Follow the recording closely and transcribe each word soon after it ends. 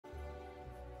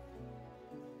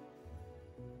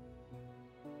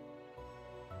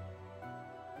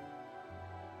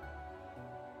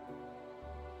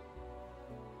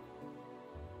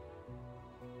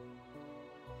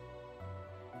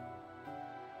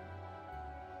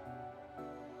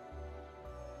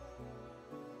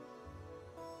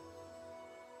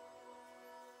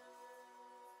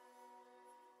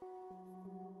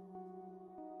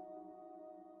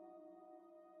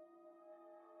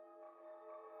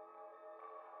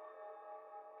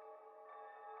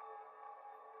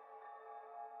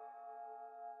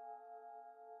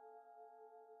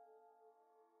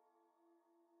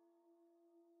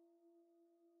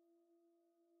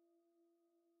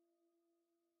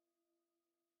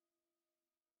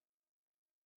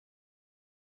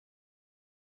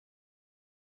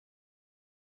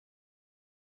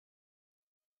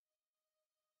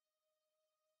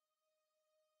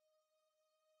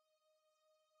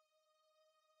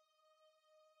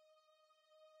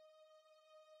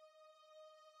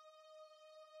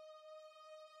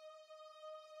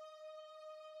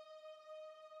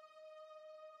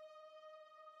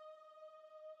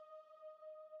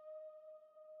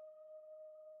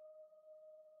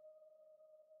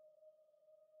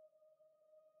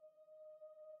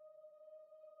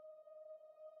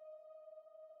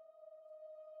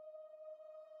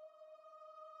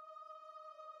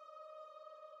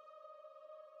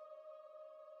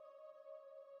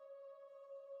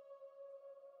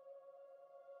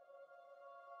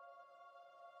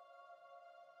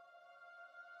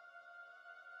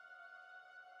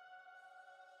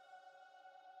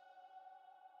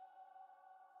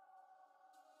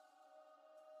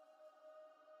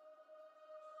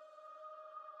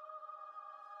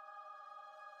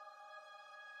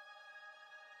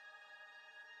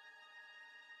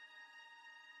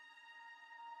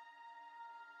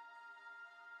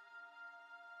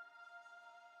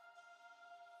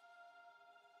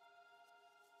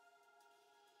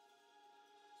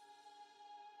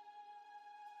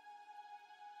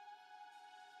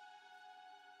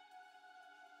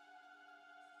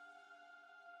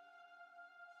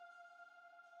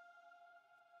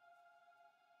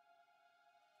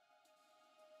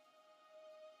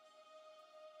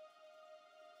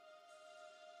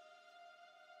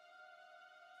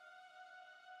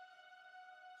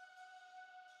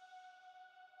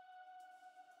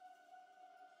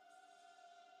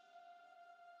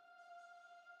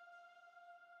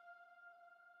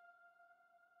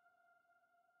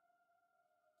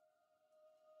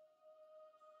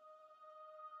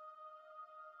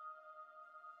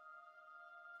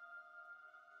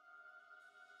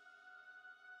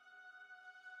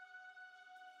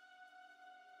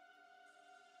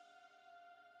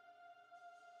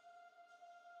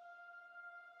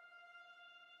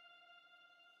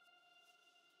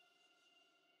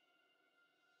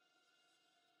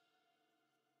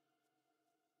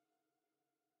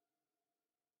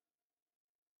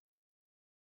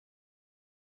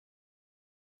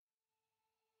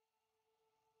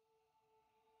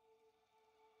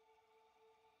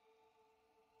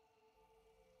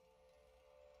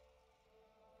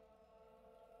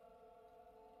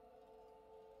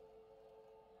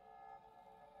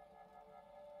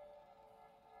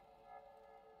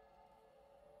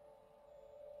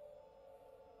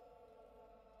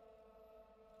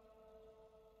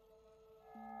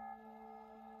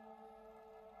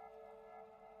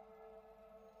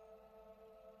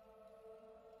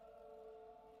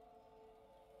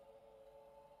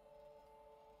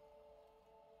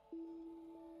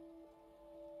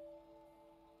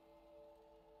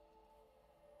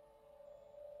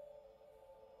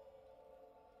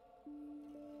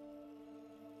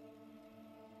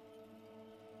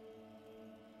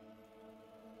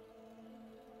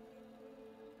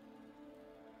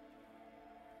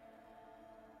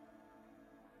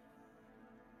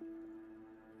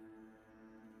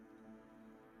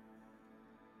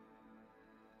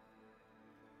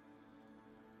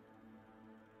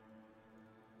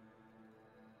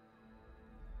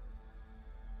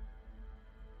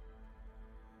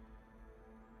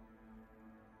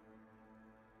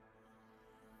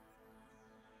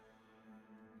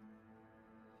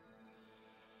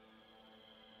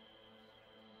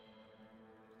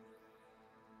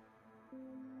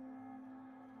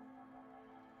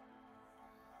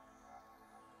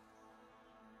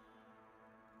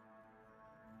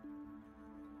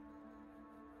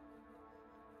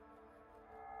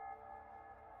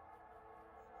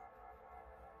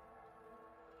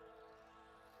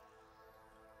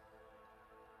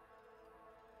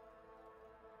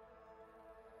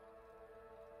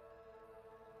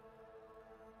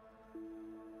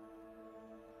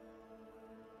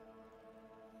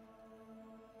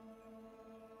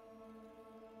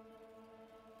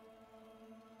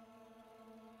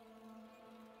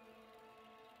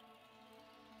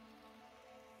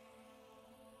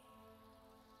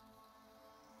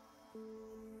All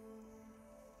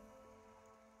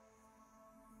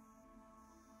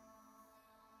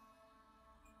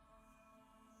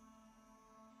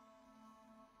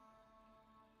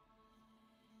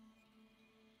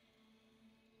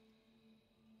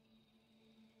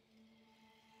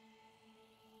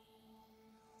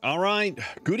right,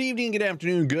 good evening, good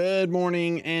afternoon, good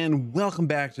morning, and welcome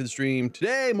back to the stream.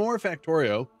 Today, more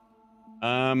Factorio.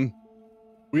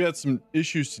 We got some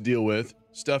issues to deal with,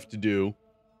 stuff to do,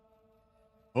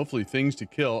 hopefully things to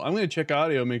kill. I'm going to check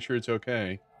audio, make sure it's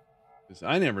okay, because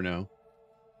I never know.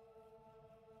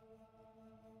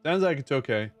 Sounds like it's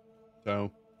okay.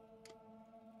 So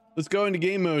let's go into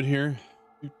game mode here.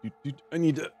 I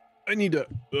need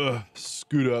to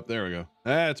scoot up. There we go.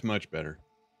 That's much better.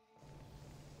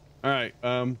 All right.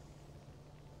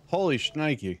 Holy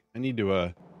shnikey. I need to,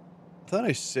 I thought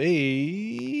I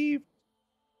saved.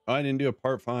 Oh, I didn't do a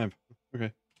part 5.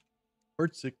 Okay.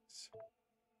 Part 6.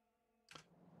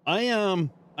 I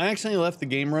accidentally left the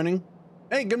game running.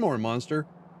 Hey, good morning, monster.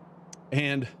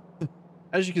 And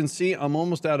as you can see, I'm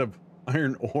almost out of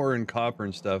iron ore and copper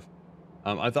and stuff.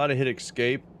 I thought I hit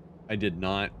escape. I did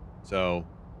not. So,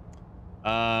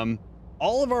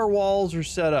 all of our walls are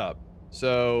set up.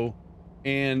 So,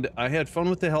 and I had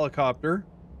fun with the helicopter.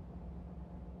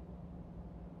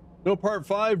 No part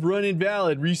 5, run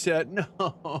invalid, reset.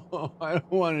 No, I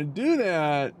don't want to do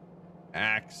that.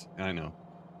 Axe, I know.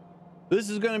 This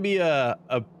is going to be a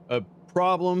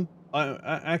problem.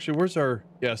 Actually, where's our,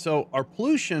 yeah, so our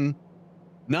pollution,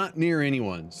 not near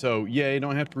anyone. So yeah, you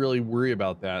don't have to really worry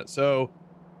about that. So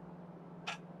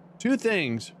 3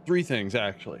 things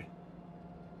actually.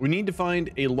 We need to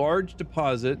find a large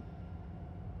deposit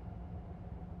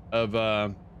of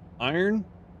iron,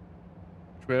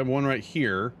 which we have one right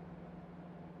here,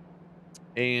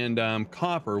 and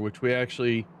copper, which we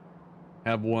actually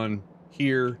have one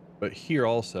here, but here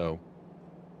also.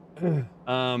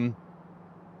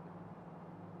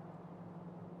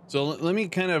 So let me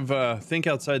kind of think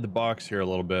outside the box here a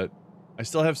little bit. I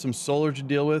still have some solar to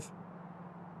deal with.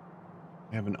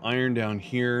 I have an iron down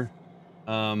here.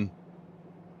 We have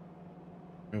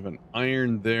an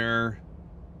iron there.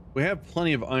 We have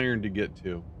plenty of iron to get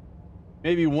to.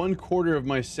 Maybe 1/4 of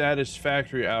my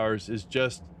satisfactory hours is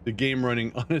just the game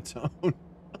running on its own.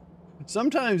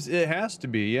 Sometimes it has to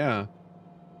be, yeah,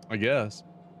 I guess.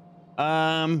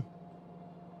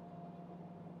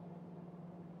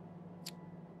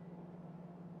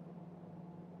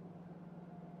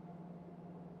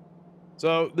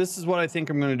 So this is what I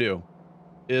think I'm going to do,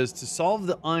 is to solve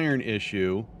the iron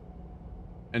issue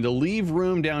and to leave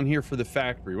room down here for the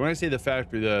factory. When I say the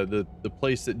factory, the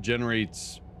place that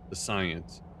generates the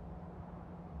science.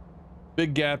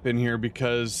 Big gap in here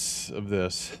because of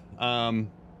this. I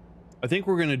think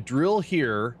we're going to drill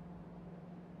here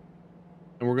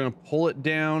and we're going to pull it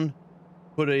down,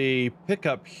 put a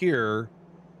pickup here.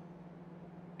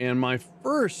 And my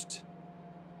first,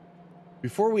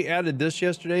 before we added this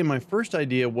yesterday, my first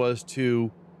idea was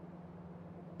to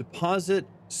deposit,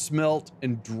 smelt,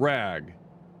 and drag.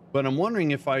 But I'm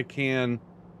wondering if I can,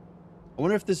 I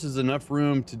wonder if this is enough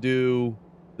room to do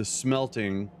the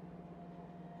smelting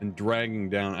and dragging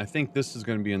down. I think this is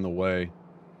going to be in the way.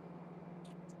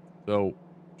 So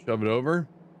shove it over,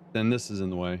 then this is in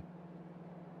the way.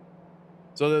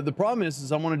 So the problem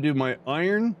is I want to do my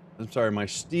iron, I'm sorry, my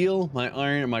steel, my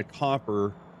iron, and my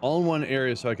copper all in one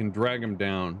area so I can drag them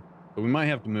down. But we might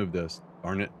have to move this,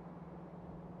 darn it.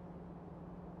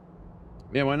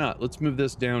 Yeah, why not? Let's move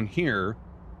this down here.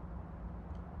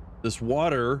 This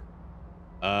water,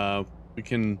 we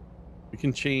can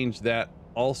change that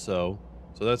also.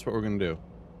 So that's what we're gonna do.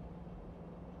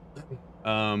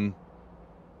 All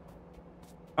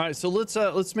right, so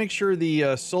let's make sure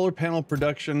the solar panel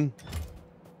production.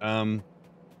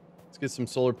 Let's get some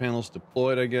solar panels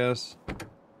deployed, I guess.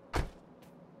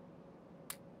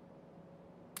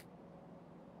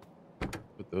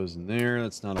 Put those in there.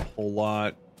 That's not a whole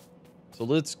lot. So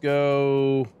let's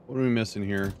go. What are we missing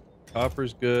here?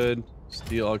 Copper's good.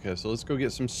 Steel. Okay, so let's go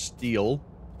get some steel.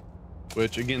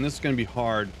 Which again, this is going to be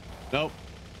hard. Nope.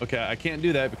 Okay, I can't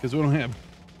do that because we don't have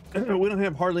we don't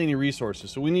have hardly any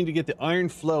resources. So we need to get the iron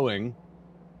flowing.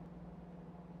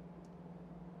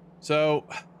 So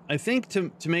I think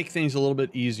to make things a little bit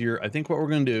easier, I think what we're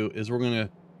going to do is we're going to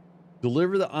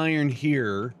deliver the iron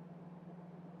here,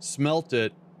 smelt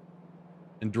it,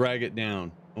 and drag it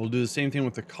down. We'll do the same thing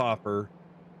with the copper.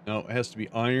 No, it has to be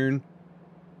iron,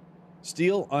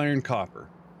 steel, iron, copper.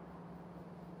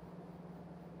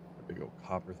 Big old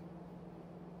copper thing.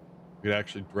 We could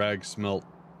actually drag, smelt.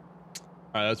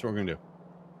 All right, that's what we're gonna do.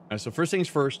 All right, so first things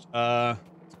first, let's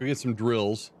go get some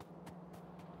drills.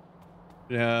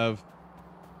 We have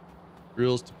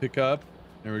drills to pick up.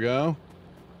 There we go.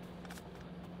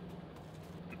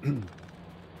 And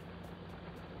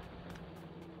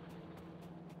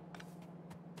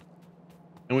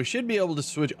we should be able to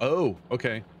switch. Oh,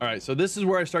 okay. All right. So this is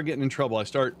where I start getting in trouble. I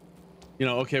start, you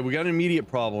know, okay, we got an immediate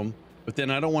problem, but then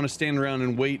I don't want to stand around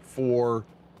and wait for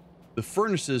the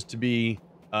furnaces to be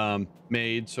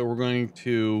made. So we're going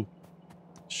to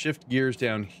shift gears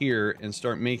down here and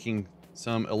start making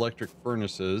some electric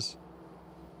furnaces.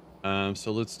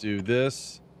 So let's do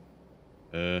this.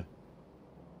 I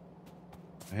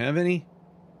have any?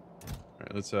 All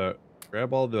right, let's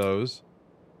grab all those.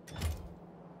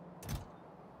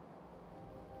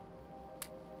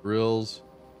 Grills.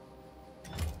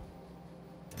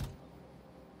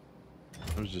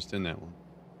 I was just in that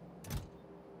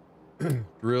one.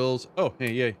 Grills. Oh,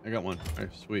 hey, yay, I got one. All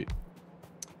right, sweet.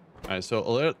 All right,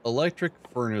 so electric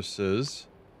furnaces.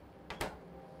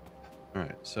 All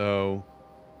right, so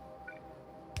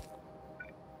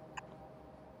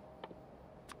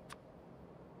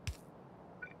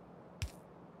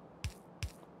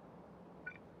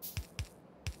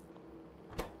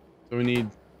we need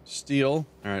steel.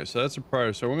 All right, so that's a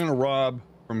priority. So we're gonna rob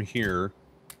from here.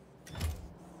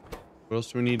 What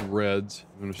else do we need? Reds.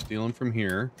 I'm gonna steal them from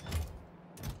here.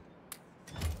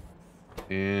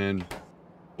 And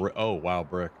oh wow,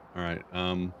 brick. All right.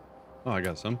 Oh, I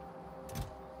got some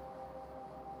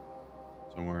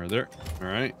somewhere there. All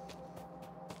right.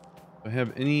 Do I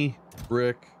have any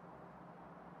brick?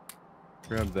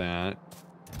 Grab that.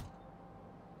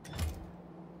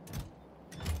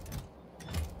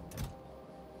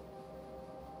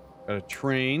 Got a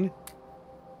train.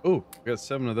 Oh, we got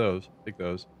 7 of those. Take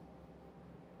those.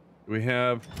 Do we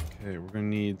have? Okay, we're gonna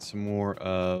need some more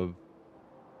of.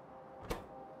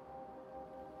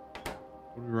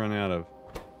 What did we run out of?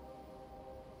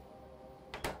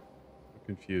 I'm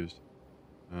confused.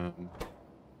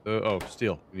 Oh,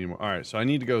 steel. We need more. All right, so I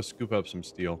need to go scoop up some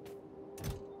steel.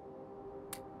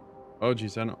 Oh,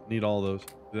 geez, I don't need all those.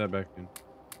 Do that back in.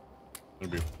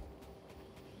 That'll be.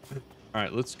 All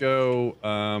right, let's go.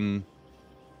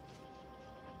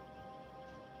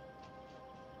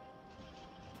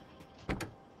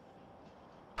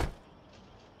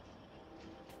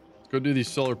 Let's go do these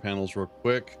solar panels real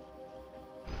quick.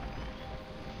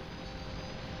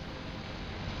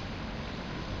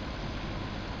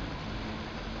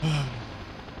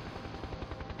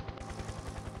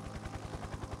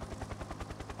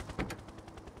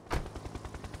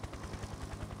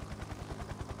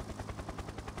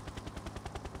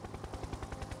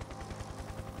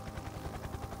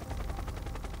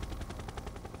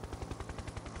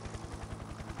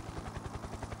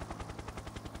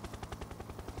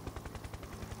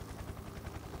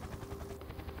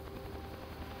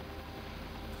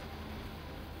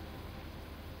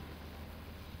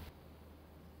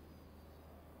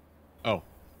 Oh,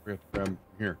 we have to grab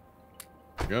here.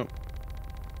 There we go.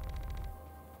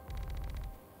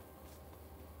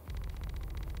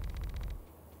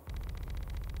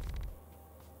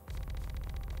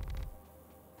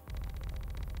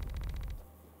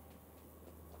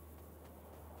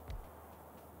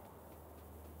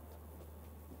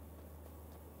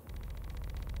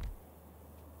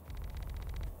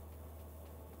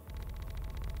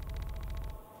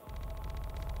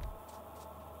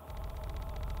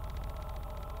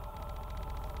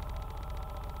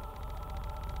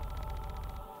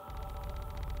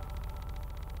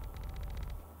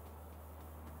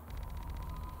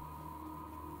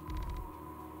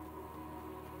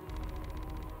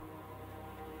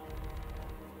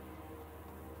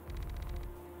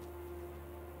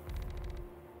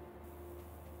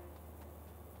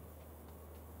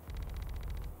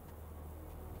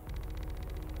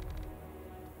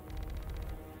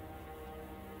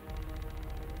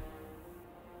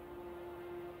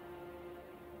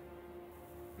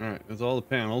 All right, there's all the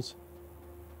panels.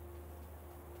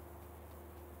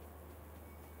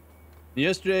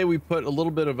 Yesterday we put a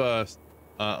little bit of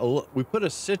we put a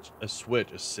switch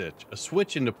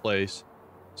into place.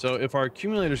 So if our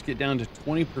accumulators get down to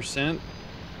 20%,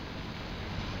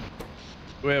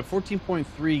 we have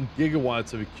 14.3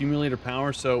 gigawatts of accumulator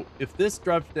power. So if this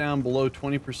drops down below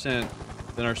 20%,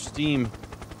 then our steam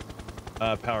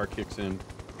power kicks in.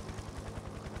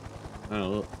 I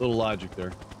don't know, little logic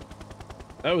there.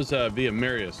 That was via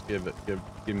Marius. Give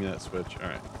me that switch. All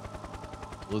right.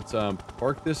 Let's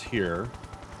park this here.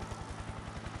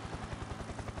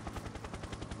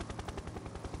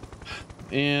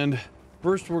 And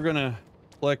first we're gonna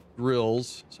collect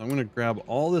drills. So I'm gonna grab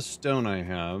all this stone I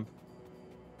have.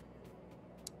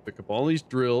 Pick up all these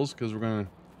drills because we're gonna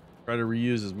try to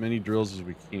reuse as many drills as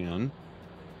we can.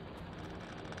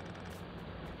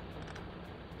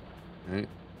 right.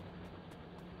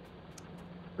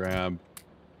 Grab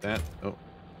that. Oh,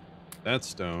 that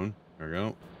stone. There we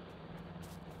go.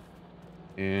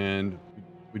 And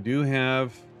we do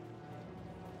have.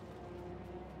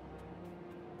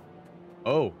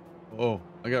 Oh,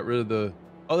 I got rid of the.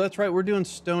 Oh, that's right. We're doing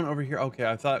stone over here. Okay,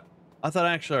 I thought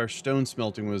actually our stone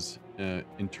smelting was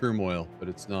in turmoil, but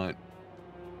it's not.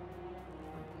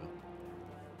 Turmoil.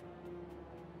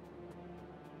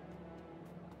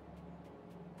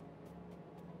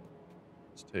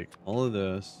 Let's take all of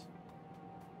this.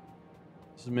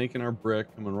 This is making our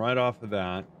brick coming right off of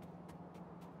that.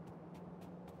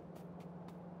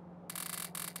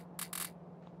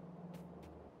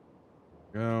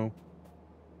 Go.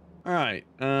 All right.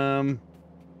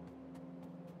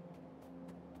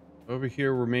 Over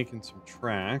here we're making some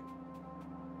track.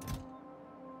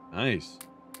 Nice.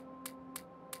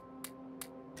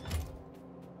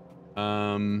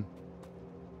 And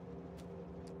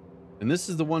this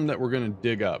is the one that we're going to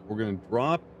dig up. We're going to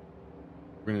drop.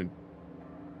 We're going to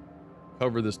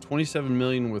cover this 27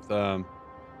 million with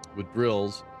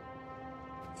drills.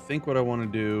 I think what I want to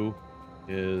do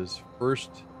is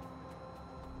first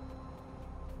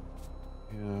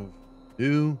have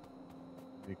do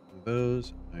make one of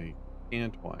those. I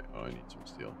can't. Why? Oh, I need some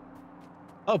steel.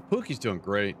 Oh, Pookie's doing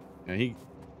great. Yeah, him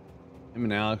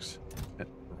and Alex were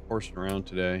horsing around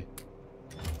today.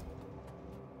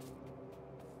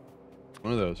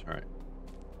 One of those. All right.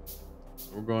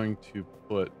 So we're going to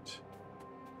put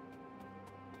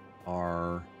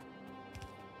our.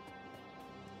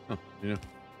 Oh, you know.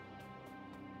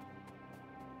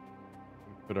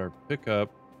 Put our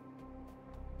pickup.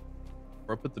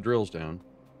 Or I'll put the drills down.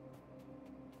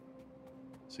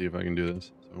 See if I can do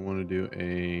this. So I want to do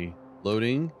a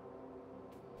loading.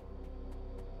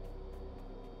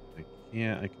 I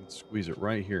can't. I can squeeze it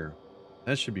right here.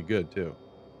 That should be good too.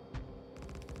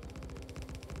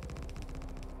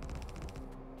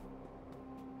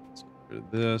 Let's get rid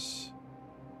of this.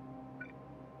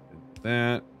 And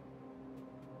that.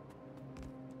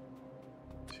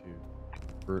 To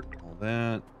convert all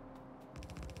that.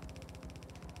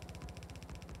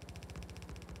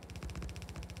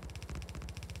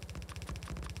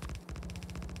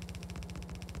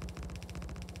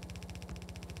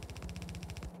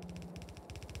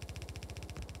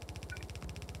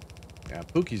 Yeah,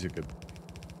 Pookie's a good boy.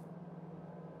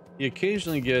 He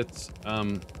occasionally gets,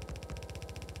 I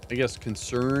guess,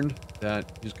 concerned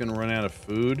that he's going to run out of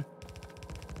food.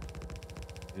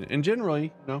 And generally,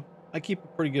 you know, I keep a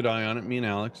pretty good eye on it, me and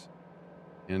Alex.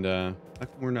 And, how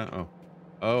come we're not,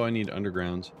 oh, I need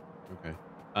undergrounds. Okay.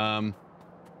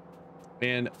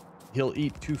 And he'll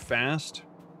eat too fast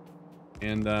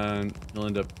and then he'll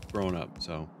end up throwing up.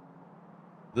 So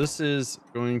this is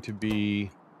going to be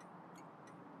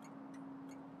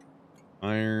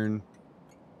iron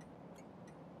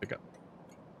pickup.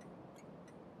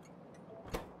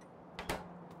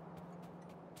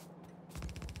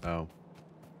 Oh.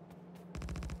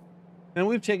 And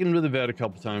we've taken him to the vet a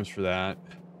couple times for that.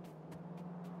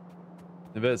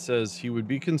 The vet says he would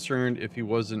be concerned if he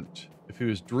was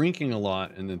drinking a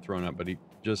lot and then throwing up, but he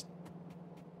just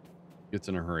gets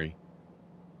in a hurry.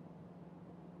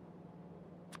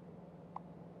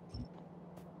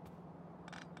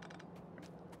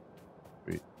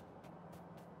 Wait.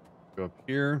 Go up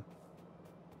here.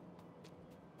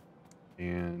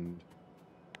 And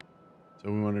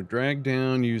so we want to drag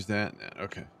down, use that.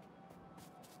 Okay.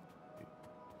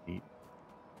 Eat.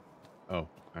 Oh, all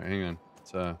right, hang on.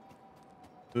 Let's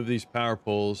move these power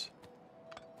poles.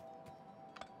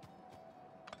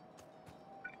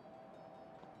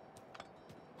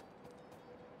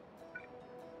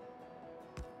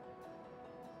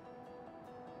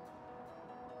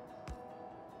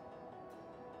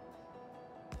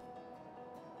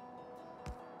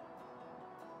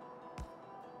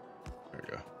 There we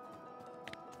go.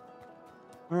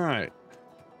 All right.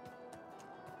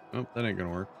 Oh, that ain't gonna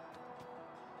work.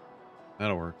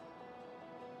 That'll work.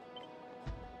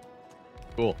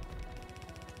 Cool.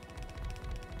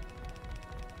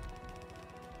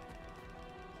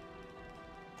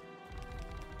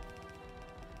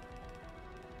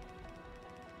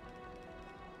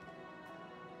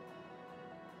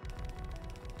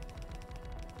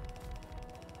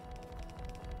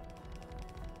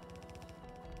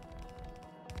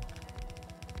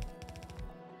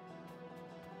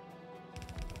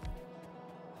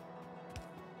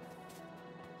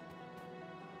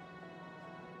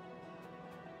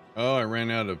 Oh, I ran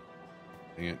out of.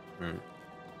 Dang it. All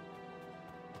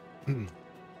right.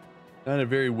 Not a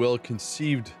very well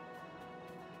conceived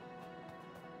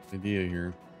idea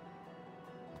here.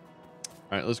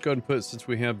 All right, let's go ahead and put, since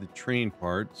we have the train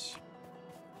parts.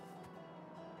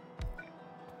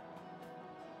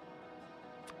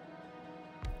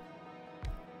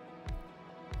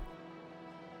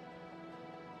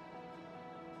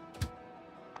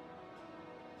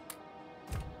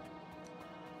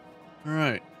 All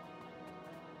right.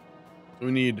 So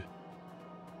we need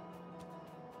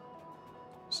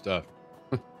stuff.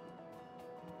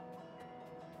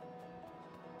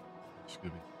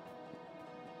 Excuse me.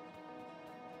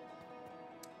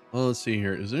 Well, let's see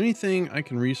here. Is there anything I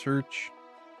can research?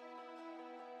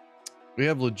 We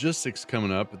have logistics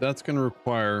coming up, but that's going to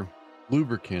require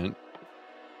lubricant.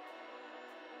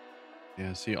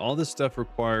 Yeah, see, all this stuff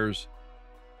requires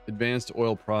advanced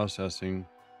oil processing.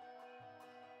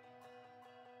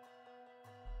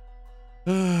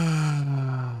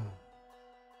 I'd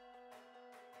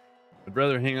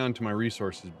rather hang on to my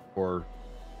resources before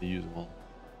I use them all.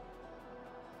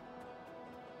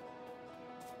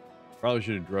 Probably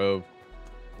should have drove.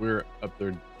 We're up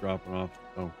there dropping off.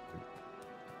 Oh,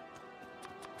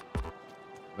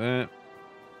 that.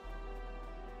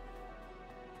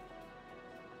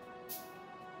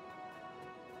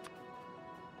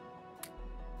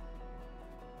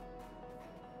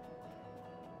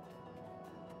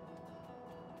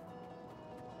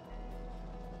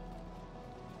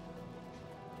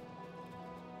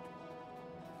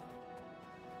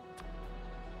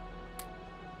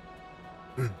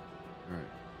 All right.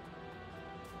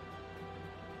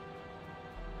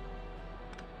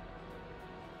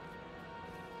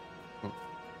 Oh, all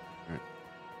right.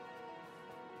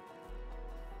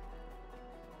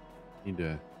 Need to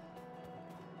get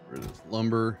rid of this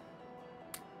lumber.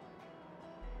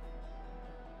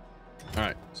 All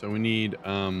right, so we need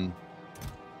not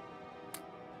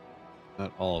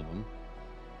all of them.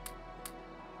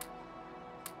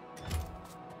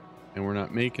 And we're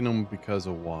not making them because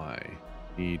of why.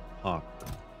 We need copper.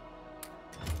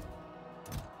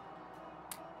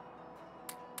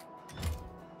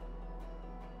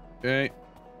 Okay,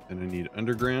 then I need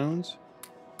undergrounds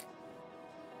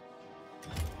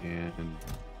and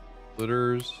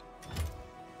splitters.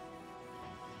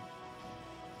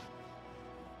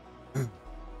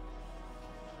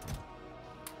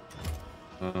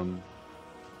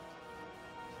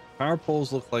 Power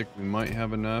poles look like we might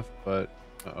have enough, but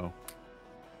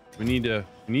we need to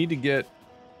get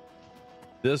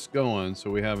this going so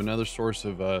we have another source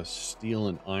of steel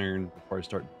and iron before I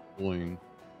start deploying.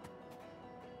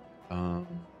 But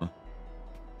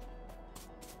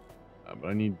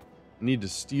I need to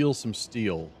steal some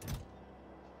steel.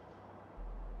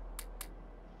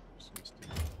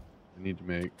 I need to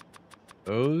make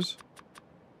those.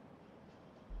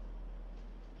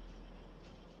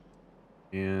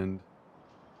 And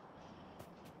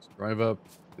let's drive up,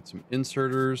 get some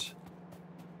inserters.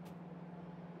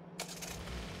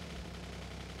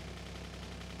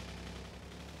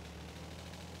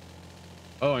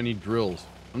 Oh, I need drills.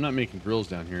 I'm not making drills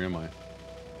down here, am I?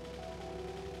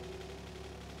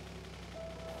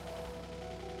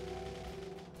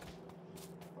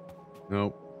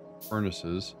 Nope.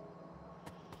 Furnaces.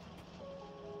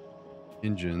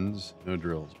 Engines. No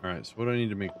drills. All right, so what do I need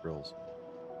to make drills? All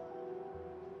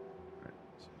right.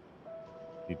 So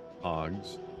need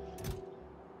cogs.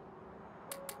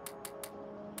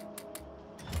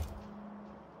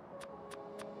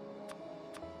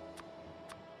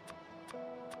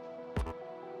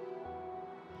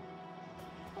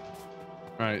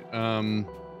 All right,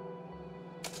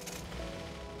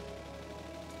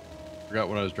 forgot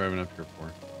what I was driving up here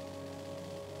for.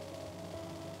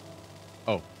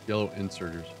 Oh, yellow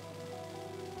inserters.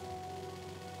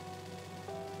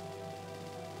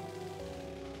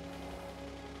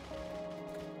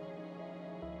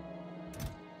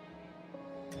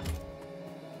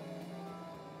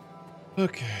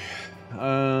 Okay.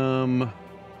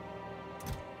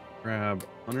 Grab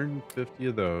 150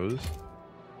 of those.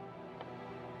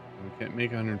 We can't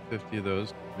make 150 of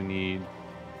those. We need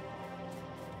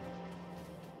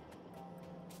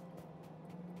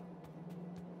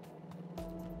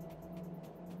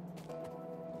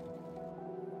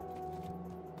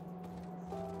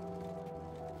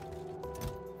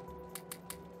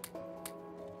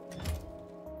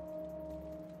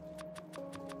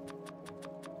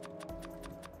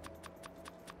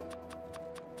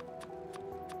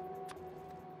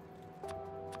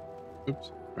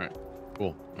oops. All right, cool.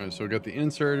 All right, so we got the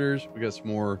inserters. We got some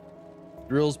more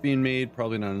drills being made.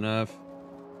 Probably not enough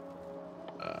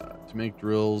to make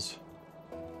drills.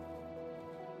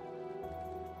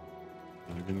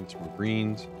 We're gonna need some more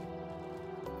greens.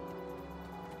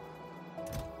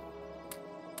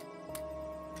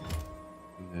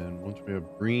 And then once we have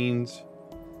greens,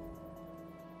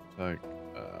 it's like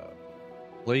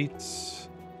plates.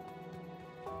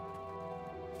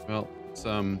 Well,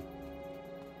 some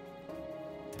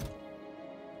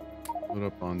put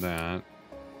up on that.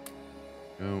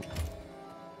 Go.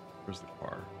 Where's the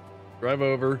car? Drive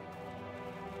over.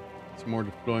 Some more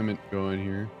deployment going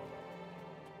here.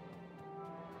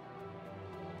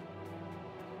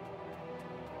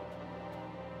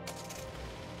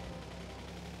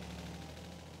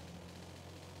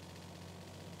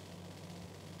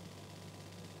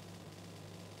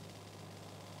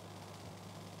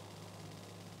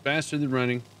 Faster than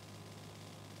running.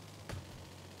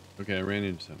 Okay, I ran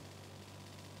into some.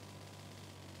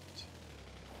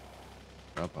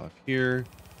 Drop off here.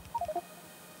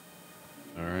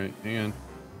 All right, hang on.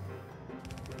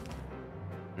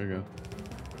 There you go.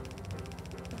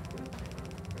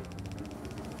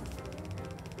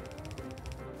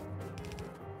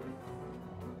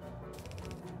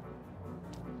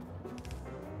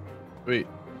 Wait,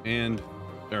 and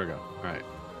there we go. All right.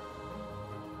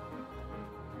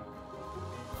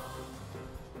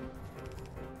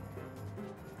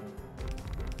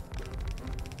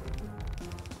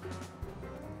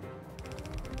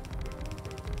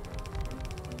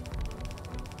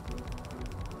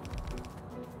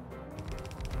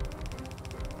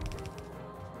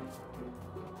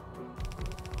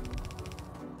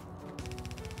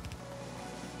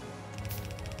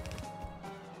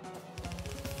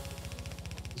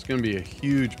 It's going to be a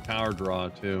huge power draw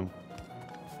too.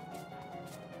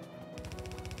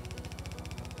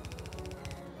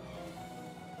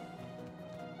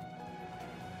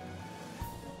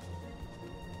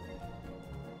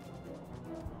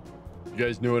 You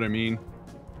guys know what I mean?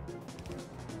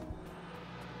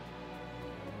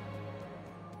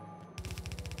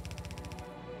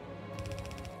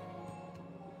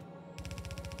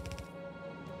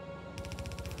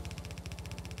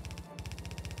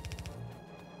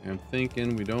 I'm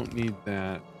thinking we don't need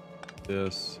that,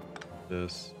 this,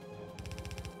 that.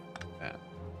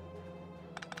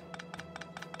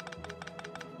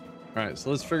 All right, so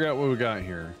let's figure out what we got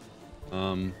here.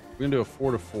 We're gonna do a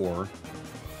 4 to 4.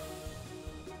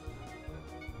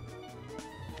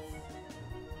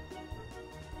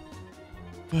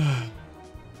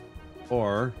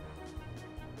 Or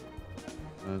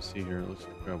let's see here. Let's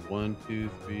grab 1, 2,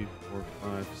 3, 4,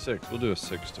 5, 6. We'll do a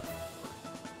 6 to 4.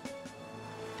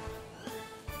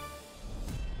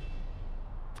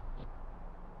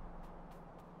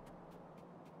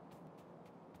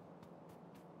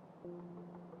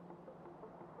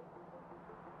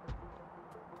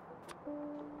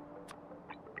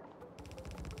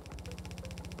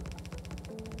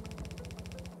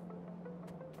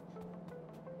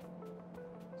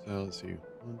 So let's see.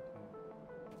 1, 2.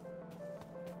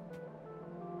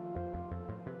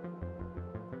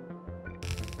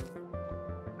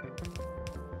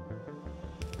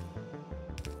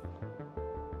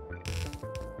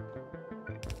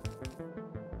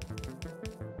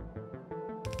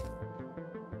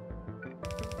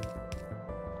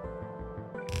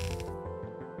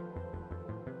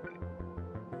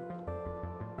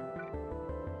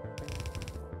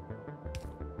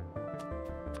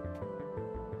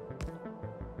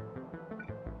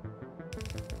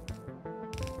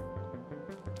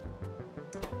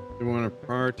 We want to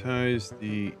prioritize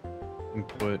the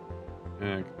input.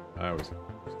 I was.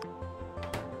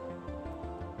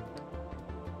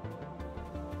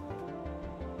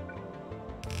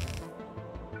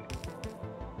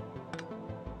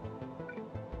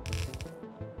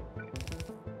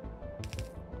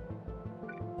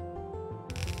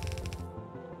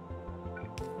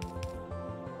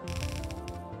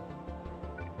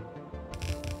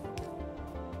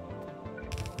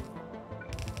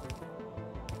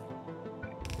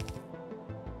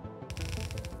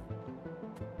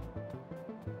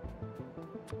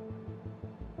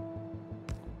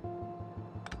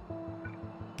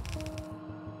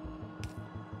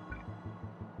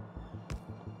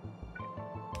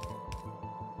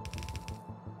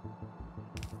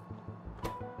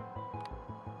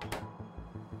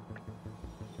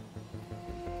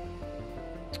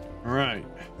 All right.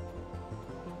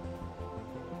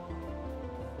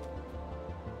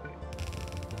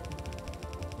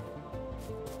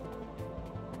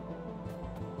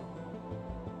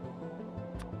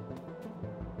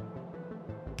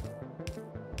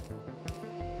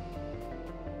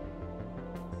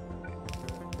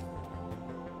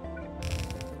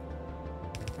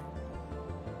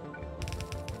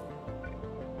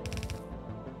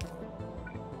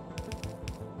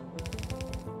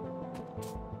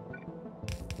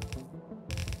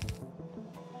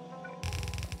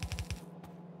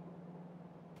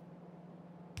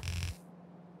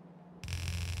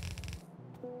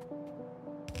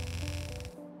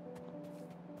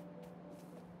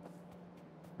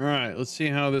 All right, let's see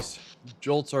how this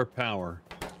jolts our power.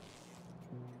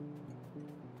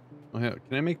 Oh, can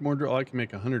I make more? Oh, I can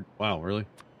make 100. Wow, really?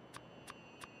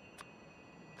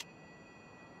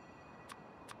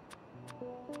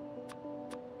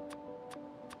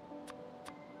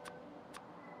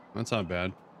 That's not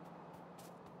bad.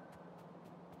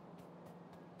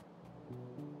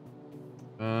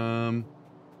 Let's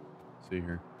see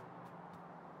here.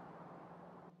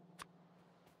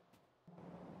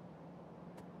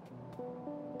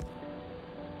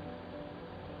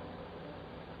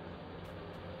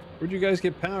 Where'd you guys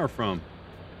get power from?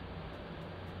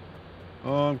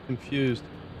 Oh, I'm confused.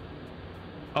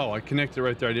 Oh, I connected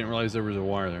right there. I didn't realize there was a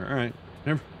wire there. All right.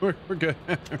 We're good.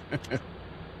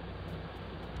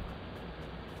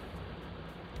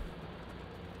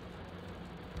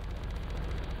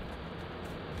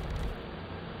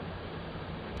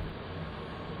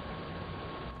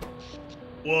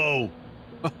 Whoa.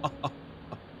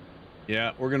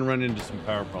 Yeah, we're going to run into some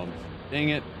power problems. Dang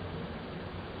it.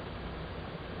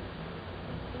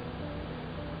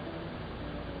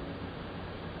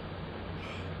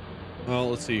 Well,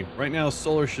 let's see. Right now,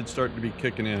 solar should start to be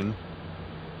kicking in.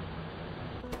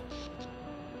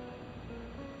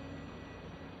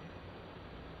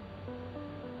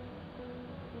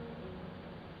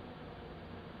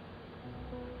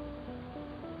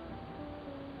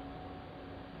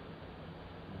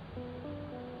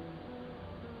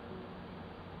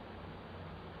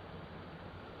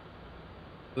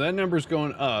 So that number's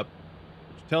going up,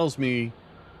 which tells me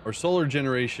our solar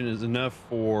generation is enough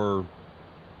for...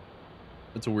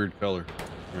 That's a weird color.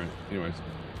 All right, anyways.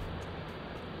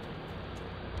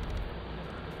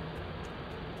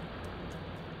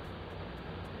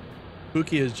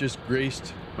 Pookie has just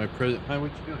graced my present. Hi, what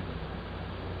you doing?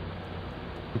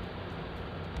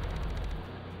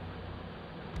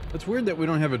 It's weird that we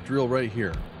don't have a drill right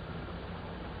here.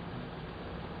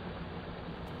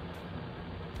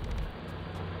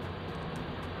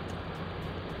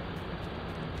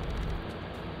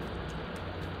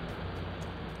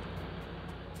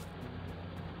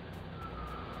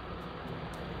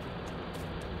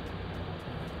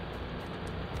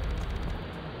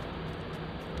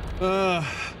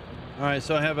 All right,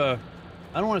 so I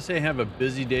don't want to say I have a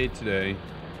busy day today,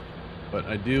 but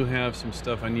I do have some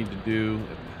stuff I need to do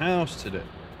at the house today.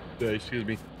 Excuse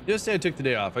me. Yesterday I took the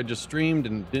day off. I just streamed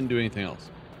and didn't do anything else.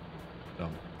 So,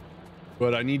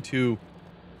 but I need to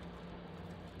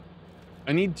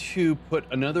put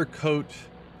another coat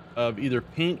of either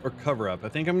paint or cover up. I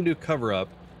think I'm gonna do cover up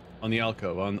on the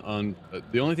alcove. On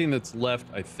the only thing that's left,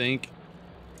 I think,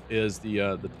 is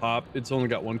the top. It's only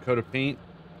got one coat of paint.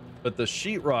 But the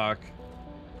sheetrock,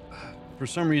 for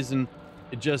some reason,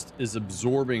 it just is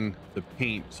absorbing the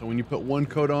paint. So when you put one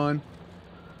coat on,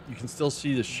 you can still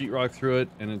see the sheetrock through it,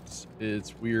 and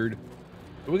it's weird.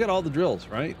 But we got all the drills,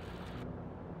 right?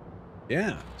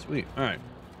 Yeah, sweet. All right.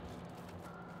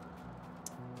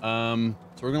 So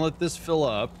we're gonna let this fill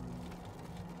up.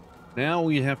 Now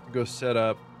we have to go set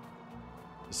up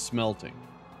the smelting.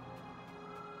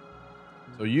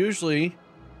 So usually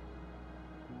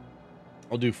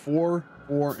I'll do 4,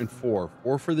 4, and 4.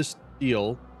 4 for the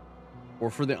steel, 4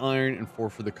 for the iron, and 4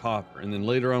 for the copper. And then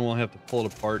later on, we'll have to pull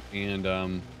it apart and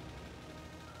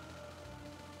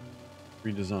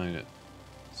redesign it.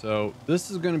 So this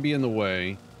is going to be in the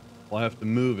way. We'll have to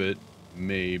move it,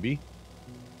 maybe.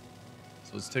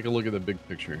 So let's take a look at the big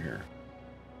picture here.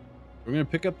 We're going to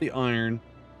pick up the iron.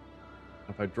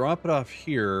 If I drop it off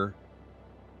here,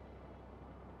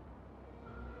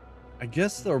 I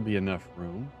guess there'll be enough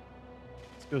room.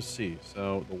 Go see.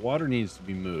 So the water needs to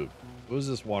be moved. What is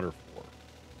this water for?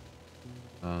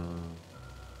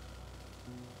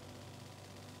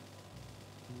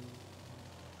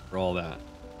 For all that.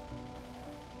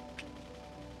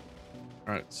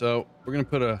 All right, so we're gonna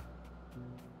put a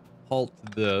halt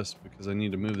to this because I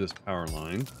need to move this power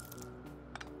line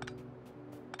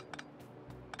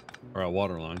or a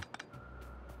water line.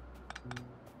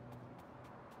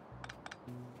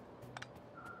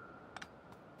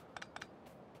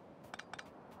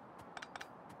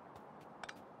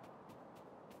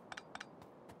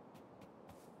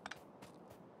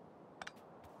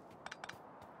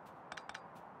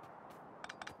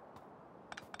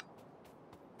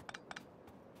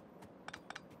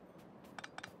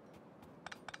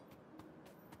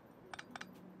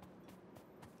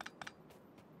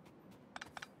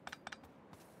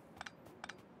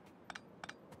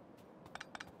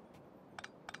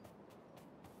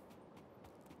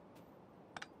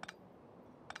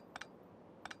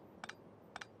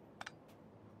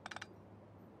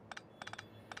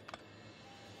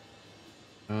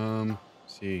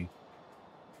 See.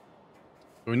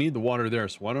 So we need the water there,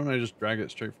 so why don't I just drag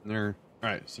it straight from there? All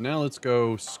right, so now let's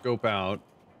go scope out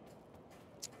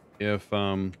if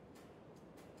not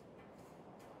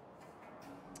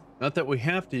that we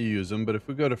have to use them, but if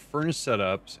we go to furnace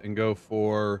setups and go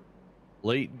for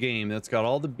late game, that's got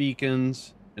all the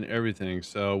beacons, and everything,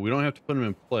 so we don't have to put them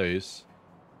in place.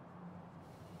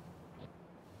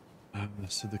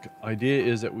 So the idea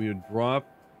is that we would drop.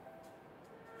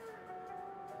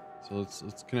 So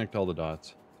let's connect all the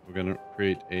dots. We're gonna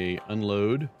create a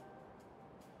unload.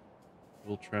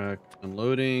 We'll track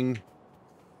unloading.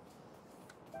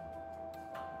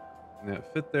 And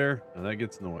that fit there, and that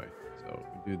gets in the way. So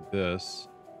we do this.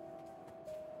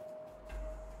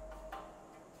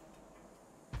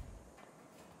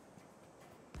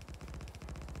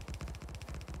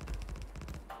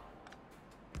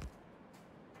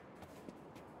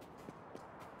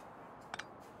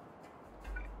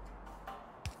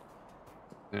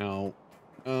 Now,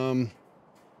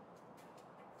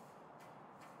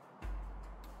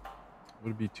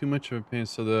 would it be too much of a pain?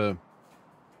 So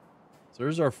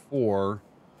there's our 4.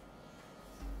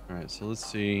 All right, so let's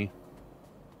see.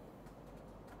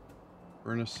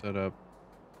 Furnace setup.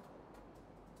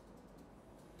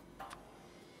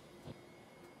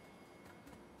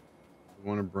 We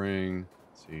want to bring,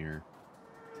 let's see here.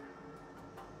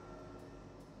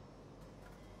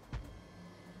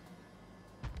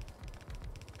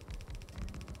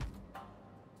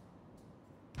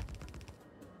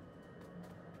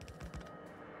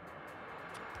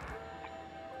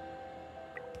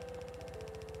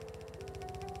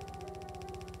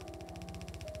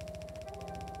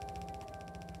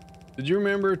 Did you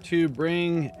remember to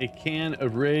bring a can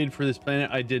of Raid for this planet?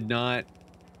 I did not.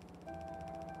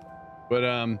 But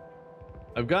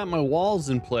I've got my walls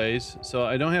in place, so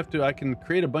I don't have to. I can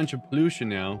create a bunch of pollution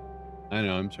now. I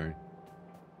know, I'm sorry.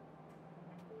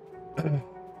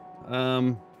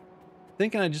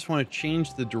 Thinking I just want to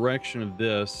change the direction of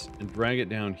this and drag it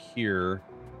down here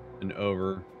and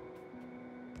over.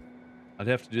 I'd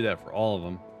have to do that for all of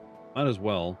them. Might as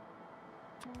well.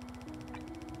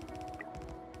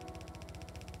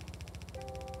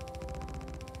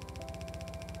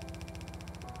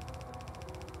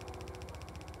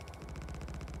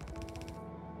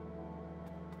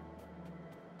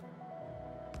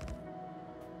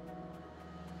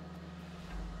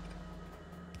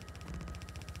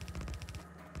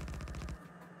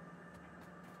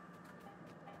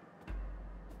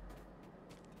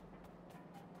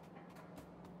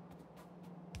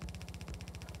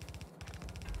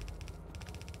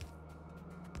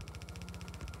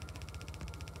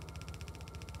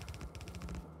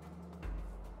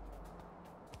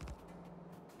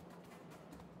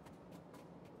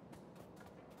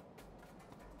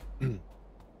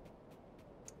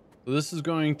 So this is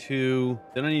going to,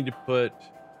 then I need to put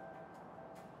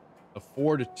a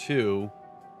 4 to 2.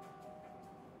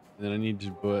 And then I need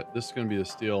to put, this is going to be the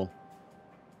steel.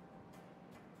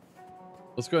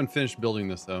 Let's go ahead and finish building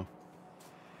this though.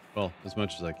 Well, as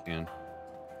much as I can.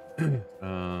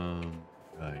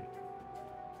 Right.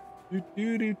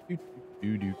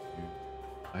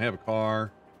 I have a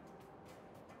car.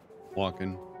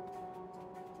 Walking.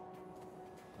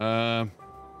 Let's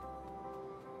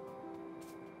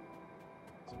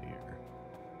see here.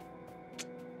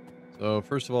 So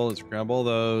first of all, let's grab all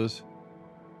those.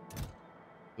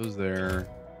 Those there.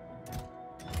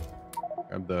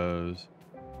 Grab those.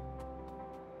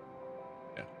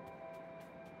 Yeah.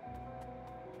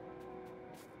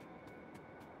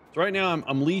 So right now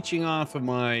I'm leeching off of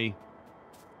my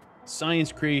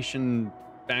science creation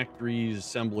factories,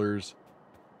 assemblers,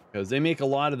 because they make a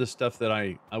lot of the stuff that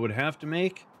I would have to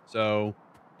make. So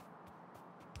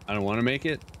I don't want to make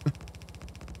it.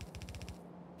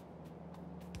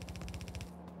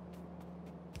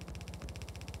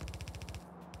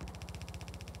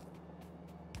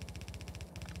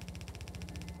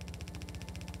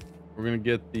 We're going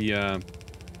to get the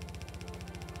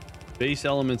base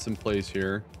elements in place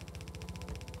here.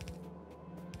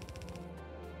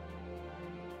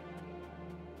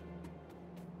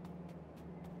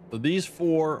 So these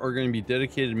 4 are going to be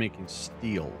dedicated to making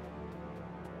steel.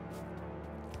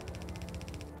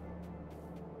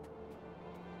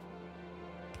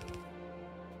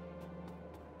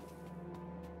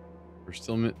 We're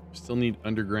still need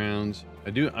undergrounds.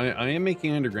 I am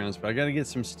making undergrounds, but I got to get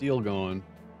some steel going.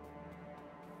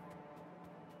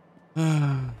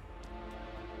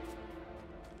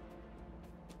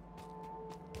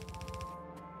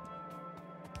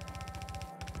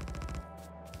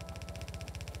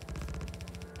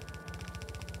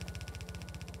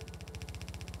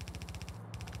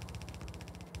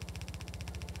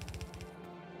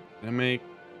 I make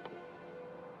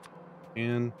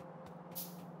and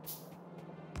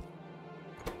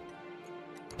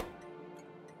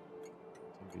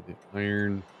the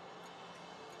iron.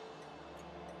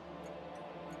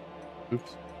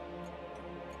 Oops.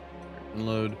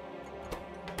 Unload.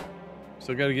 So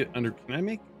still got to get under. Can I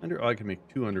make under? Oh, I can make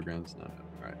 2 undergrounds now.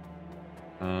 All right.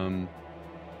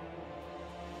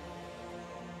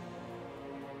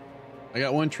 I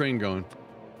got 1 train going.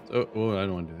 So, oh, I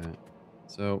don't want to do that.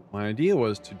 So my idea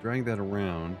was to drag that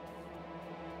around.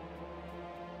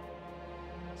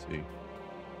 Let's see.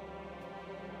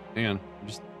 Hang on. I'm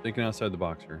just thinking outside the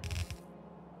box here.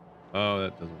 Oh,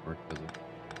 that doesn't work, does it?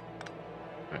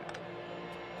 All right.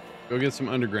 Go get some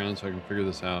underground so I can figure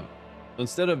this out. So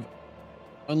instead of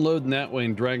unloading that way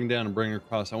and dragging down and bringing it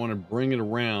across, I want to bring it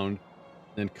around,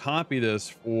 then copy this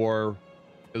for,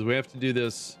 because we have to do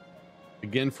this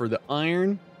again for the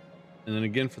iron and then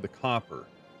again for the copper.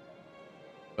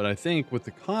 But I think with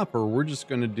the copper, we're just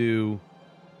going to do,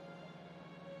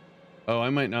 oh, I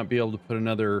might not be able to put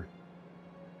another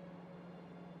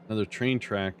train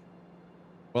track.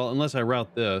 Well, unless I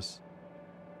route this.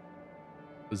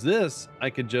 Because this, I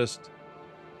could just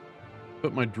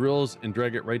put my drills and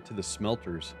drag it right to the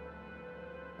smelters.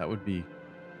 That would be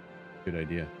a good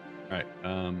idea. All right.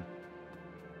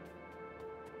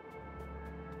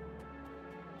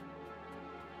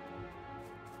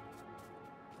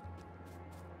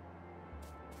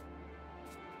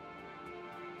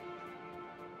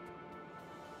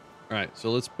 All right,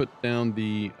 so let's put down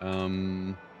the,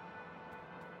 can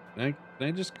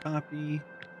I just copy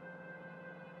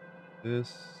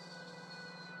this?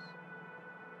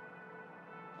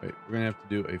 Wait, we're gonna have to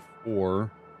do a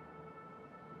 4.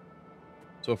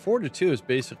 So a 4 to 2 is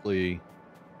basically,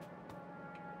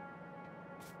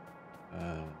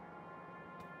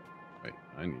 wait,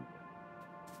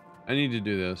 I need to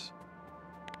do this.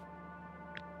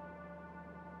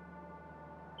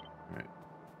 All right.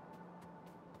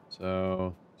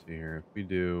 So, let's see here. If we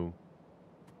do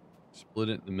split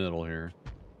it in the middle here.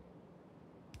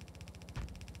 There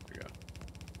we go.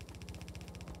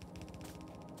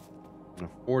 And a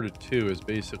 4 to 2 is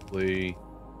basically,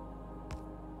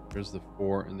 there's the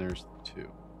 4 and there's the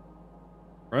 2.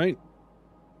 Right?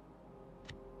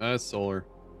 That's solar.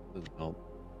 Doesn't help.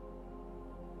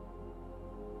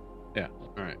 Yeah,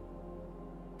 alright.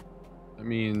 That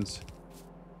means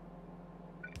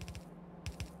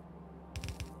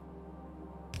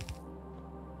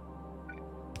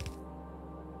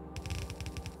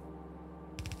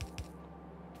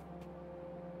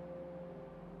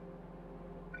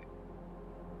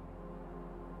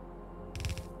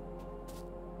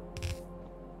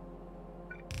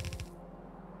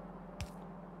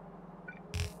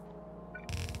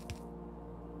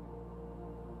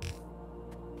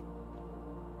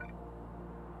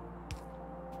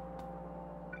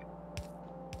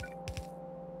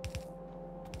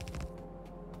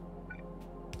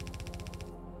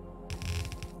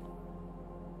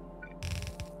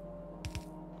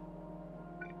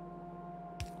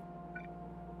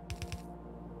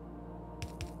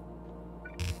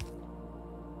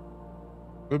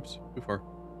oops, too far.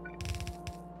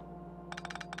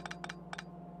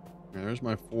 Yeah, there's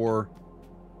my 4.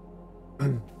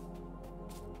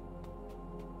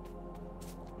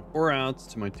 4 outs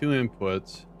to my 2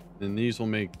 inputs. Then these will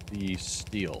make the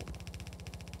steel.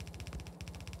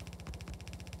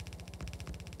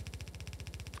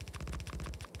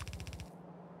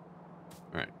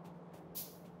 All right.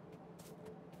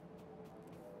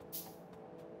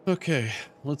 Okay,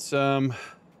 let's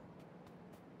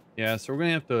yeah, so we're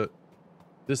gonna have to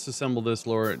disassemble this,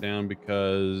 lower it down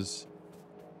because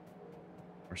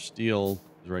our steel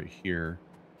is right here.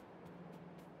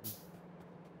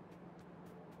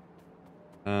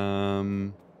 All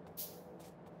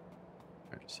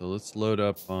right, so let's load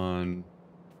up on,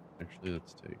 actually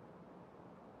let's take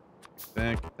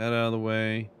that, get that out of the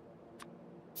way.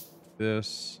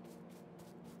 This.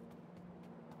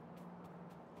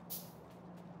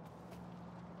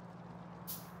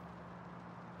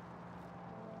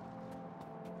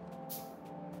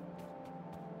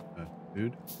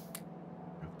 Dude.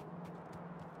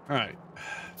 All right.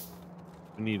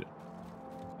 I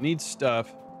need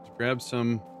stuff. Let's grab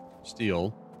some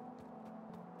steel.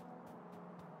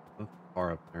 That's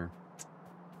far up there.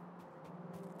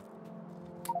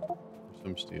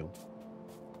 Some steel.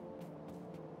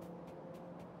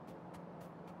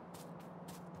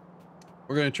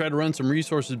 We're going to try to run some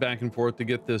resources back and forth to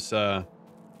get this, my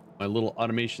little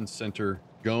automation center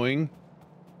going.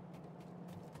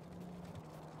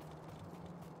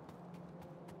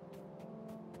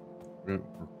 We're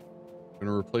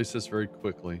going to replace this very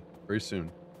quickly, very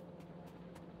soon.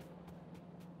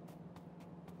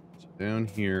 So down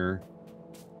here,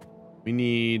 we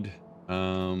need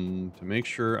to make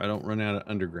sure I don't run out of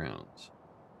undergrounds.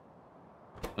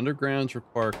 Undergrounds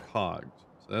require cogs,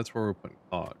 so that's where we're putting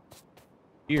cogs.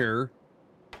 Here,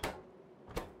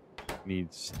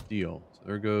 Need steel. So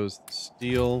there goes the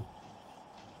steel.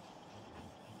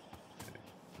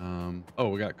 Oh,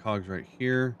 we got cogs right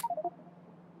here.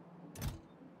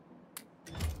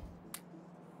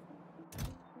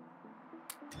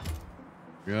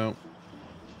 Go.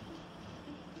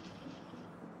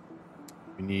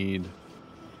 We need.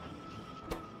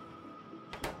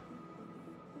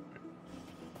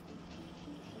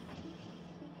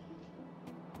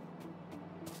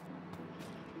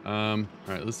 All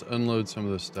right, let's unload some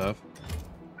of this stuff.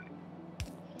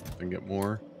 And get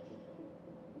more.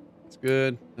 That's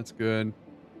good. That's good.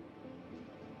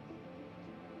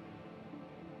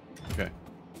 Okay.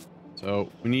 So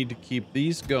we need to keep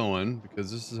these going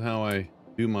because this is how I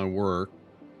do my work.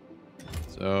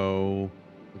 So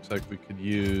looks like we could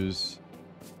use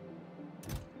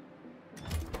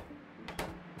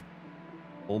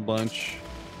a whole bunch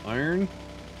iron.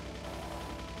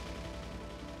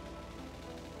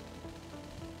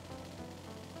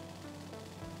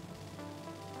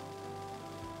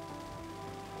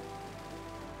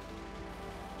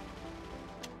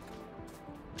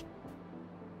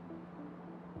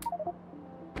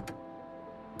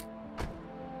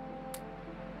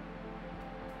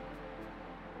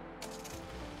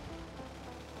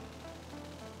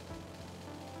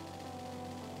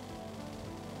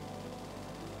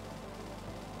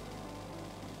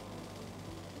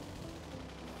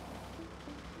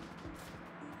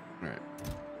 All right,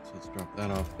 so let's drop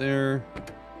that off there.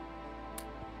 Let's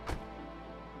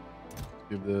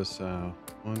give this 1,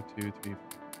 2, 3, 4,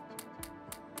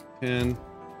 10.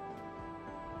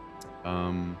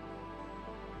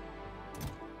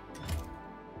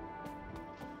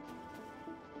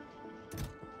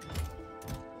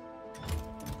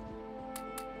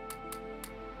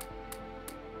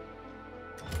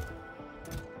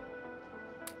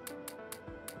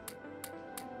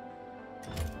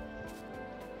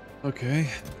 Okay.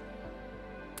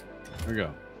 There we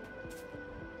go.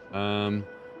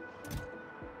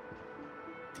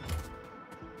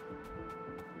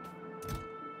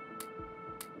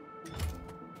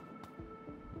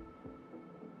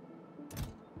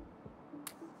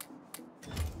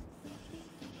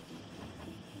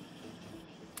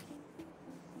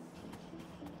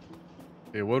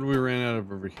 Okay, what do we ran out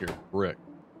of over here? Brick.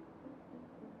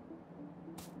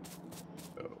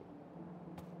 So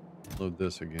load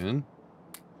this again.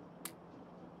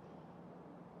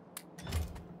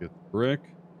 Get the brick.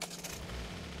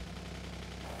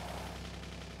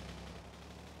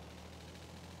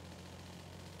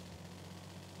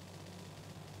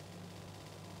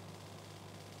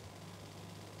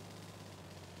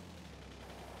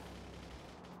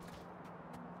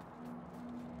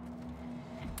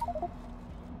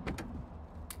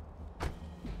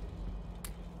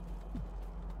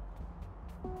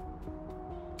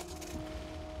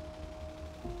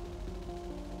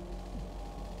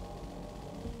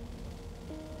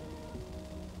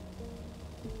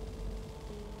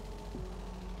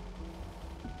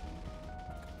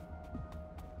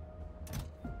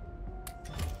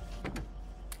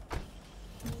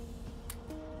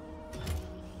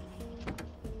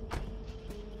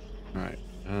 All right.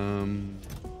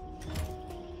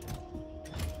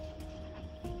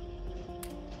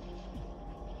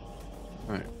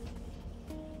 All right.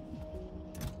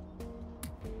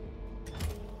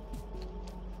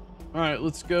 All right,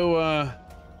 let's go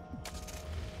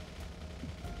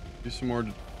do some more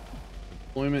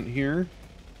deployment here.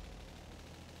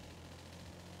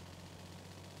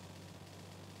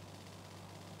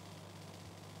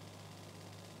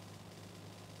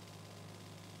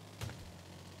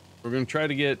 We're going to try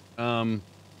to get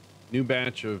new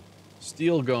batch of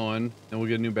steel going, then we'll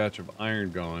get a new batch of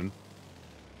iron going.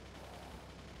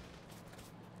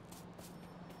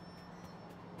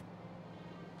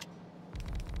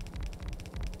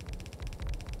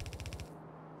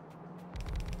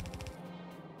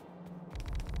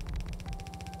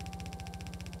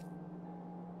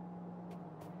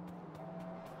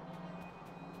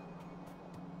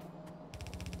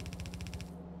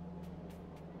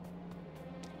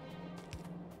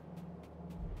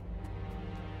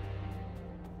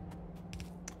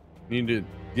 Need to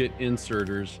get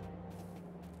inserters.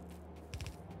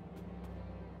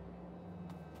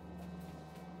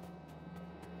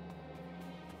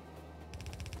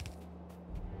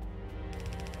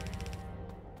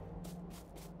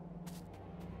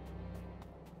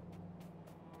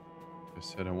 I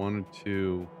said I wanted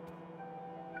to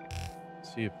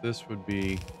see if this would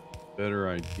be a better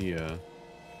idea.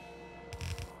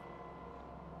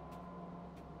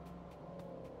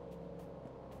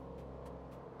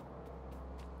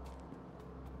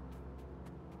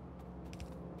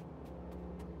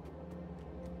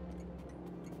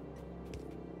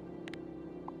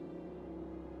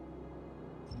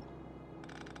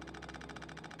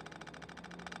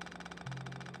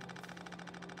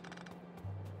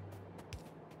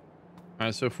 All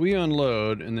right, so if we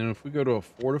unload and then if we go to a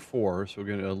 4 to 4, so we'll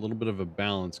get a little bit of a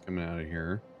balance coming out of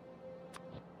here.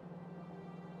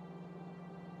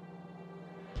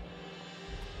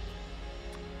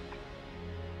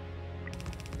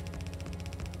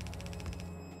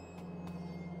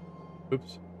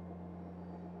 Oops.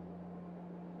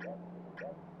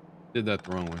 Did that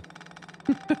the wrong way.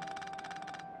 Yeah,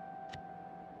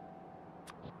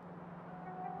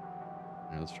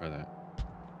 let's try that.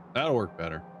 That'll work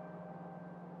better.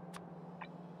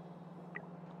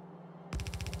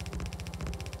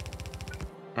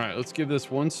 All right, let's give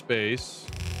this one space.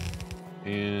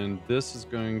 And this is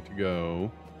going to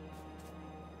go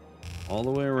all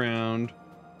the way around.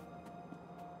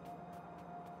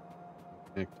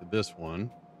 Connect to this one.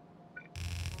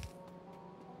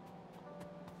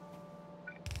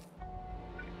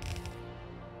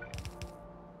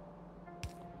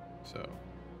 So,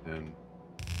 then.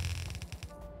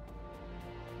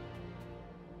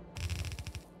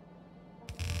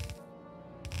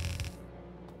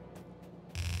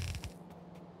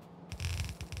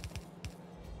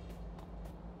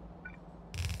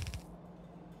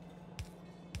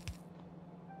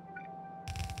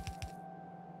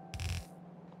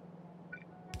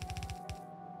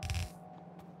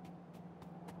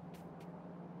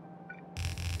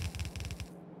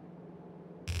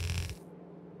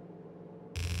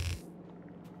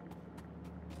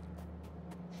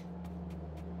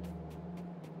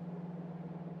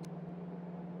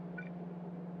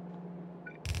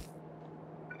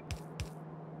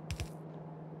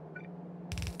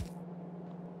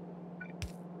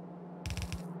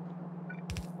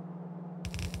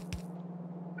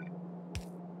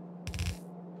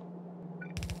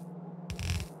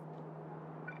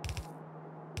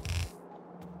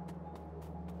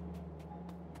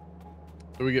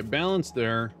 So we get balance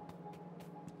there.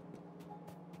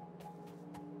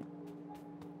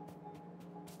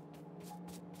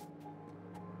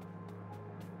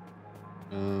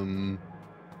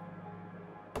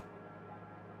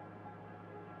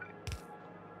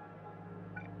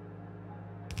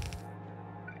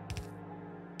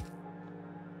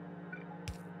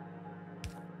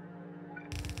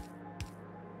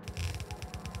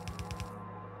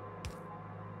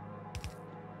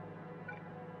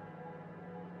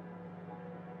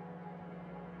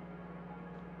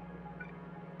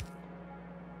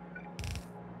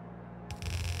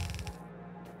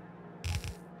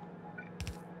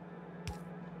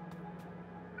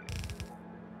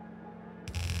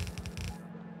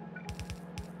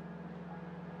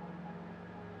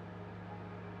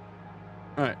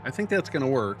 All right, I think that's going to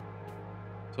work.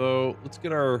 So let's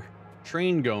get our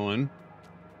train going.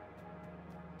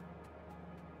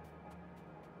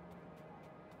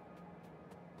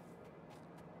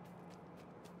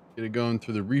 Get it going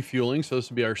through the refueling. So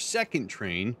this will be our second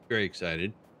train. Very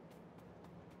excited.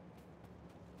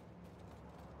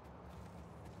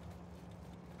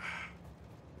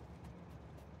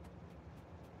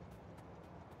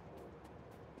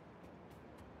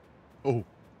 Oh.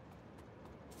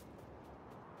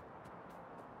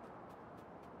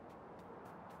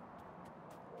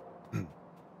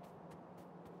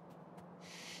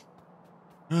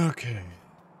 Okay.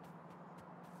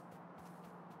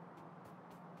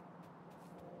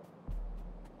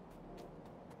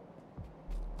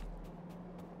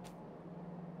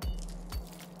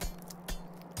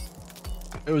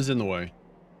 It was in the way.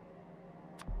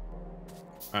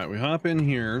 All right, we hop in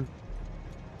here.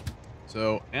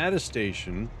 So at a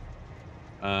station,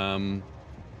 to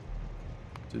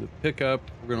the pickup,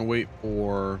 we're going to wait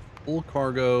for full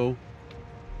cargo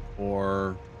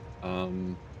or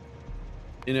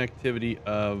inactivity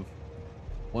of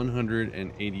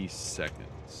 180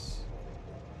 seconds.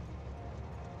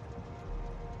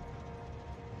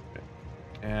 Okay.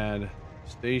 Add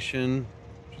station,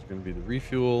 which is going to be the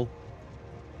refuel.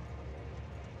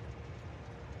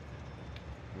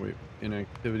 Wait,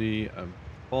 inactivity of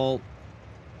default.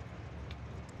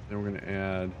 Then we're going to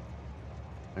add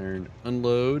iron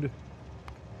unload,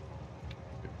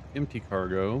 empty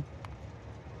cargo,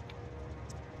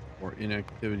 or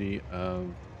inactivity of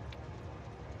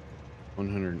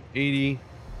 180.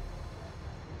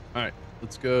 All right,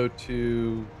 let's go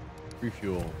to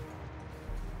refuel.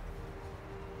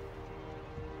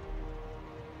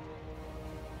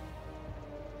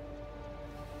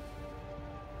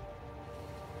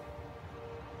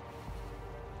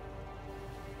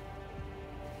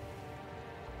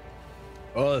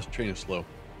 Oh, this train is slow.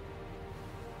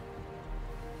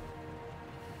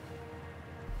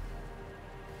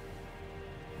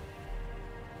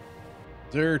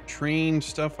 Is there train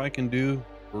stuff I can do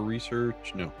for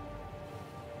research? No.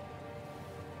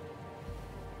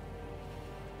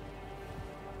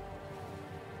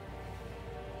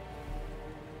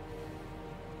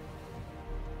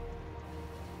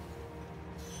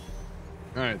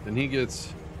 All right, then he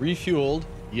gets refueled.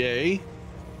 Yay.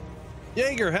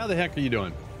 Jaeger, how the heck are you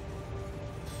doing?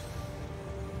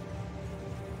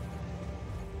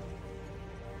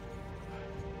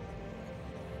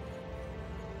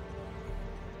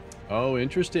 Oh,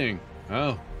 interesting.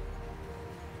 Oh.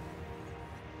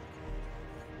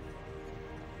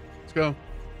 Let's go.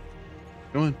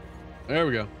 Come on. There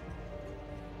we go.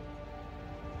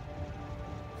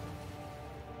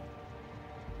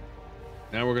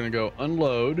 Now we're going to go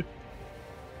unload.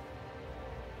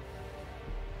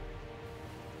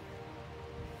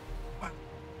 Wow.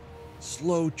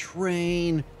 Slow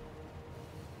train.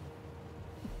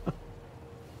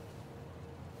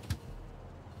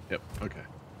 Yep. Okay.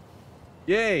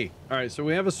 Yay. All right. So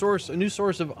we have a new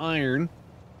source of iron.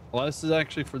 Well, this is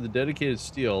actually for the dedicated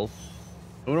steel.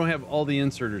 We don't have all the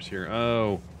inserters here.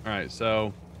 Oh, all right.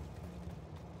 So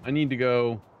I need to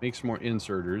go make some more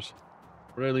inserters.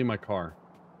 Where did I leave my car?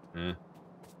 All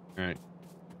right.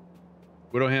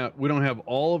 We don't have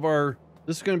all of our,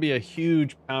 this is going to be a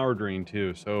huge power drain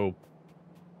too. So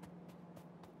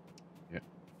yeah.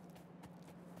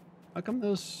 How come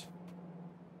those,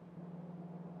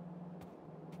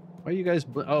 why are you guys,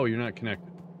 oh, you're not connected.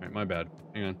 All right. My bad.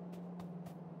 Hang on.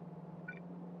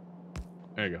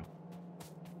 There you go.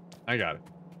 I got it.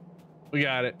 We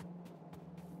got it.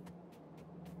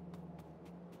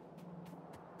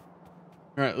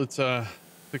 All right. Let's,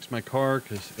 fix my car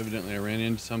because evidently I ran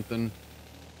into something.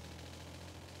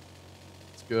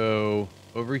 Let's go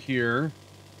over here.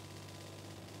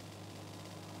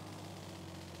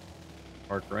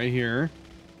 Park right here.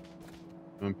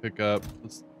 I'm gonna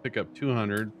let's pick up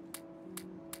 200.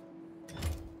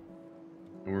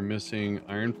 And we're missing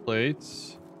iron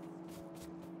plates.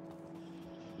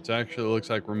 It actually looks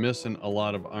like we're missing a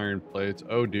lot of iron plates.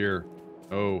 Oh dear.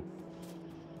 Oh.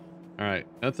 All right.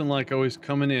 Nothing like always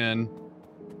coming in.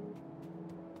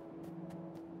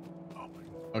 Oh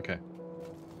my. Okay.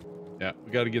 Yeah,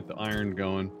 we got to get the iron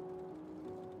going.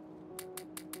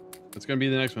 That's going to be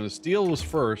the next one. The steel was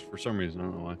first for some reason. I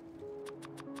don't know why.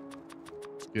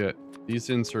 Let's get these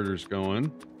inserters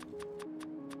going.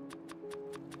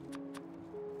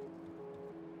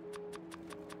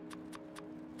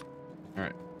 All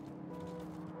right.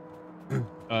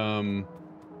 All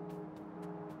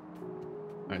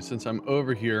right, since I'm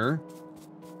over here,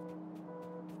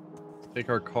 let's take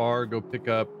our car, go pick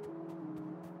up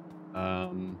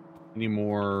any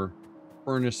more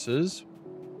furnaces.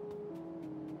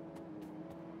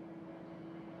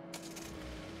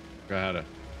 Gotta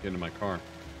get into my car.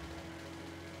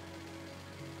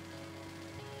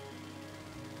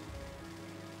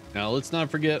 Now let's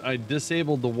not forget I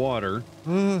disabled the water.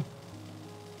 I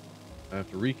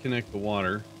have to reconnect the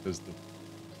water because the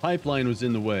pipeline was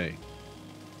in the way.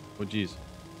 Oh geez,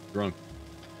 drunk.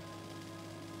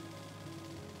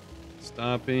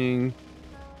 Stopping.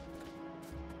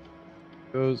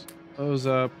 Goes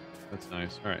up. That's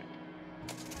nice. All right.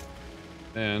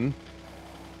 Then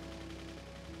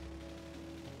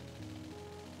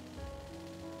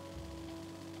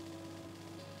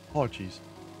oh geez.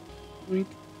 Wink.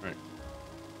 All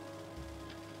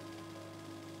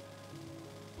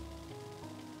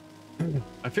right.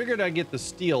 I figured I'd get the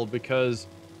steel because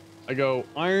I go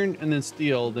iron and then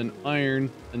steel, then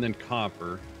iron and then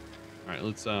copper. All right,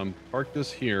 let's park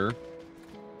this here.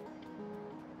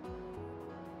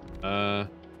 How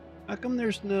come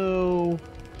there's no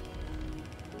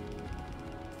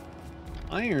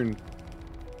iron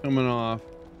coming off?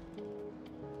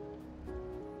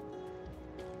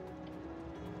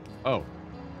 Oh.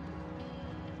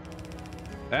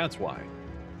 That's why.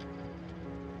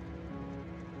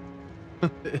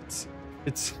 it's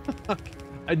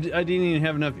I didn't even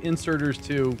have enough inserters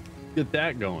to get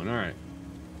that going. All right.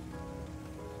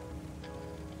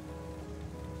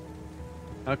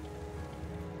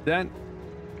 That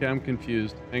okay, I'm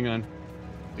confused. Hang on.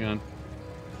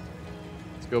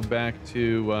 Let's go back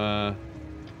to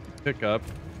pickup.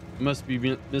 I must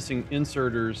be missing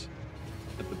inserters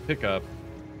at the pickup.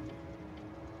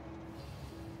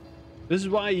 This is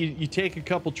why you take a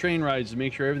couple train rides to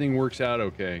make sure everything works out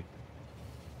okay.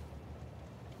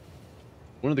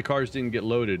 One of the cars didn't get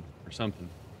loaded or something.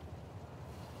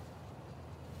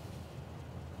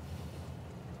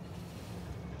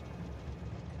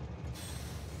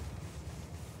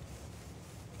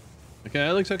 Okay,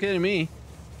 that looks okay to me.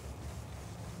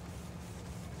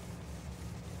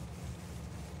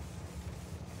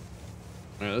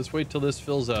 All right, let's wait till this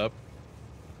fills up.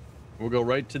 We'll go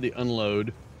right to the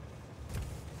unload.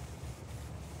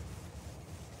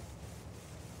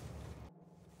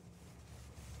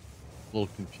 A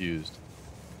little confused.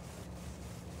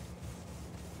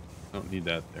 Don't need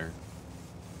that there.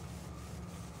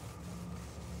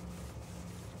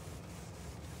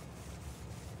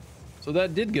 So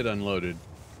that did get unloaded.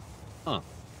 Huh.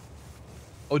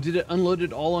 Oh, did it unload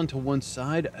it all onto one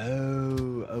side?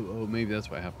 Oh, maybe that's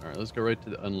what happened. All right, let's go right to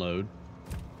the unload.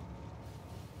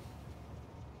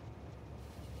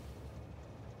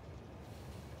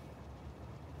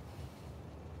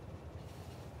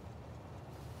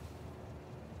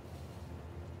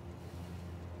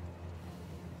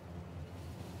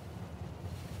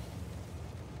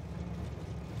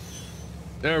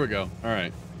 There we go. All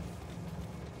right.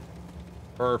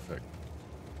 Perfect.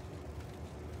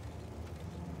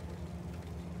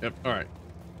 Yep. All right.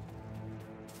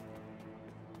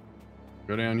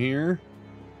 Go down here.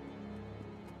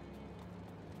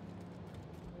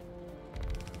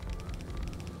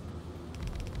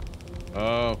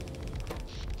 Oh.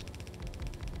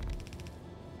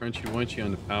 Crunchy winchy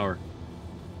on the power.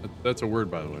 That's a word,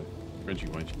 by the way. Crunchy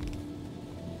winchy.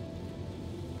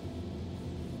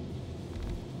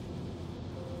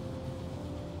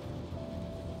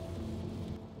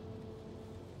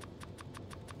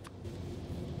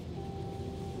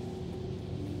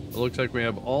 It looks like we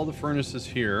have all the furnaces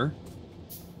here.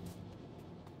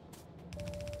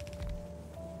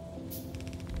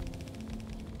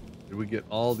 Did we get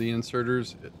all the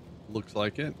inserters? It looks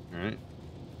like it. All right.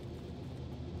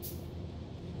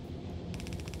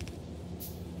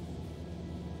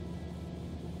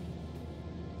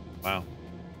 Wow.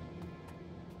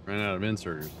 Ran out of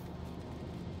inserters.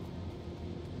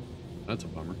 That's a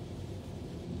bummer.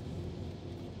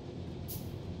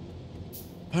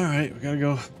 All right, we gotta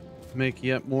go make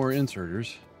yet more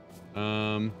inserters.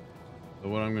 So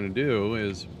what I'm gonna do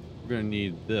is we're gonna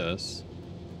need this.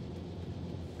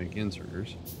 Make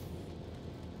inserters.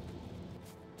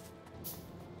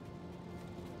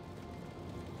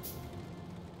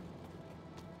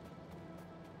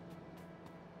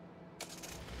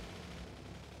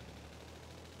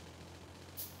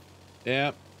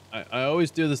 Yeah, I always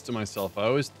do this to myself. I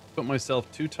always put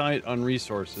myself too tight on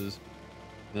resources.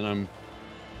 Then I'm,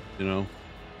 you know,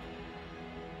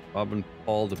 robbing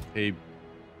Paul to pay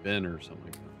Ben or something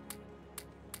like that.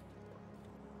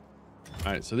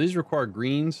 All right, so these require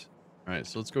greens. All right,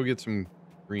 so let's go get some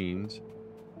greens.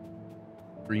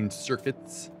 Green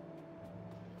circuits.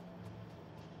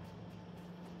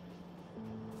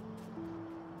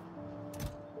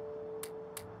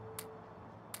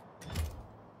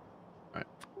 All right.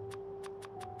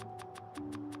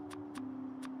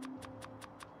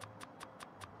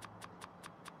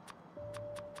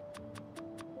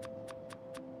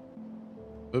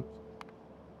 Oops.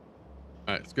 All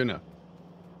right, it's good enough.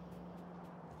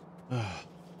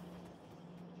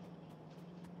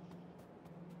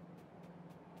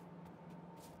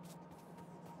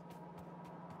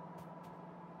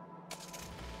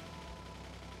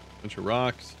 Bunch of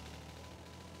rocks.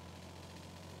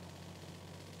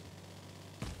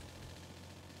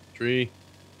 Tree.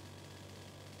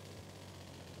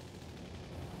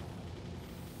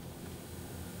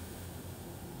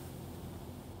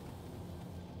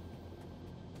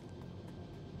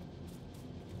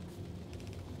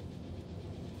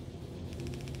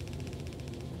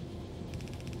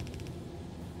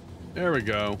 There we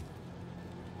go.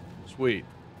 Sweet.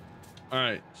 All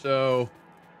right, so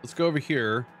let's go over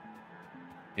here.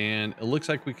 And it looks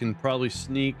like we can probably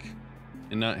sneak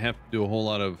and not have to do a whole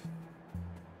lot of...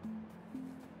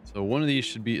 So one of these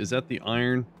should be... Is that the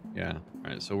iron? Yeah.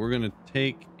 All right, so we're going to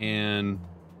take and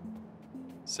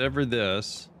sever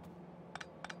this.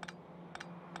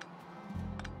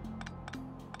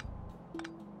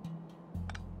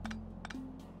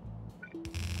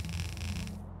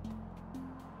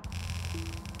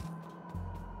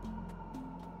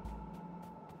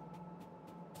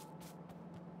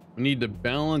 We need to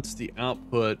balance the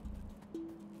output.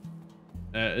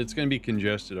 It's going to be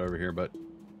congested over here, but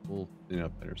we'll clean it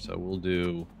up better. So we'll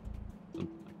do something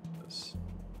like this.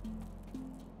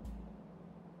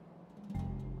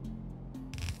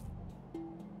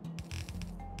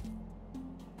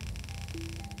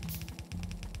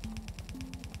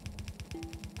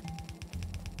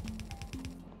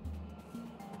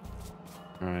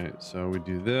 All right, so we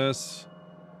do this.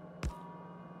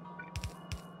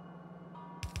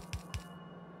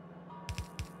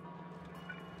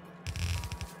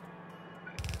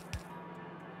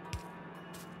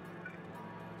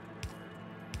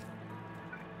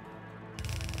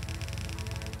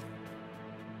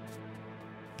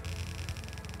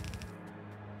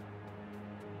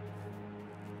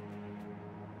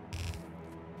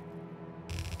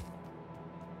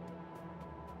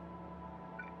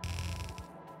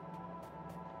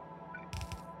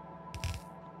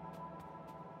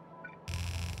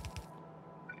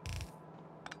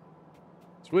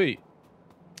 Sweet.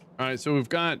 All right, so we've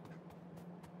got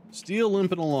steel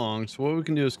limping along. So what we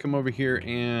can do is come over here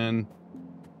and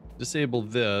disable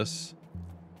this.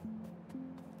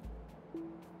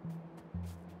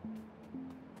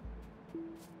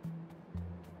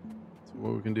 So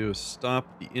what we can do is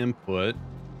stop the input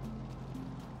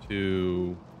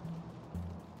to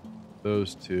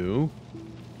those two.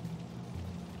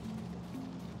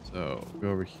 So go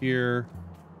over here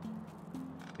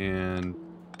and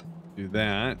do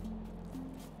that.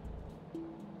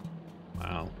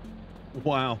 Wow.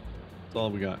 Wow. That's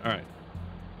all we got. All right.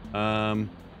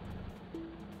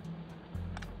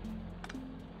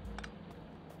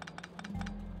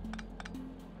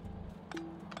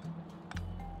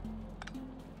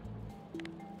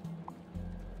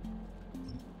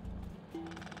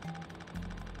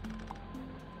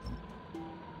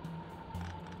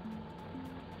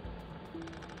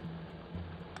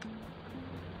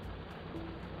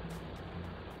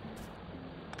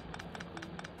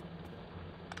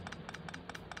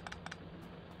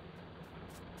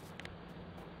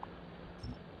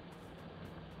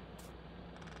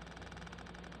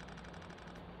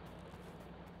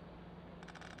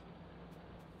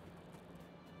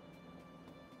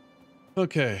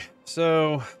 Okay,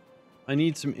 so I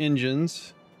need some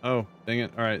engines. Oh, dang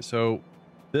it. All right, so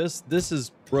this is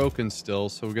broken still,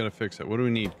 so we got to fix it. What do we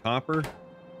need? Copper? All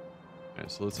right,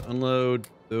 so let's unload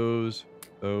those.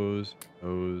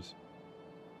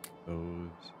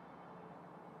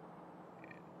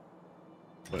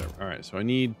 Whatever. All right, so I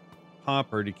need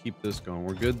copper to keep this going.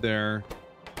 We're good there.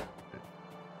 Okay.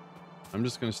 I'm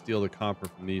just going to steal the copper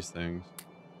from these things.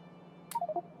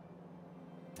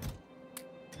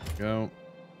 Go.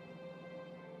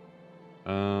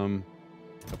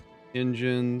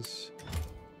 Engines.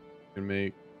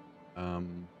 Gonna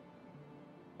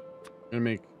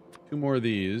make two more of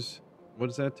these. What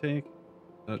does that take?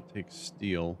 That takes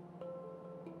steel.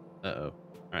 Uh-oh. All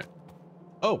right.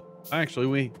 Oh,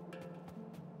 actually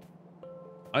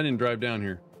I didn't drive down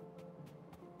here.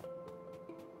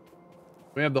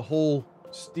 We have the whole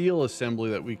steel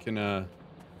assembly that we can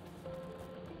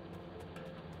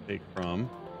take from.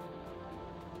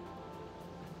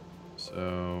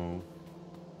 So,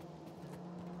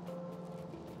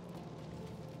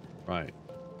 right.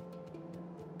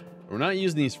 We're not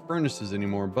using these furnaces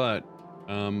anymore, but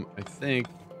I think,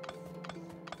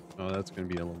 oh, that's going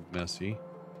to be a little messy.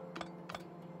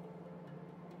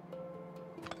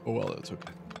 Oh, well, that's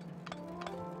okay.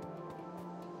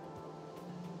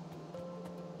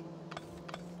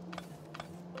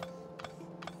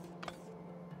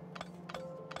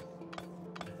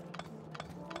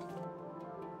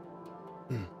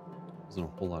 Isn't a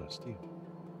whole lot of steel.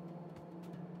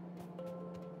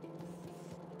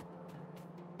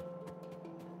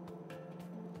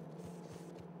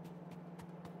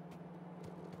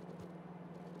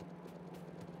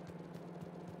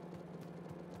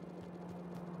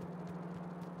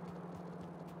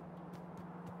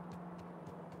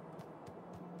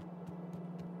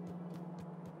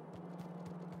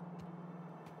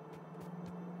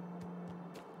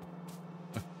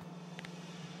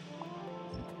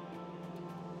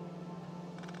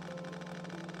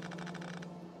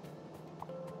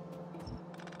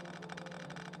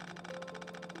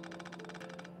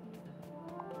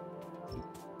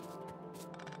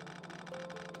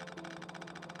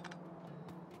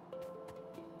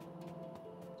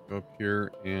 Go up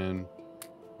here and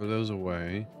throw those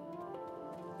away.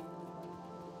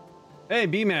 Hey,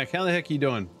 bmac, how the heck are you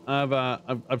doing?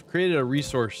 I've created a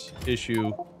resource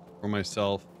issue for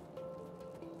myself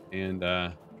and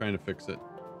trying to fix it.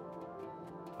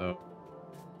 So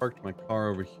parked my car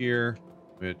over here,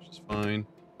 which is fine.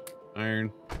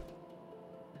 Iron.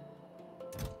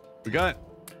 We got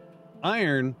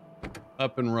iron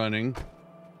up and running,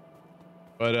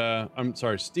 but I'm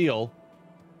sorry, steel.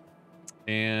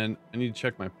 And I need to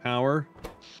check my power.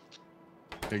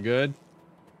 Okay, good.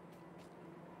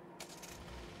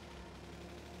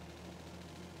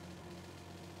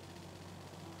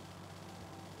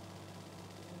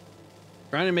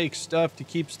 Trying to make stuff to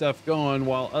keep stuff going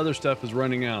while other stuff is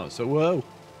running out. So, whoa,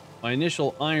 my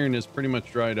initial iron is pretty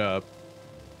much dried up.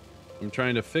 I'm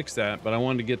trying to fix that, but I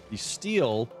wanted to get the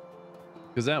steel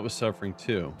because that was suffering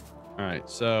too. All right,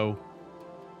 so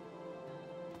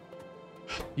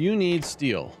you need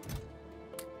steel.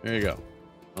 There you go.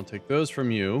 I'll take those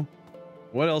from you.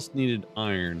 What else needed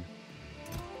iron?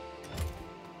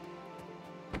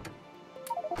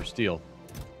 For steel.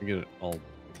 I get it all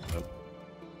mixed up.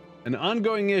 An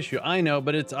ongoing issue, I know,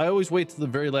 but I always wait till the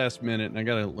very last minute, and I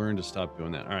gotta learn to stop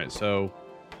doing that. All right, so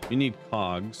you need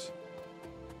cogs.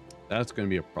 That's gonna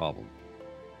be a problem.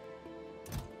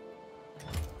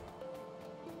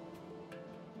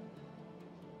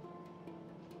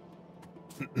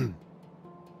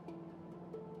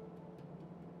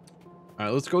 All right,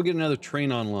 let's go get another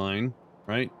train online,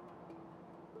 right?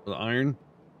 For the iron.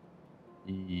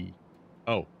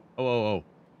 Oh, oh,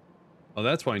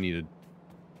 that's why I needed.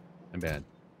 My bad.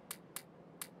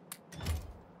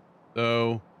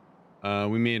 So,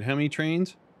 we made how many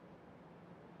trains?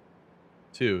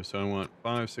 2. So I want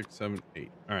 5, 6, 7,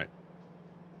 8. All right.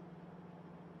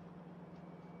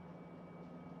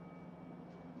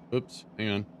 Oops, hang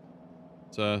on.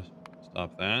 Let's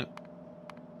stop that.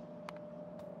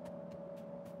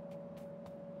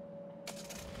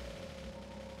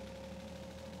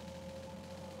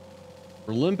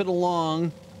 We're limping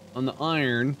along on the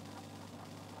iron.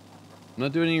 I'm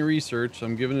not doing any research, so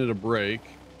I'm giving it a break.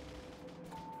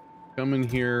 Come in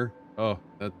here. Oh,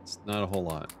 that's not a whole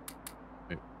lot.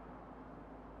 Wait.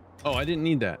 Oh, I didn't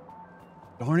need that.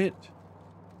 Darn it.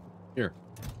 Here.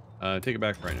 Take it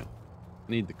back right now.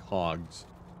 I need the cogs,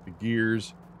 the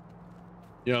gears.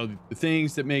 You know, the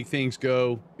things that make things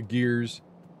go, the gears.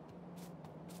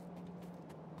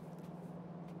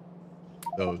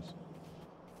 Those.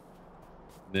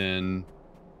 Then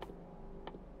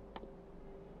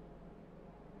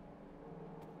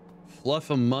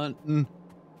Fluffamuntin.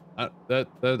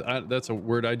 That's a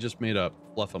word I just made up.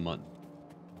 Fluffamuntin.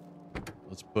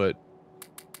 Let's put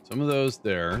some of those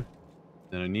there.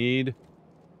 Then I need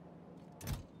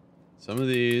some of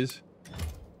these.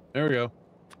 There we go.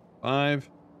 5,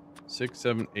 6,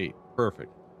 7, 8.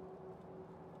 Perfect.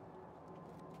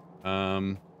 All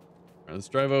right, let's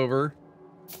drive over.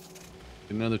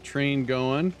 Get another train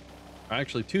going.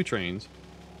 Actually, 2 trains.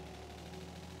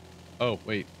 Oh,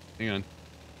 wait. Hang on.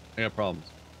 I got problems.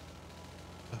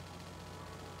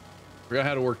 Forgot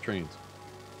how to work trains.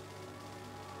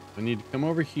 I need to come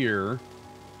over here.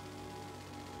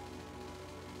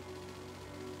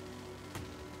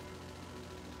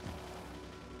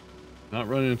 Not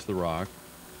run into the rock.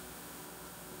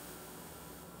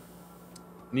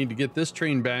 Need to get this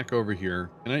train back over here.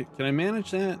 Can I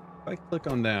manage that? If I click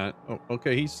on that. Oh,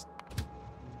 okay.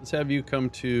 Let's have you come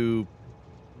to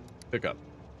pick up.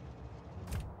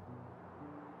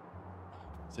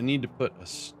 So I need to put a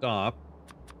stop.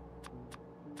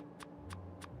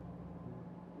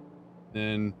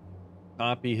 Then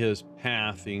copy his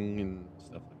pathing and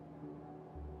stuff like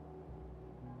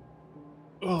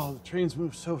that. Oh, the trains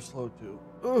move so slow too.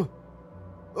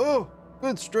 Oh,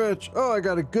 good stretch. Oh, I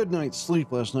got a good night's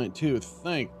sleep last night too.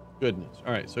 Thank goodness.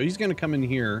 All right, so he's gonna come in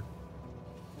here.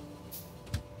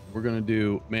 We're gonna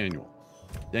do manual.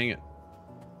 Dang it.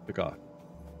 Pick off.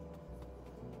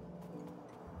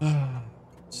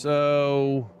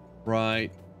 So, right.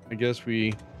 I guess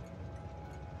we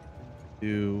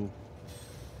do.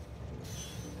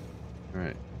 All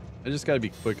right. I just got to be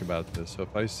quick about this. So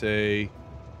if I say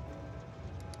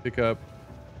pick up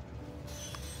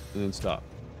and then stop,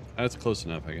 that's close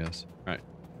enough, I guess. All right.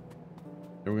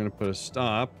 Then we're going to put a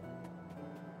stop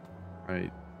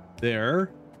right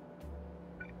there.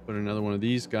 Put another one of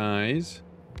these guys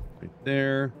right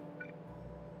there.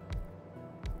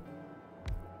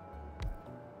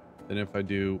 Then if I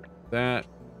do that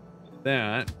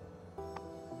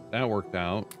worked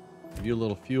out. Give you a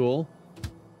little fuel.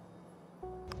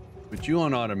 Put you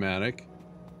on automatic.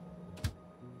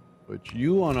 Put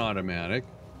you on automatic.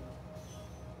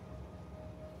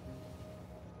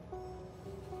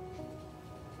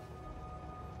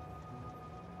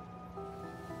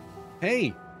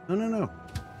 Hey, no.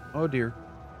 Oh dear.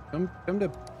 Come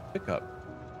to pick up.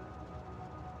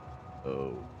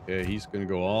 Okay, he's gonna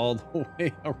go all the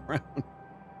way around.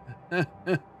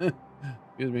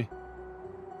 Excuse me.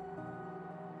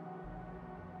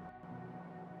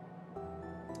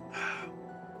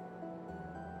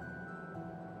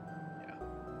 Yeah.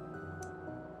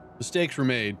 Mistakes were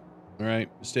made. All right,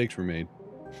 mistakes were made.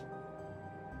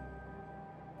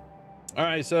 All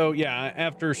right, so yeah,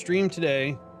 after stream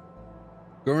today,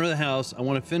 going to the house, I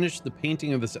want to finish the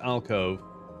painting of this alcove.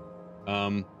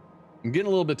 I'm getting a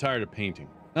little bit tired of painting.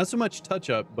 Not so much touch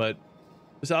up, but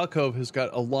this alcove has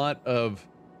got a lot of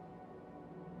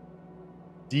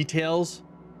details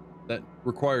that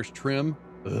requires trim.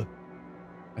 Ugh.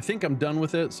 I think I'm done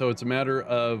with it, so it's a matter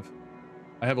of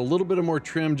I have a little bit of more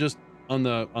trim just on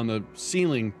the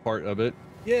ceiling part of it.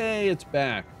 Yay, it's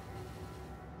back.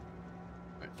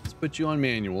 All right, let's put you on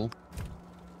manual.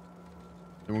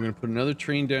 And we're going to put another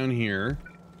train down here.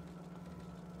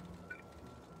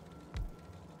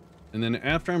 And then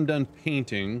after I'm done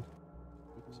painting,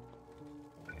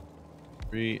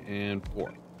 3 and 4.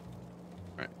 All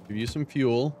right, give you some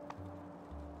fuel.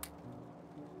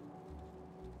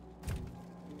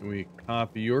 And we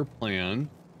copy your plan,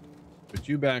 put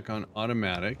you back on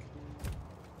automatic.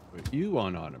 Wait, you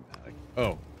on automatic.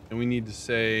 Oh, and we need to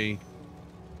say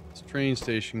this train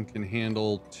station can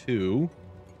handle 2.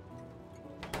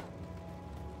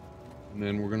 And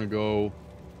then we're going to go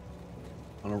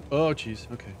on a... Oh, geez.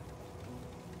 Okay.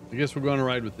 I guess we're going to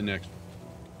ride with the next one.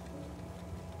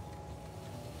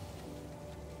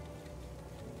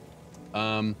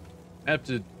 I have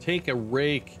to take a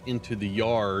rake into the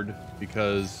yard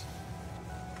because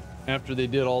after they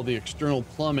did all the external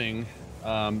plumbing,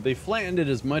 they flattened it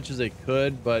as much as they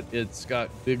could, but it's got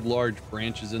big, large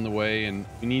branches in the way, and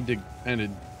we need to kind of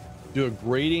do a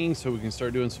grading so we can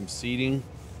start doing some seeding.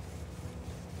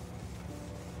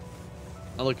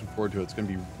 I'm looking forward to it. It's going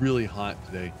to be really hot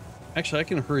today. Actually, I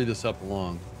can hurry this up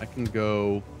along. I can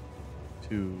go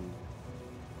to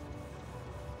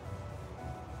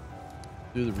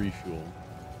do the refuel.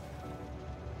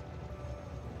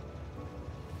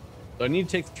 So I need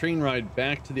to take the train ride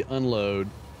back to the unload.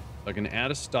 So I can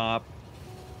add a stop,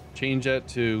 change that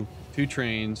to 2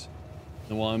 trains.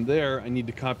 And while I'm there, I need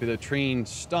to copy the train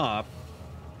stop.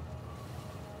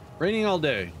 Raining all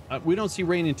day. We don't see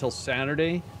rain until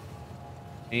Saturday.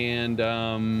 And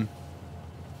I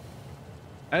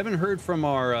haven't heard from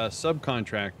our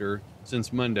subcontractor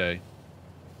since Monday.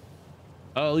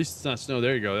 Oh, at least it's not snow.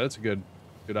 There you go. That's a good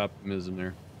optimism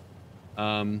there.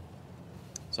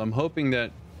 So I'm hoping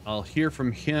that I'll hear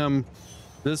from him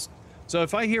so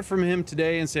if I hear from him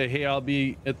today and say, hey, I'll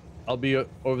be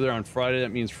over there on Friday,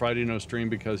 that means Friday no stream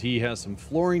because he has some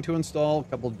flooring to install, a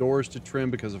couple of doors to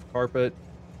trim because of carpet.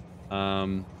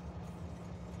 He's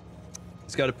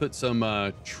got to put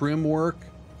some trim work.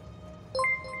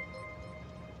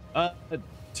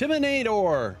 Tim in 8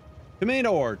 or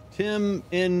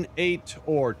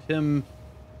Tim,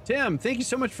 thank you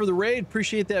so much for the raid.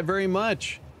 Appreciate that very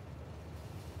much.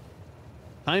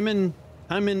 Timon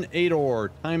 8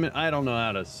 or Timon, I don't know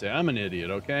how to say. I'm an idiot,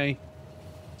 okay?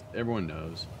 Everyone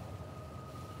knows.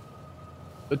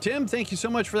 But Tim, thank you so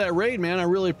much for that raid, man. I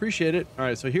really appreciate it. All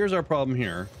right, so here's our problem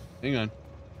here. Hang on.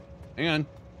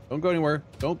 Don't go anywhere.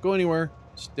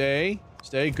 Stay.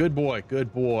 Good boy.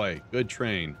 Good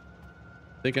train.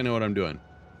 I think I know what I'm doing.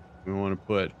 We want to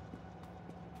put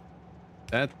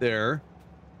that there.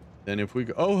 Then if we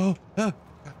go, you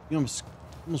almost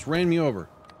ran me over.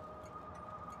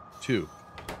 2.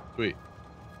 Sweet.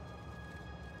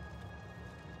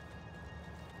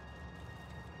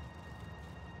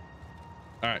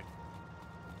 All right.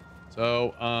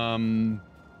 So,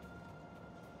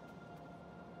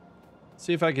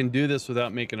 see if I can do this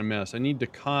without making a mess. I need to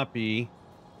copy.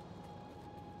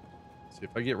 See if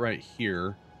I get right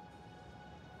here.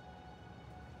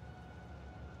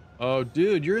 Oh,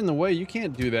 dude, you're in the way. You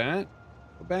can't do that.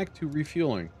 Go back to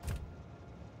refueling.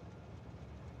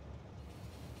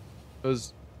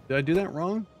 Did I do that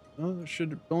wrong? No,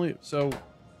 should only. So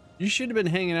you should have been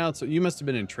hanging out. So you must have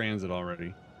been in transit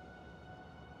already.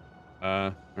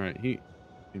 All right. He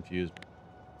confused.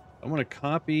 I want to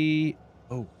copy.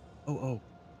 Oh.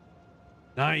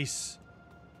 Nice.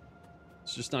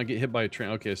 Let's just not get hit by a train.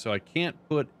 Okay, so I can't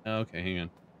put. Okay, hang on.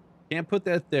 Can't put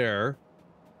that there.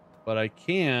 But I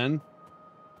can.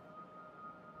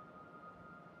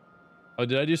 Oh,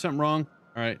 did I do something wrong?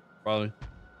 All right, probably.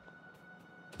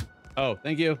 Oh,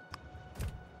 thank you.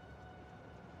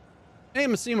 Hey,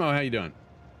 Massimo, how you doing?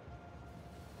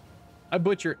 I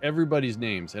butcher everybody's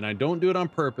names, and I don't do it on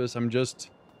purpose. This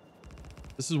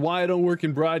is why I don't work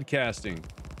in broadcasting.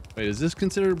 Wait, is this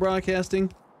considered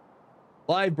broadcasting?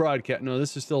 Live broadcast. No,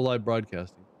 this is still live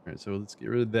broadcasting. All right, so let's get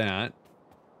rid of that.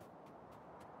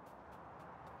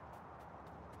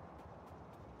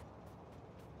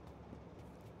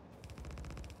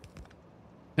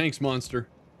 Thanks, Monster.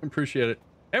 Appreciate it.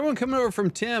 Everyone coming over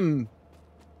from Tim.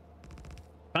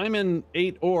 Timon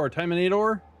 8 or.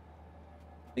 Thank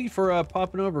you for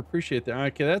popping over. Appreciate that.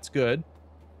 Okay, that's good.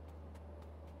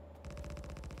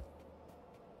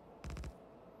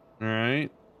 All right.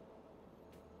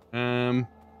 I'm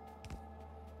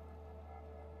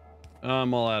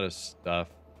all out of stuff.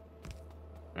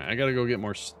 All right, I gotta go get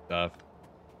more stuff.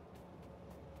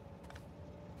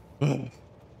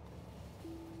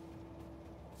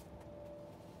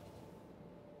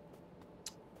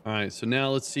 All right, so now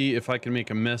let's see if I can make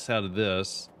a mess out of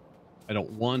this. I don't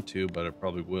want to, but I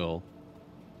probably will.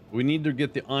 We need to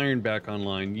get the iron back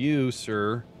online. You,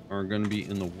 sir, are going to be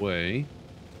in the way.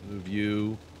 Move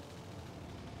you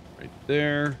right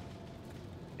there.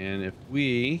 And if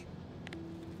we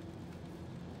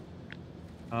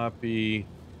copy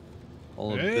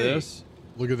all of this.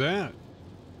 Look at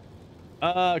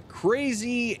that.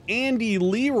 Crazy Andy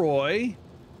Leroy.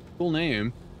 Cool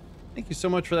name. Thank you so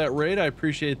much for that raid. I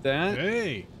appreciate that.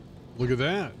 Hey, look at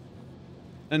that.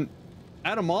 And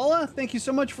Adamala, thank you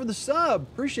so much for the sub.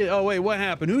 Appreciate it. Oh, wait, what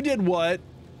happened? Who did what?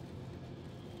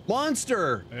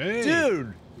 Monster. Hey,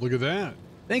 dude. Look at that.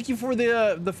 Thank you for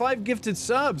the 5 gifted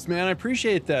subs, man. I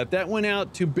appreciate that. That went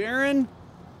out to Baron,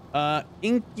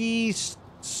 Inky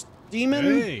Steeman,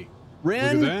 Hey,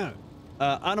 Ren, look at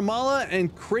that. Adamala,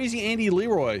 and Crazy Andy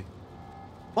Leroy.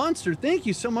 Monster, thank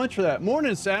you so much for that.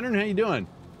 Morning, Saturn. How you doing?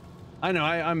 I know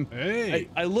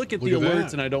I look at the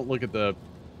alerts and I don't look at the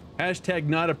hashtag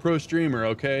not a pro streamer.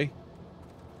 Okay,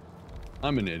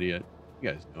 I'm an idiot.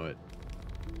 You guys know it.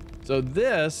 So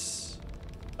this,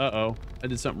 uh-oh, I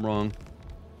did something wrong.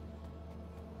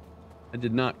 I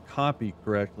did not copy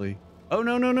correctly. Oh,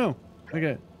 no.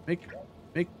 Okay,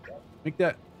 make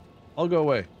that all go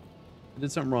away. I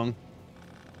did something wrong.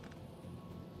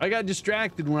 I got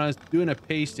distracted when I was doing a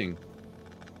pasting.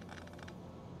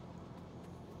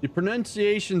 The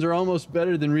pronunciations are almost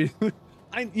better than reading.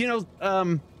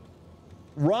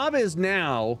 Rob is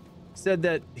now said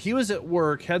that he was at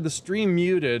work, had the stream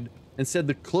muted, and said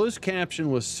the closed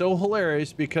caption was so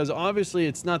hilarious because obviously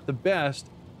it's not the best,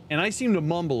 and I seem to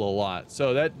mumble a lot,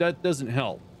 so that doesn't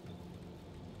help.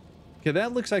 Okay,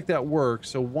 that looks like that works.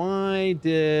 So why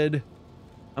did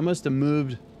I must have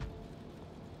moved?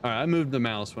 All right, I moved the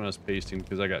mouse when I was pasting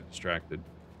because I got distracted.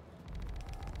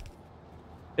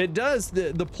 It does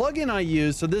the plugin I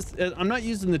use. So this, I'm not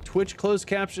using the Twitch closed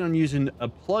caption. I'm using a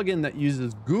plugin that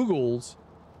uses Google's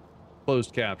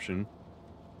closed caption.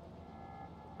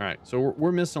 All right, so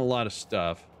we're missing a lot of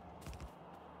stuff.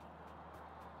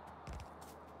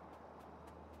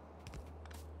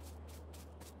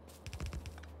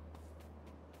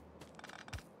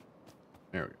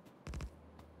 There we go.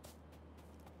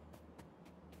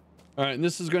 All right, and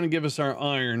this is going to give us our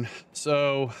iron.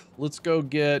 So let's go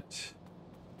get.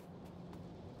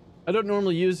 I don't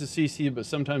normally use the CC, but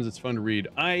sometimes it's fun to read.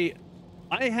 I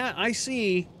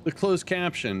see the closed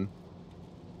caption,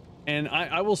 and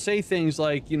I will say things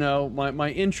like, you know,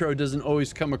 my intro doesn't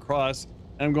always come across,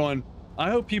 and I'm going, I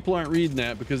hope people aren't reading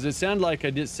that because it sounded like I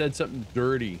just said something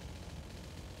dirty.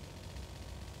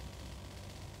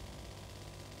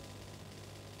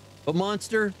 But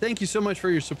Monster, thank you so much for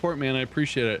your support, man. I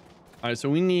appreciate it. All right, so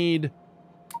we need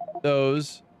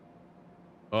those.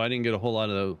 Oh, I didn't get a whole lot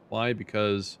of those. Why?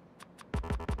 Because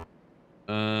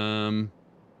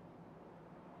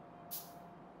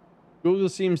Google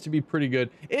seems to be pretty good.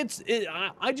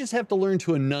 I just have to learn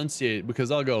to enunciate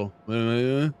because I'll go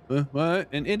what,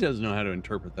 and it doesn't know how to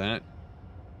interpret that.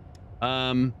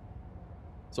 So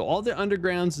all the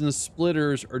undergrounds and the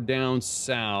splitters are down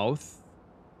south,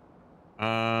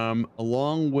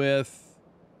 along with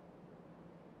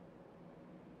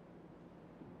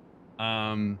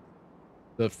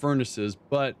the furnaces,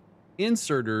 but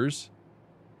inserters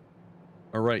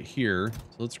are right here.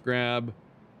 So let's grab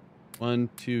 1,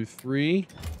 2, 3,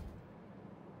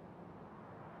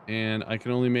 and I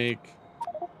can only make,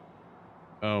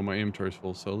 oh, my inventory's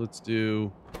full, so let's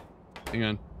do, hang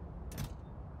on,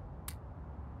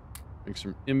 make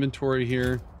some inventory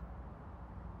here.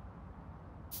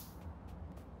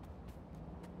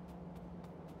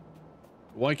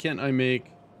 Why can't I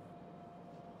make,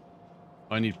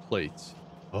 I need plates.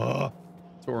 Oh,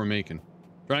 that's what we're making,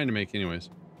 trying to make anyways.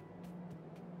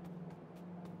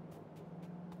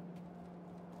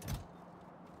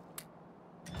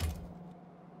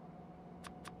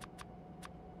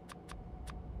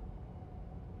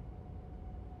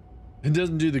 It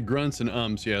doesn't do the grunts and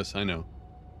ums. Yes, I know.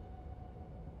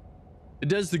 It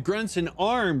does the grunts and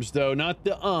arms, though, not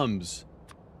the ums.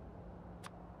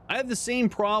 I have the same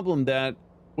problem that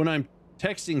when I'm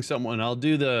texting someone, I'll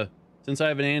do the, since I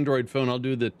have an Android phone, I'll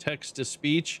do the text to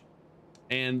speech.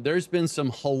 And there's been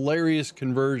some hilarious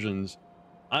conversions.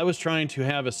 I was trying to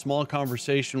have a small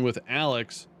conversation with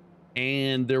Alex,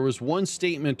 and there was one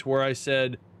statement where I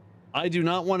said, I do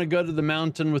not want to go to the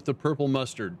mountain with the purple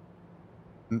mustard.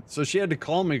 So she had to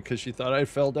call me because she thought I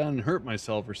fell down and hurt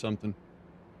myself or something.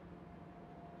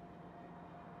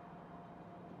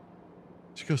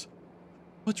 She goes,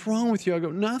 what's wrong with you? I go,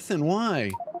 nothing.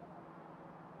 Why?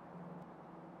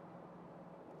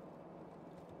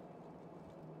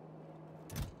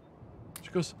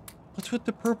 She goes, what's with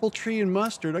the purple tree and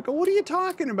mustard? I go, what are you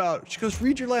talking about? She goes,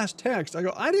 read your last text. I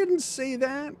go, I didn't say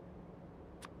that.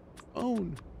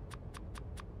 Phone.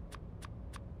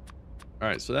 All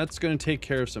right, so that's going to take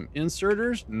care of some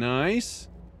inserters. Nice.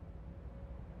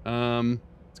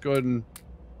 Let's go ahead and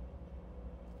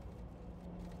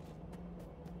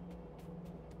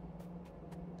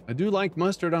I do like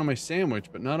mustard on my sandwich,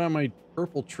 but not on my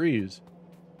purple trees.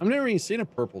 I've never even seen a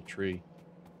purple tree.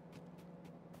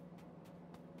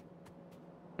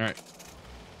 All right.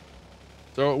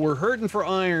 So we're hurting for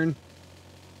iron.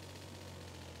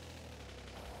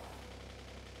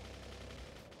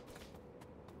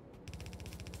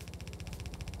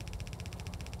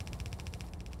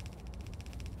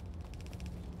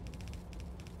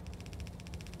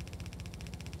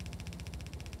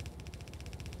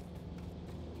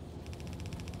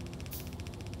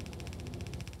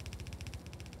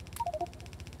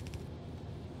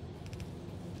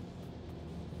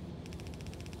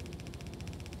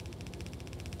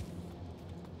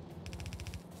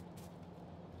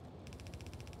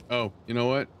 Oh, you know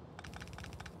what?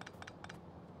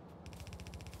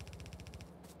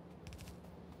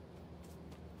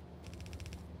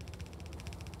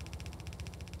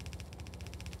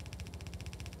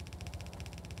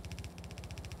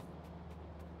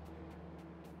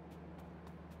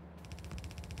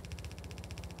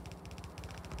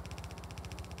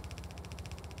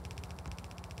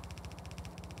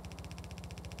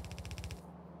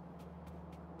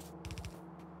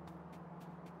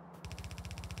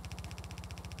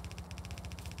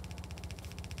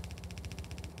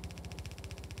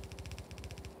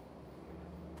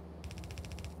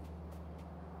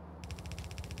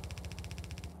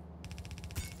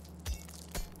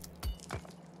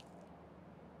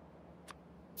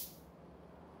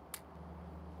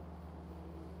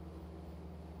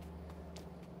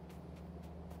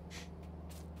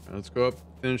 Let's go up,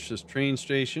 finish this train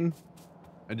station.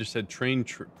 I just said train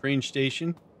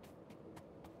station.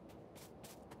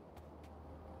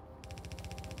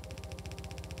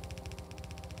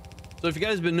 So if you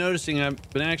guys have been noticing, I've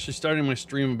been actually starting my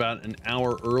stream about an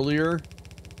hour earlier.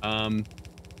 I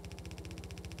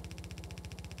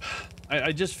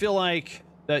just feel like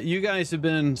that you guys have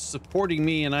been supporting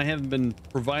me and I haven't been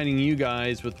providing you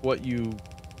guys with what you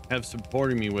have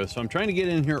supported me with. So I'm trying to get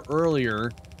in here earlier.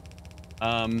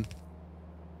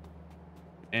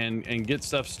 And get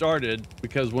stuff started,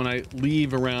 because when I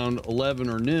leave around 11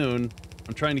 or noon,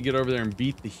 I'm trying to get over there and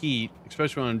beat the heat,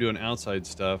 especially when I'm doing outside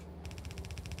stuff.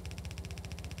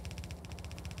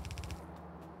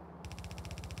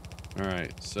 All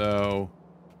right, so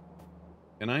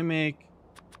can I make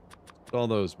all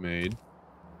those made?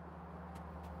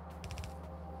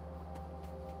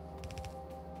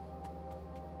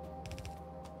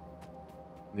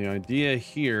 The idea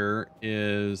here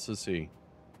is, let's see.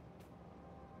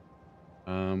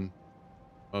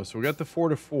 Oh, so we got the 4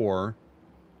 to 4.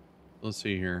 Let's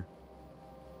see here.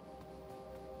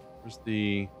 Where's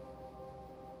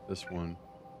this one?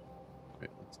 Wait,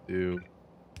 let's do.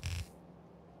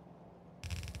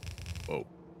 Whoa,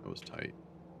 that was tight.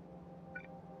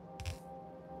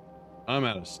 I'm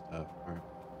out of stuff. All right.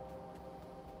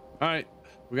 All right,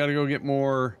 we got to go get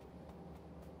more.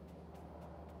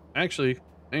 Actually,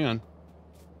 hang on.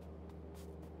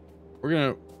 We're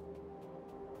gonna.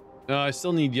 No, I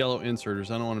still need yellow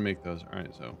inserters. I don't want to make those. All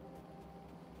right, so.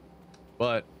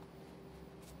 But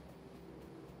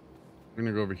we're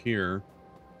gonna go over here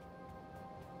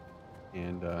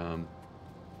and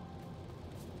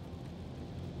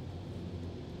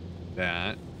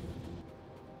that.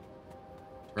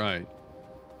 Right.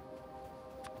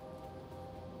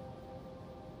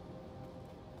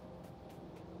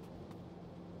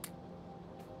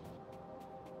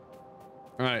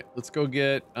 All right, let's go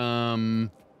get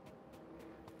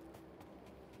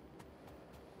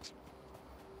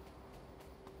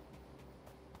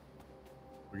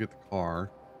we get the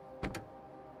car.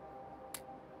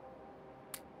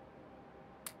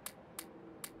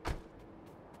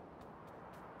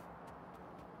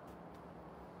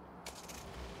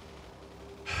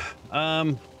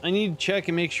 I need to check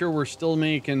and make sure we're still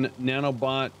making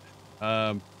nanobot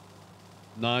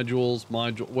nodules,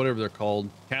 whatever they're called,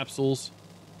 capsules.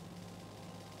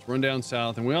 Let's run down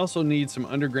south, and we also need some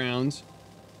undergrounds,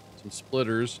 some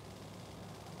splitters.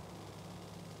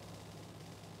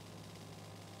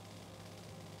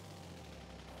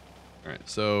 All right,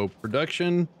 so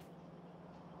production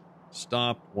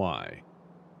stopped. Why?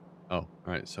 Oh, all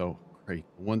right, so great.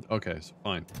 One, okay, so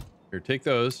fine. Here, take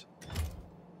those.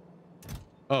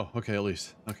 Oh, okay, at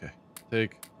least. Okay,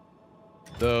 take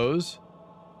those.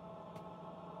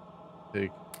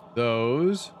 Take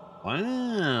those.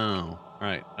 Wow. All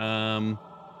right.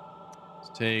 Let's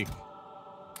take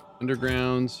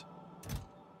undergrounds,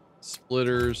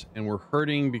 splitters, and we're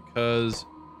hurting because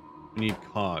we need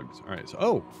cogs. All right. So,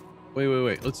 oh,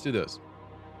 wait. Let's do this.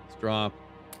 Let's drop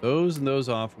those and those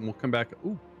off, and we'll come back.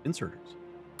 Ooh, inserters.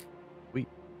 Wait,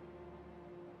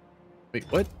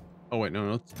 what? Oh, wait,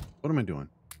 no. What am I doing?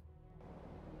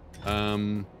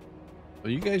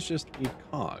 Well, you guys just need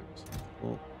cogs.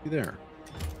 Well, be there.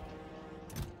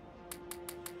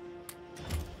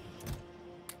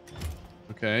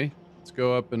 Okay, let's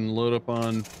go up and load up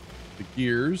on the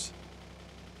gears.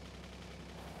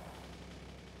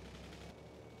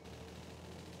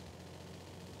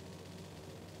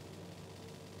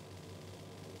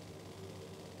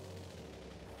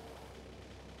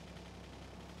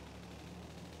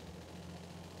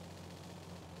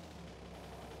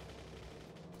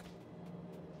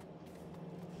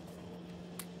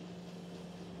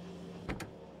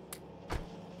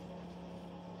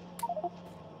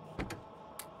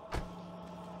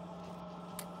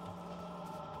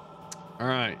 All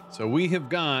right, so we have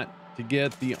got to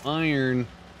get the iron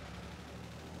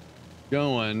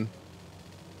going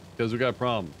because we got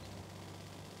problems.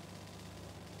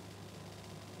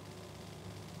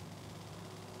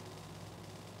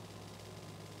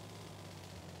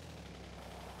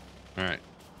 All right,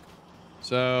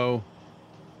 so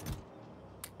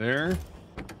there.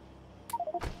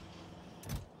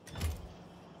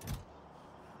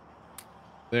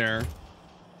 There.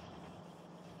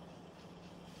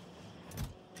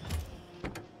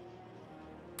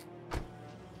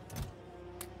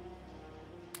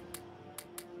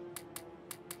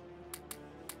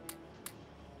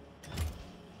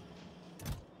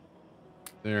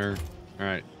 There. All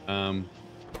right.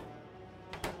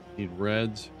 Need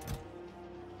reds.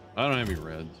 I don't have any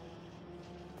reds.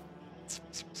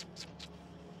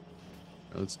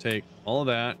 Let's take all of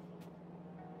that.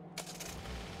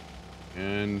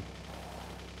 And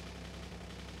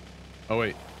oh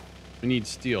wait, we need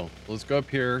steel. Let's go up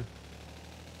here.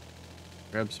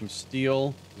 Grab some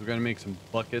steel. We're gonna make some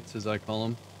buckets, as I call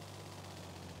them.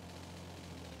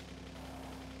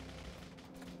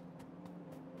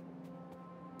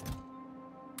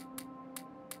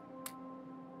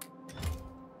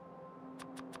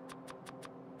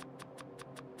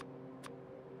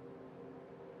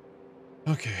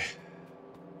 Okay.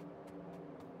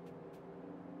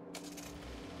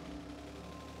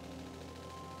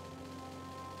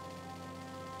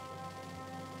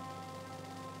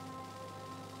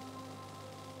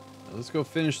 Now let's go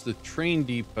finish the train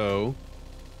depot.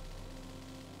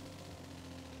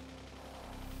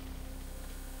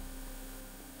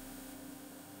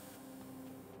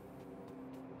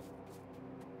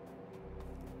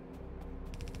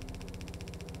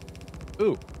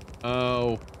 Ooh.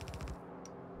 Oh.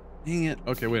 Dang it.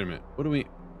 Okay, wait a minute. What do we...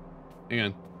 Hang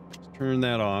on. Let's turn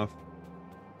that off.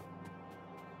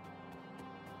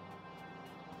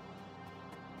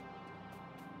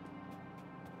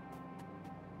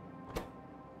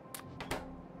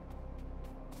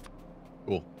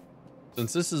 Cool.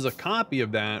 Since this is a copy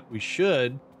of that, we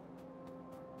should...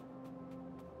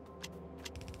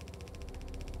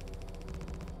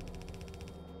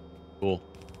 Cool.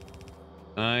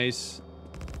 Nice.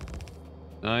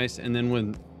 Nice. And then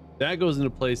when that goes into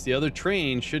place, the other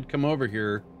train should come over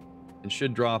here and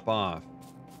should drop off.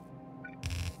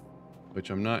 Which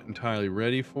I'm not entirely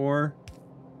ready for.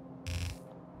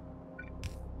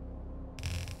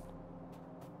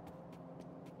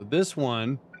 So this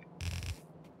one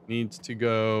needs to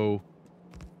go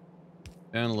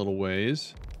down a little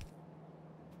ways.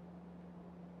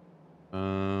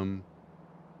 And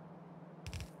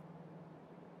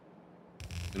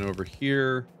over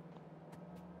here.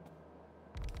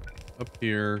 Up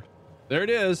here. There it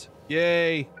is.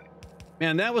 Yay.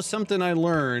 Man, that was something I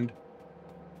learned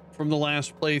from the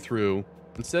last playthrough.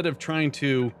 Instead of trying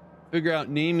to figure out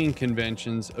naming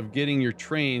conventions of getting your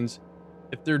trains,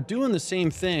 if they're doing the same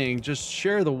thing, just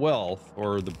share the wealth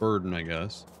or the burden, I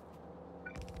guess.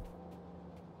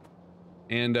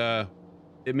 And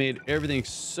it made everything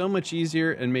so much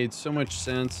easier and made so much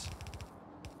sense.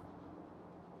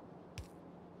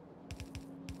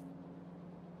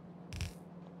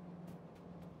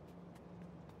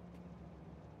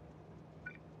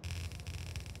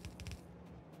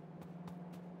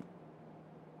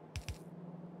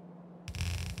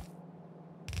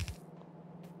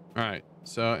 All right,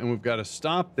 so, and we've got to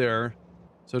stop there.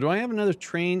 So do I have another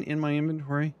train in my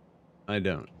inventory? I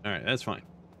don't. All right, that's fine.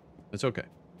 That's okay.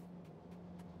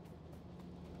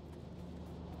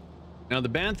 Now, the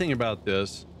bad thing about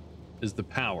this is the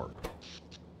power.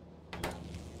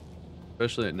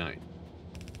 Especially at night.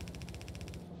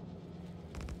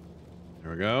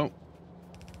 There we go.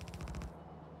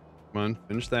 Come on,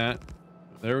 finish that.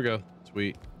 There we go.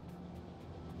 Sweet.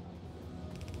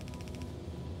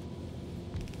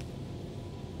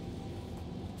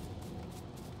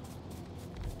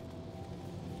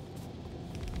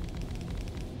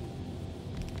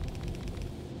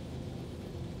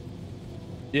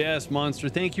 Yes, Monster.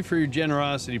 Thank you for your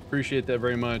generosity. Appreciate that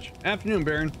very much. Afternoon,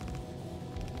 Baron.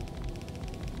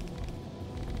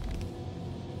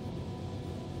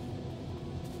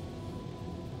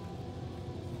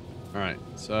 All right,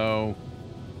 so...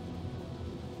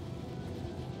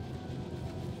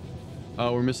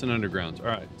 Oh, we're missing undergrounds. All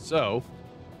right, so...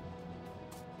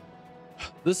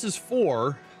 This is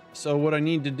 4. So what I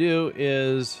need to do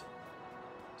is...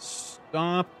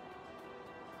 Stop...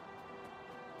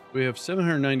 We have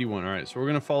 791. All right, so we're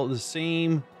going to follow the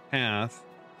same path.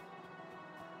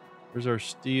 There's our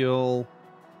steel.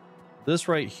 This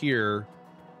right here.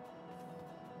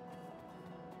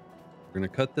 We're going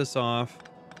to cut this off.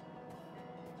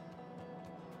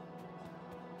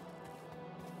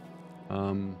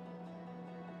 So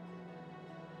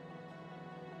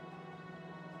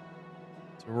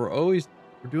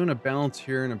we're doing a balance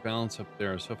here and a balance up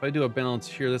there. So if I do a balance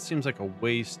here, that seems like a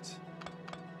waste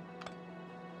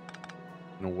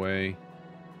in a way.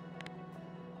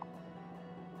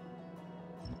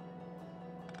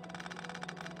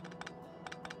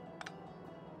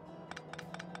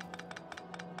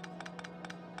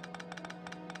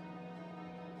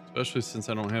 Especially since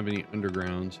I don't have any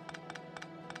undergrounds.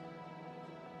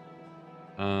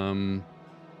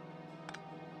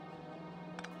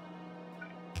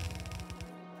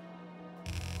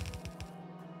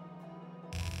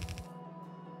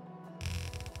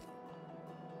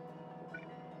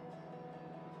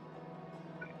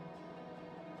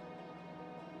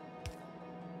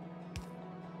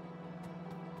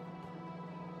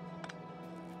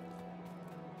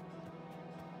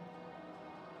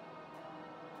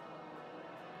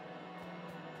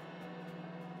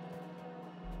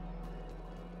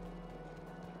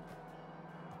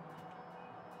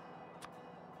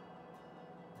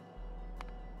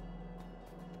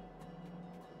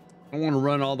 I don't want to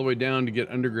run all the way down to get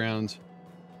undergrounds.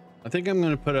 I think I'm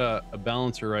going to put a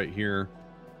balancer right here.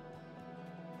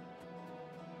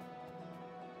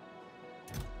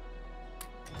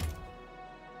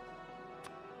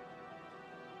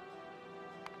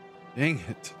 Dang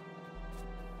it.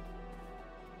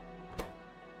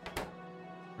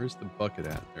 Where's the bucket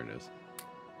at? There it is.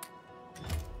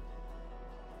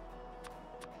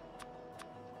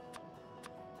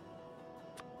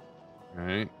 All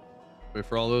right. Wait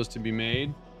for all those to be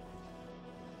made.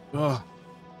 Oh.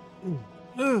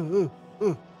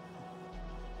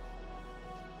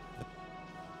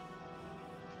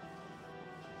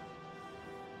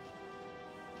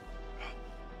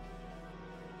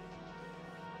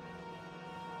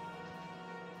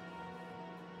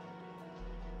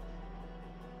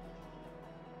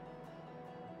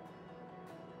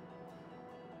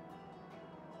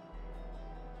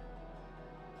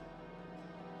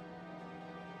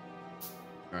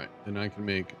 All right, then I can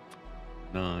make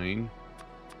 9.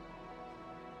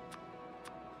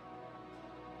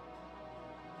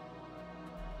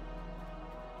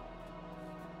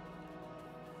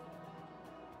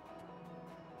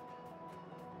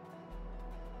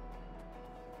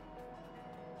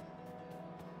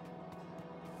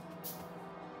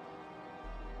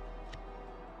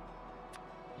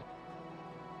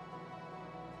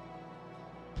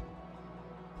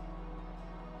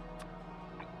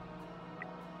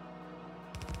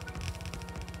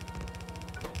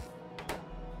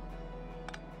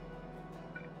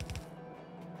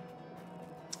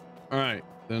 All right,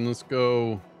 then let's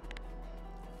go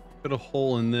put a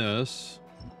hole in this.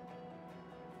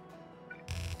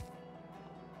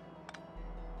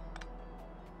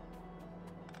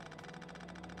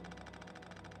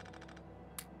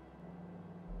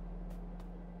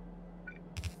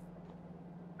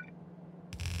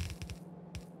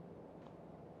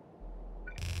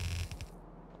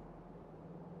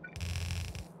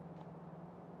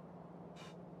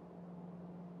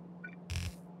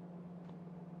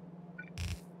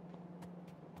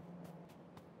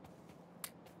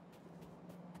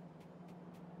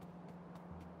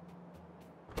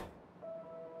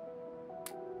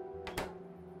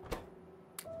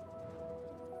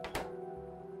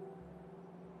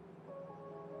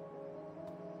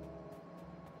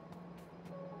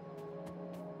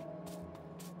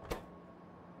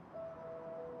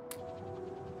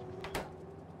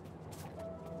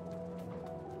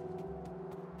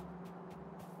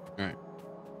 All right.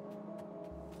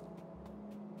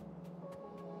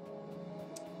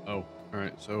 Oh, all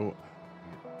right. So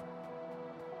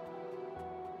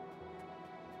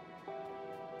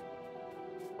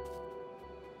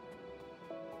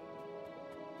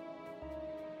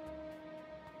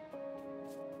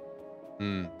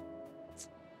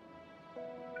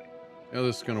how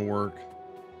this is gonna work?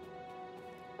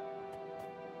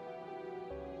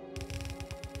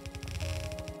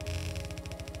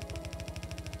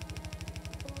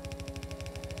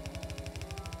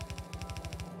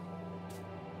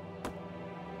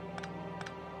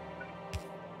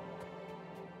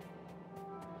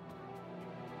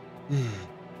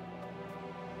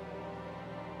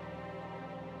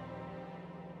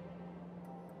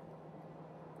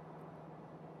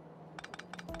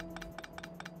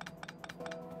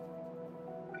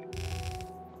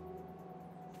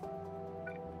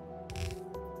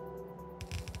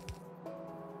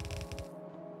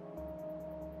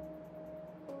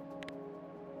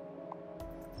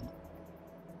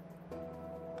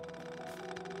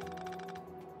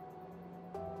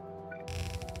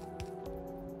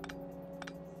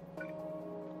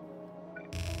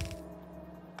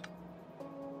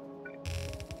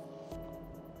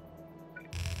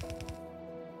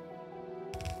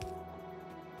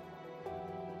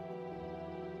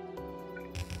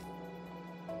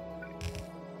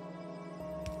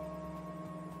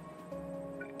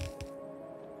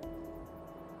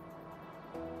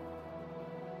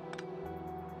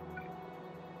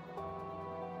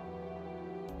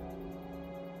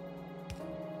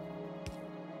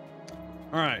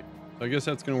 All right. So I guess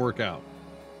that's going to work out.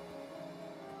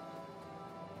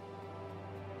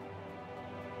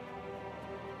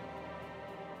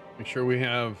 Make sure we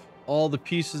have all the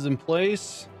pieces in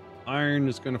place. Iron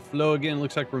is going to flow again.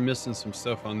 Looks like we're missing some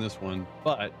stuff on this one,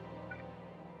 but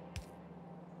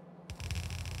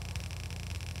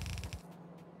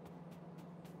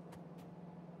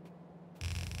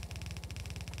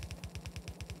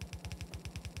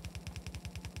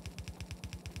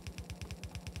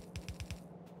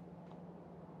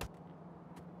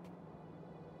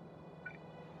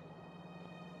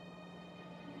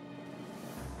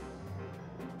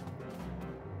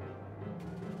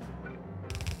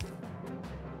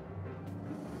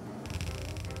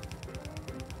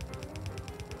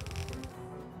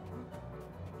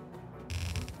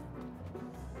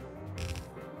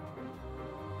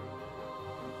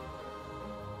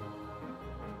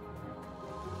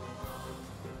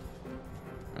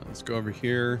let's go over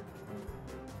here.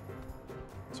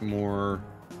 Some more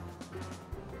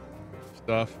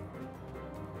stuff.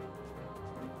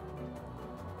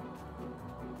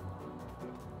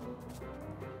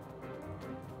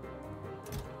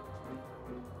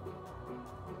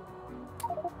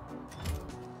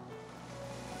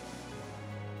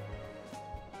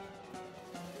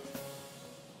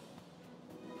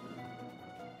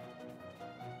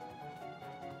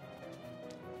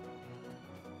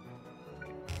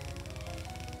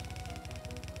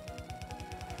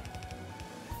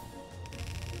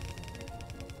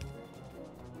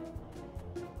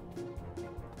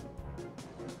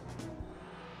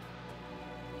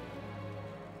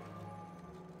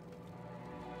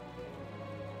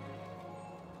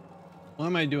 Why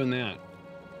am I doing that?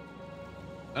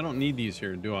 I don't need these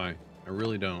here, do I? I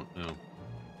really don't, no.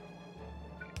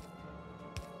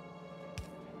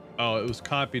 Oh, it was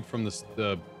copied from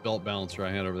the belt balancer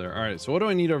I had over there. All right, so what do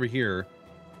I need over here?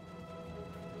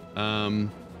 Undergrounds.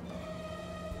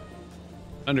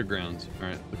 All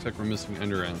right, looks like we're missing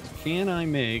undergrounds.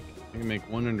 I can make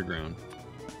one underground.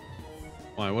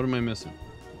 Why, what am I missing?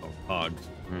 Oh, hogs,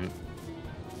 all right.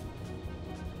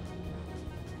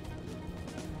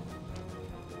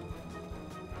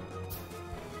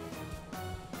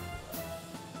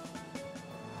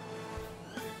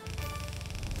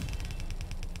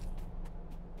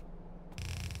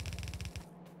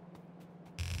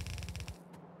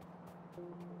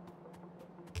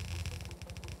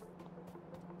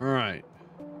 All right.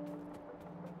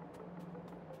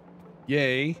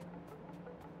 Yay.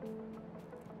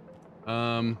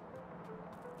 Go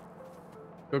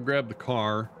grab the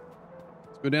car.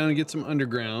 Let's go down and get some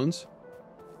undergrounds.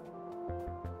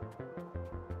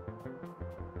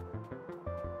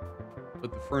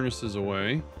 Put the furnaces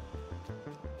away.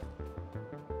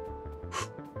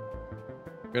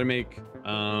 Gotta make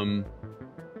one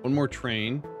more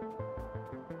train.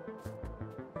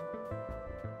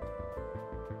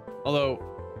 Although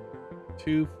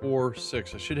 2, 4,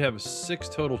 6. I should have 6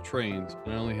 total trains,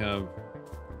 and I only have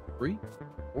 3,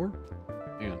 4.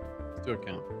 Hang on, let's do a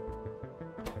count.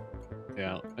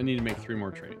 Yeah, I need to make 3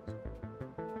 more trains.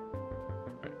 All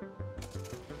right.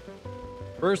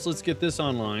 First, let's get this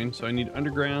online. So I need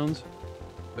undergrounds.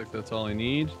 I think that's all I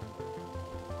need.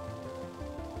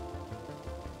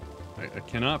 I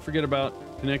cannot forget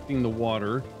about connecting the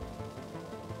water.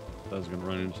 I was gonna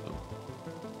run into something.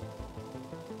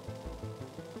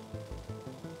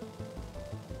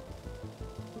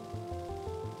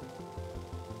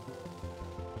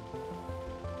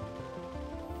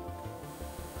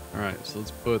 Alright, so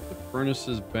let's put the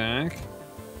furnaces back.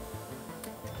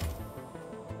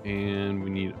 And we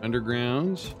need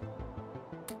undergrounds.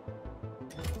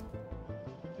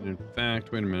 And in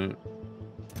fact, wait a minute.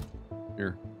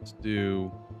 Here, let's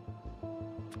do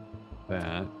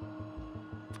that.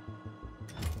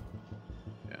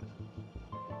 Yeah.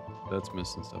 That's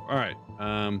missing stuff. Alright.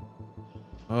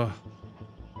 What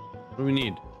do we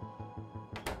need?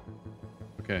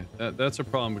 Okay, that's a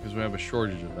problem because we have a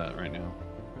shortage of that right now.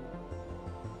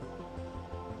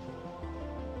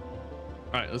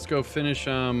 All right, let's go finish.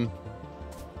 Go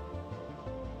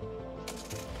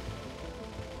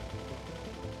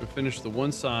finish the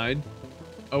one side.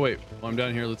 Oh wait, while I'm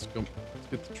down here, let's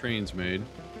get the trains made.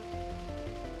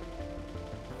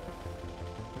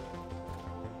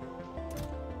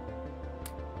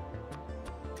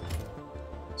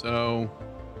 So,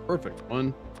 perfect.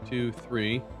 1, 2,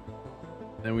 3.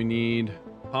 Then we need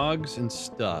cogs and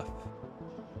stuff.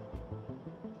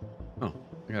 Oh,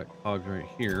 I got cogs right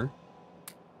here.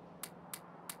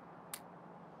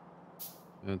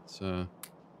 That's not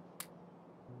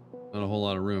a whole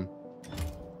lot of room.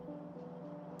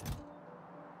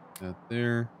 That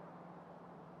there.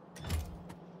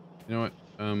 You know what?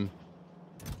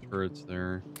 turrets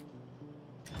there.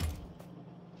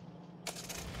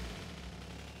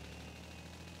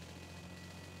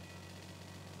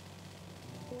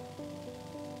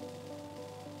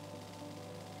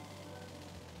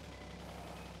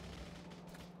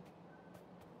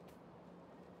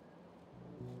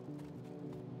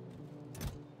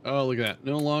 Oh, look at that.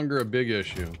 No longer a big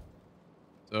issue.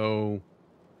 So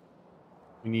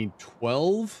we need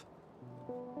 12.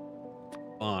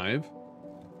 5.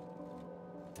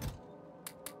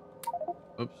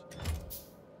 Oops.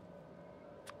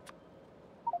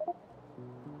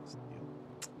 Steel.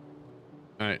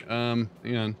 All right. Hang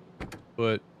on.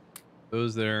 Put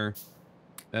those there.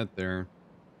 That there.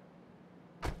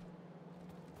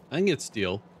 I can get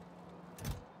steel.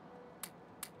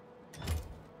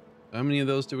 How many of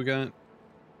those do we got?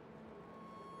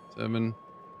 7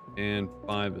 and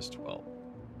 5 is 12.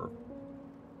 Perfect.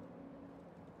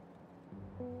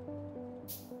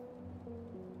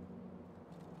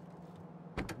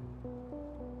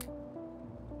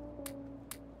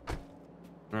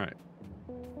 All right.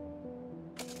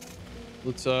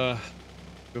 Let's go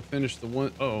finish the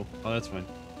one. Oh, that's fine.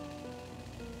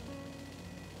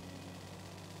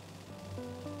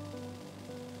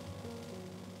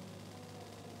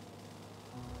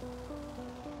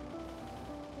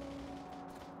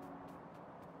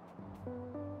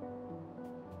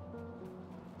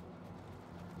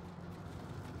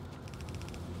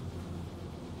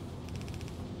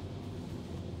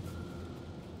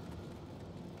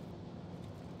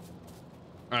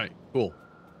 All right, cool.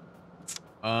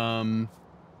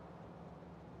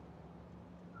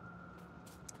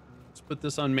 Let's put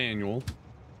this on manual.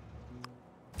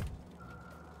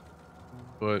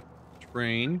 Put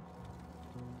train.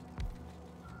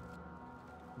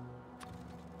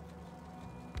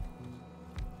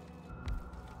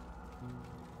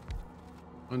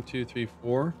 One, two, three,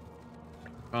 4.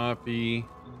 Copy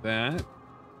that.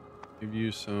 Give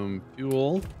you some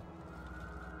fuel.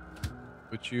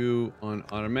 Put you on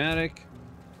automatic.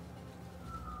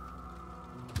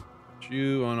 Put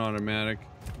you on automatic.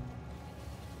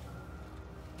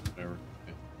 Whatever.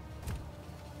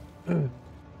 Okay. And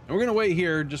we're gonna wait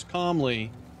here just calmly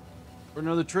for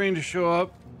another train to show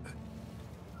up.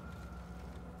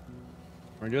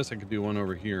 Or I guess I could do one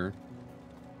over here.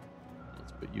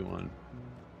 Let's put you on.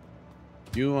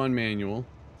 You on manual.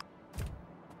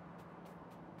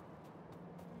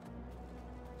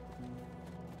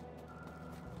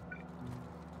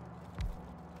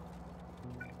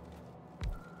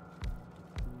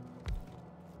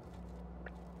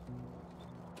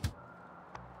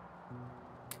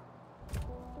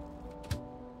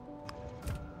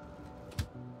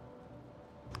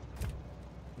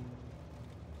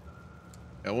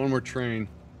 Got one more train.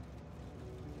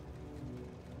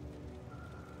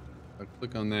 I'll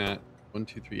click on that. 1,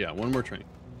 2, 3. Yeah, one more train.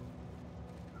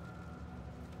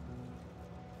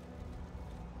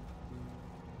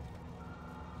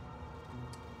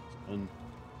 One.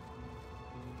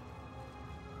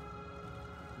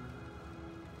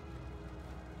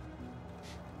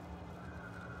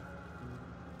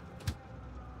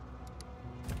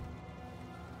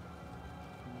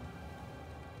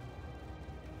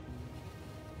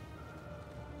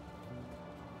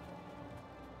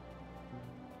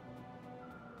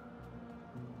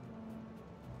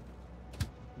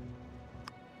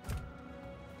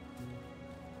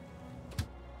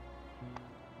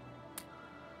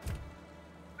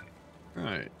 All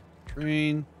right,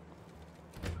 train.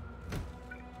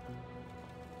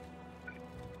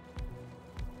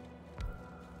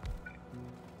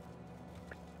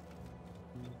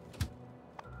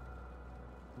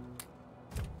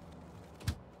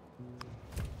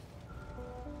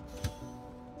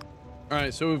 All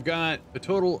right, so we've got a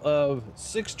total of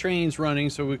 6 trains running,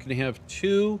 so we can have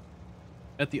 2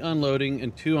 at the unloading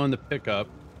and 2 on the pickup.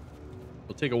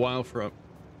 It'll take a while for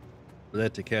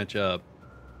that to catch up.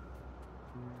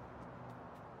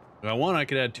 If I want, I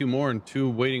could add 2 more and 2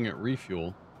 waiting at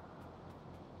refuel.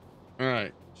 All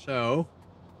right, so,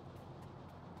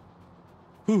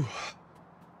 whew.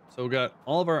 So we got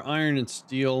all of our iron and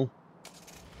steel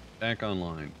back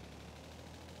online.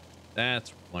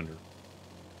 That's wonderful.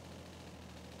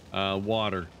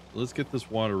 Water. Let's get this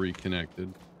water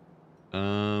reconnected.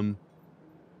 If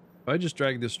I just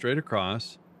drag this straight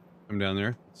across, come down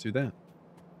there, let's do that.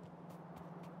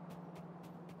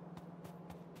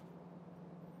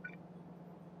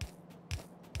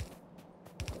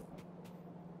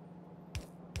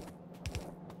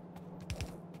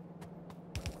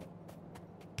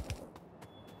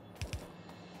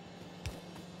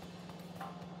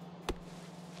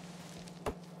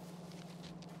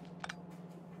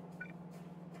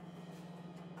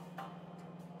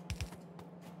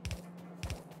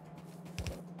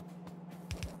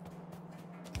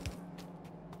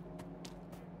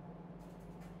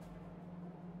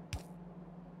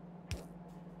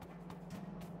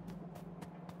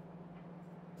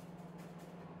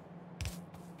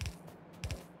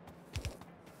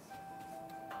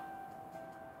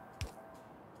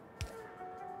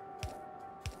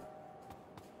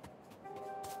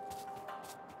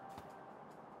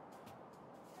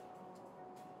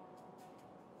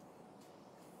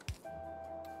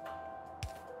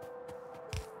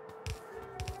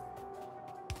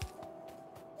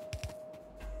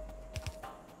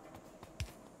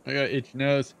 I got itchy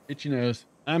nose. Itchy nose.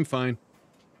 I'm fine.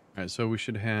 All right, so we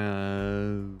should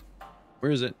have.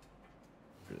 Where is it?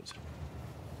 There it is.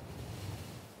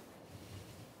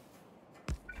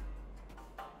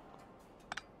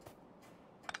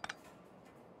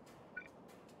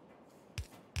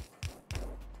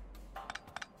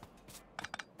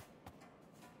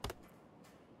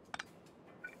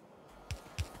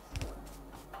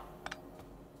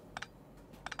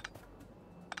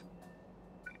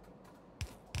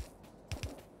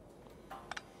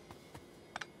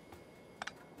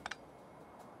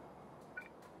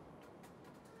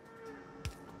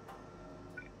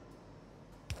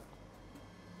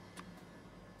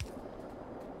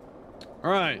 All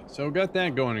right, so got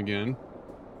that going again.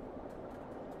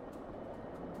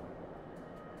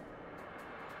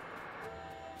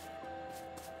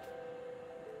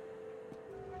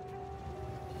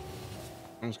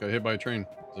 Almost got hit by a train.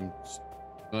 I'm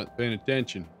not paying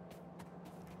attention.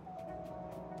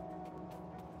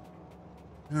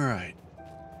 All right.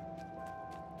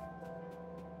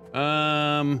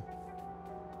 I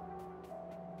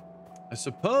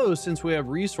suppose since we have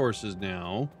resources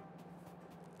now,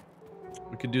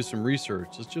 we could do some research.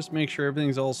 Let's just make sure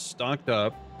everything's all stocked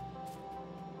up.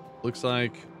 Looks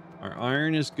like our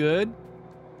iron is good.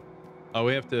 Oh,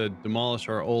 we have to demolish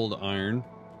our old iron.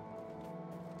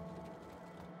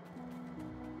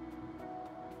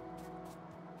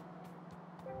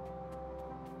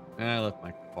 I left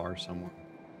my car somewhere.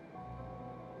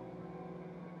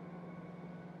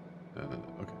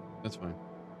 Okay, that's fine.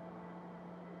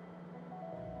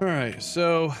 All right,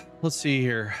 so let's see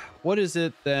here. What is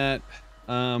it that,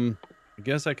 I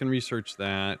guess I can research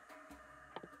that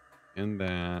and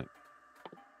that.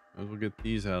 We'll get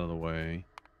these out of the way.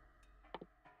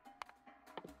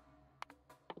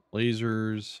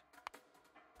 Lasers.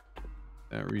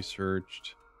 That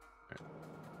researched. Okay.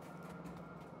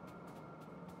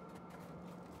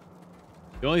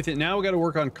 The only thing, now we got to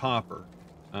work on copper.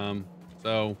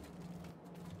 So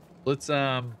let's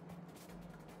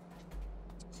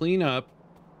clean up.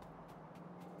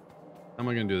 How am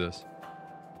I going to do this?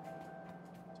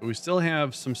 So we still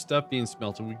have some stuff being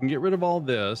smelted. We can get rid of all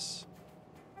this.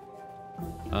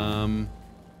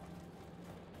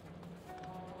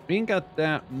 We ain't got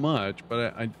that much,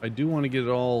 but I do want to get it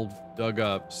all dug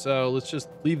up. So let's just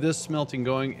leave this smelting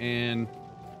going and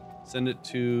send it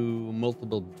to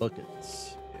multiple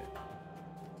buckets. Yeah.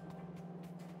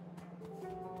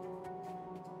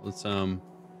 Let's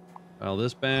file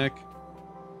this back.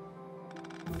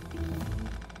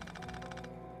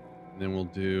 And then we'll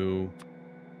do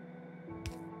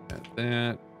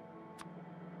that.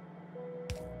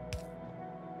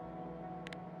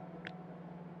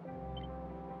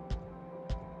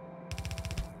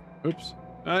 Oops.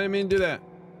 I didn't mean to do that.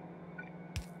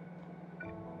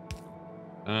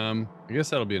 I guess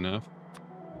that'll be enough.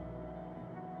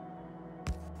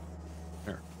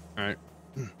 There. All right.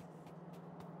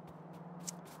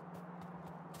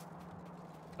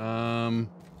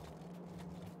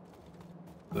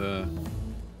 The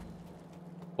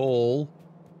coal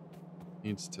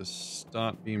needs to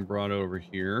stop being brought over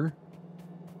here.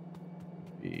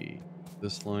 Be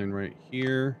this line right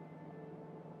here.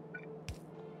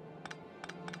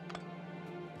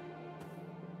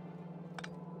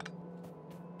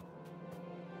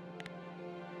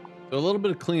 So a little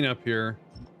bit of cleanup here.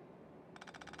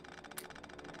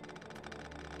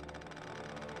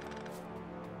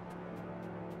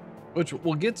 Which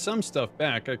will get some stuff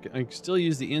back. I can still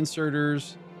use the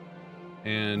inserters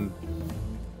and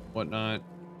whatnot.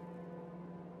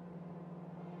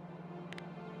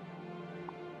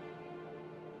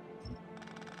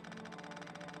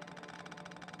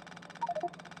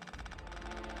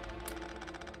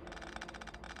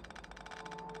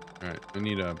 All right, I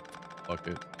need a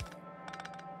bucket.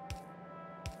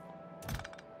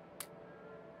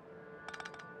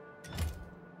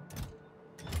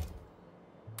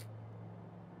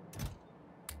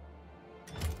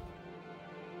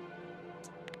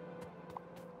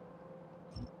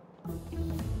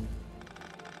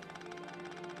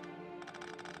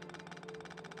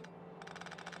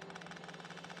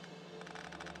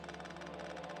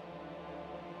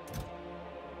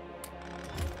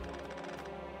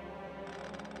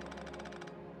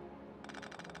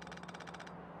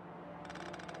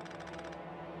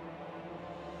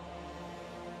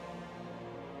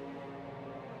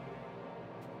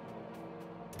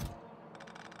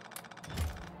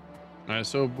 All right,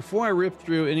 so before I rip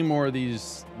through any more of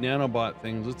these nanobot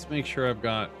things, let's make sure I've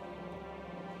got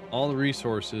all the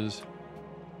resources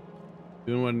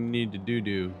doing what I need to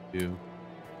do.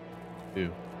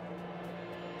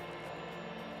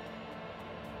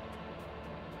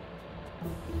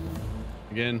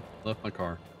 Again, left my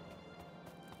car.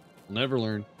 I'll never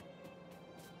learn.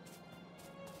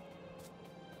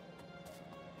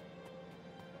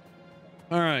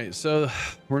 All right, so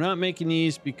we're not making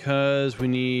these because we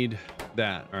need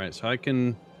that. All right, so I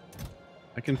can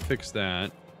fix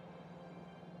that.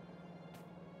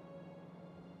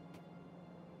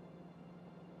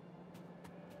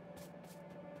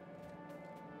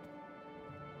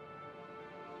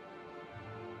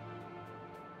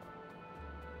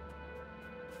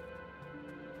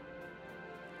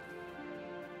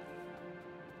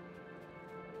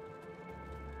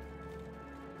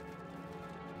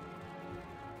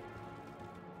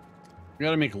 We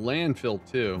got to make landfill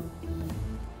too.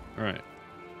 All right,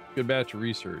 good batch of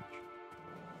research.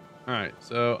 All right,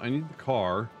 so I need the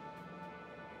car.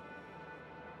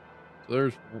 So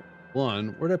there's one.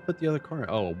 Where'd I put the other car?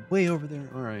 Oh, way over there.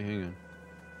 All right, hang on.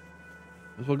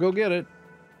 Let's well go get it.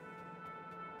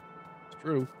 It's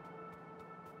true.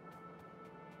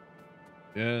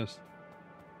 Yes.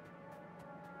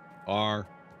 R.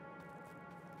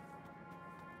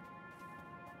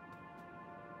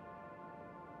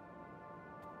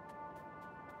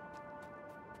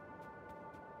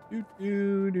 Do,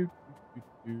 do, do, do,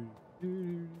 do, do,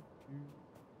 do.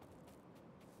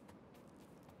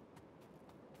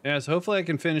 Yeah, so hopefully I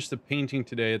can finish the painting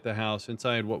today at the house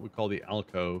inside what we call the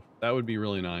alcove. That would be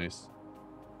really nice.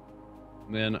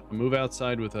 And then I move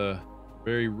outside with a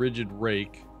very rigid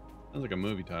rake. Sounds like a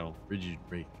movie title, Rigid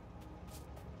Rake.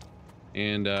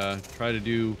 And try to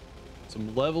do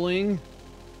some leveling.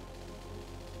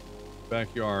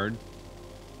 Backyard.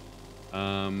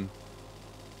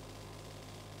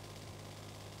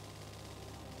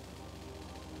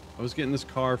 I was getting this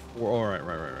car for... All right.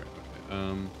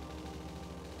 Okay.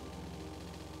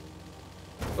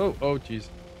 Oh, geez.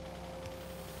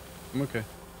 I'm okay.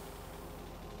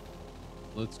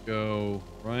 Let's go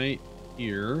right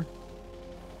here.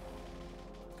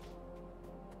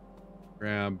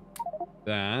 Grab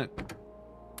that.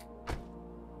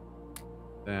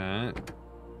 That.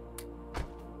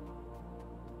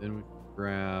 Then we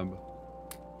grab...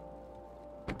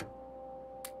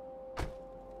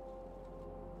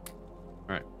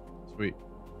 All right, sweet.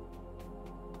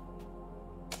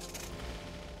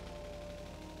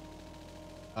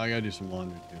 I gotta do some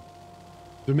laundry too.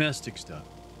 Domestic stuff.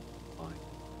 Fine.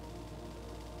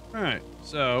 All right,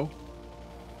 so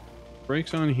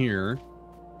brakes on here.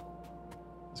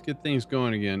 Let's get things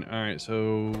going again. All right,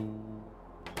 so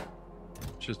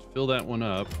just fill that one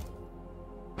up.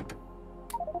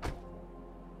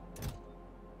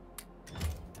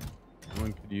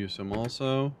 One could use some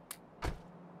also. There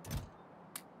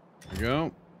we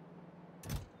go.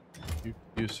 You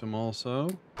could use some also.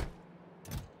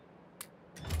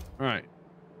 All right.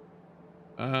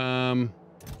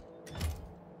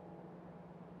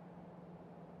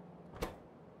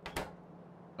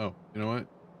 Oh, you know what?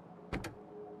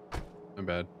 My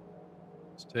bad.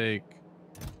 Let's take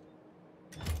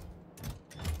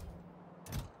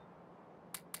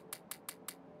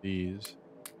these.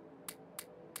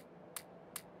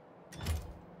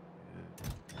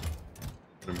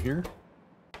 Put them here.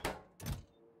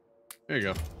 There you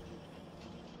go.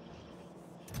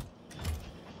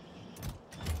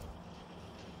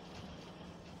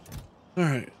 All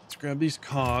right, let's grab these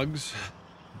cogs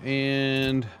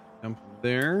and dump them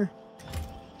there.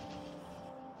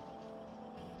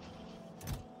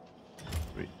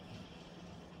 Sweet.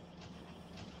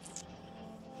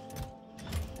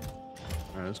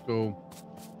 All right, let's go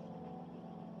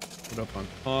put up on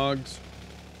cogs.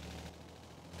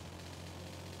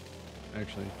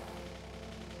 Actually,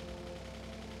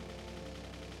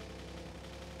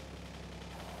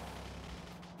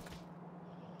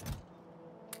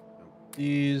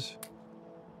 these.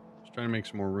 Just trying to make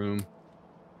some more room.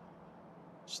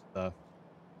 Stuff.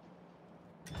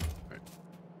 All right.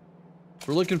 So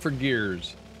we're looking for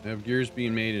gears. I have gears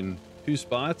being made in 2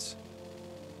 spots.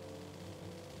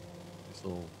 This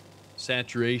little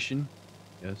saturation.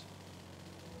 Yes.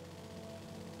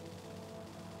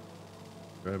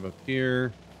 Drive up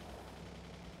here.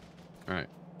 All right.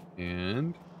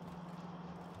 And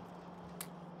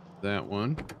that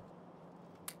one.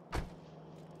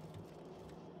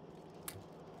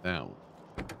 That one.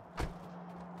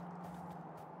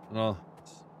 Well,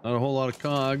 not a whole lot of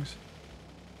cogs.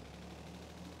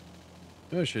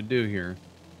 What I should do here.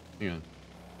 Hang on.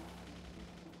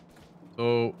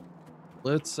 So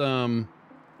let's grab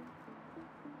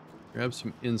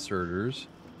some inserters.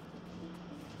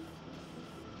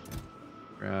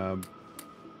 Grab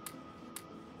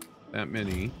that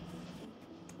many.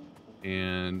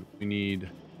 And we need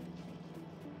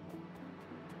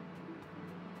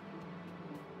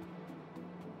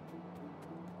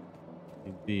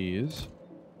these.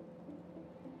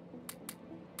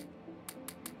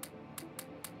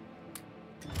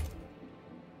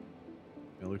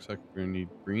 It looks like we're gonna need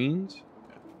greens.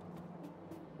 Yeah.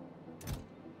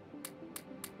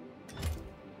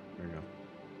 There we go.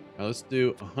 Now let's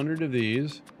do 100 of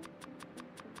these.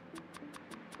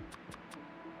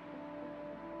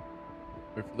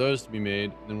 Wait for those to be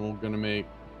made, and then we're gonna make.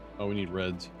 Oh, we need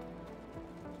reds.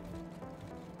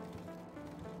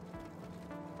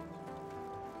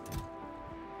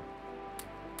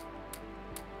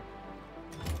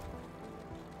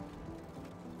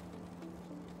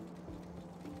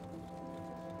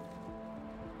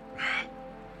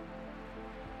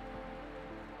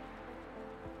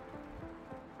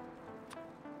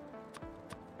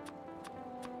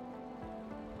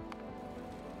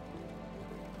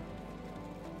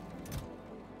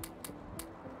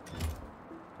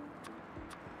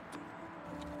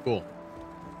 Cool.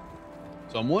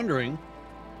 So I'm wondering,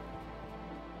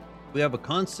 we have a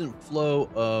constant flow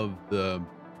of the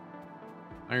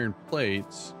iron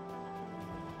plates.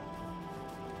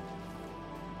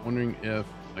 Wondering if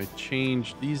I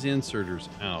change these inserters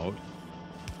out.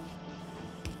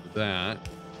 That.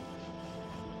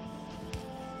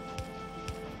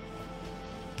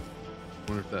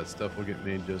 Wonder if that stuff will get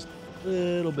made just a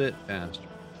little bit faster.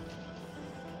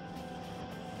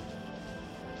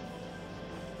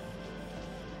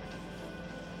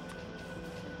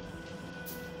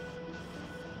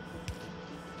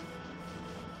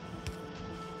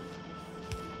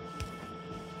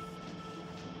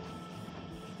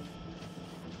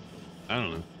 I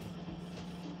don't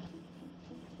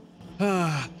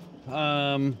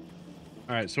know.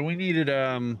 All right, so we needed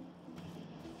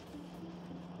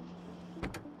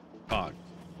cogs.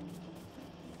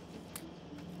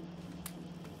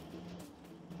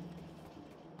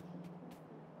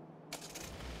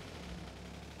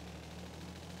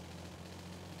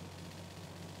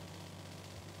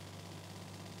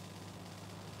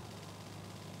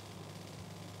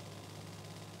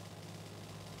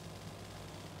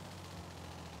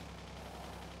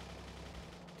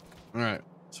 All right,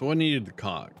 so what needed the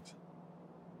cogs?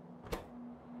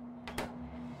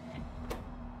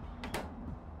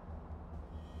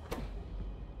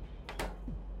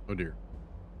 Oh dear.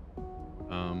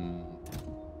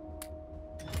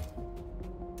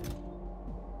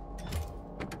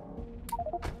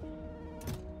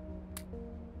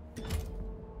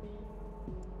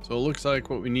 So it looks like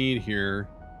what we need here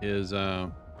is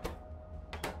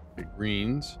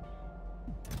greens.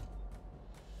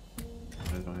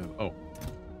 I don't have. Oh,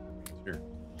 it's here.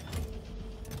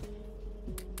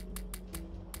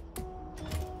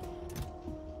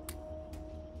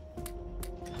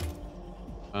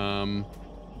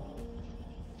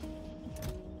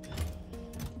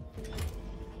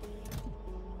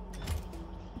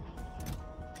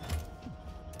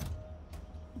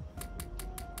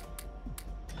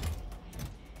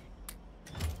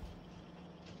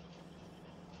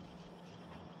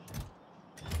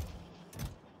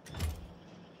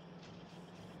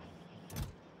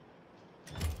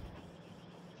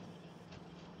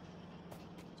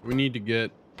 So we need to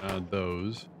get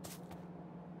those.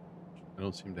 I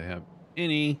don't seem to have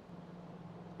any.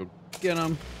 Go get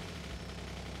them.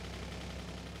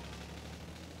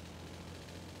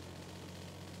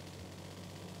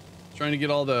 Trying to get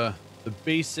all the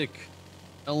basic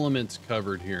elements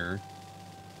covered here.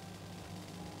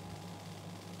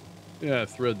 Yeah,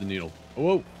 thread the needle.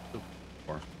 Whoa. So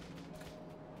far.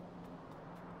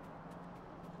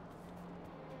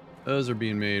 Those are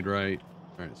being made right.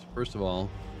 All right, so first of all,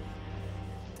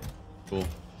 cool.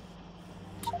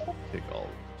 Take all of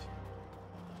these.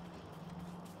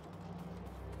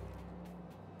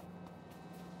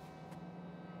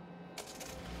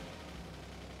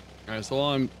 All right,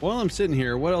 so while I'm sitting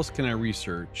here, what else can I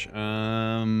research?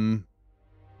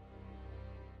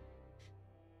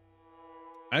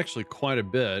 Actually, quite a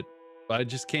bit, but I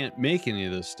just can't make any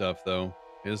of this stuff though.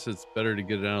 I guess it's better to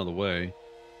get it out of the way.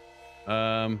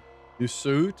 New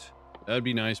suit, that'd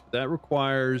be nice, but that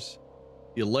requires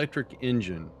the electric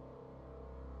engine.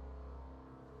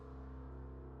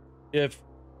 If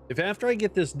after I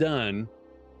get this done,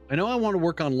 I know I want to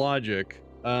work on logic.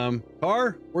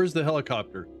 Car, where's the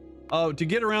helicopter? Oh, to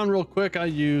get around real quick, I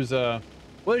use,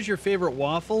 what is your favorite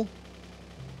waffle?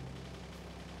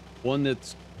 One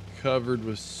that's covered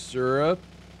with syrup.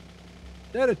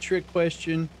 Is that a trick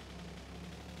question?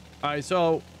 All right,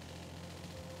 so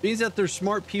being that there's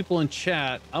smart people in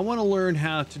chat, I want to learn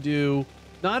how to do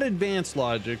not advanced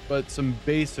logic, but some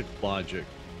basic logic.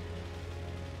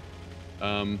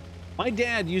 My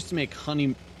dad used to make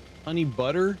honey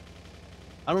butter,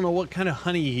 I don't know what kind of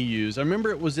honey he used. I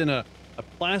remember it was in a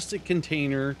plastic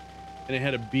container and it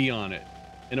had a bee on it.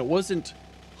 And it wasn't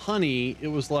honey, it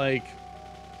was like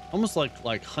almost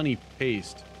like honey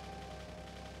paste.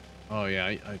 Oh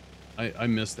yeah, I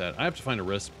missed that. I have to find a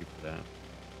recipe for that.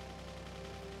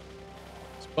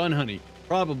 Spun honey.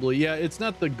 Probably, yeah, it's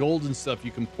not the golden stuff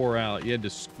you can pour out. You had to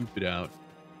scoop it out.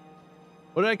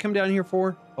 What did I come down here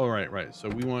for? Oh, right. So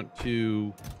we want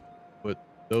to put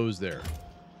those there.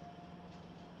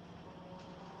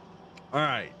 All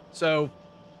right, so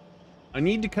I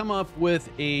need to come up with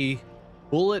a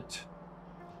bullet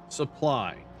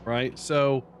supply, right?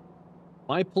 So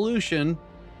my pollution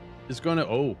is going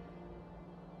to,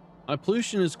 my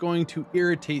pollution is going to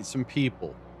irritate some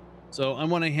people. So I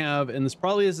want to have, and this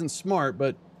probably isn't smart,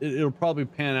 but it'll probably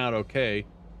pan out okay.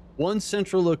 One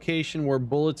central location where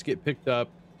bullets get picked up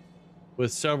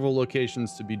with several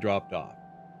locations to be dropped off.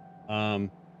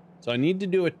 So I need to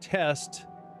do a test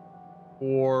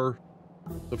for,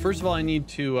 so first of all, I need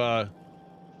to, I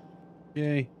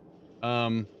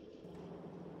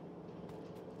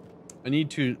need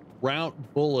to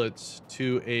route bullets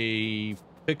to a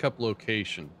pickup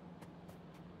location.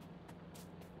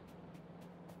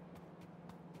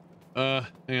 Hang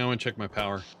on, I want to check my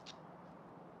power.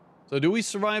 So do we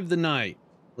survive the night?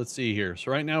 Let's see here.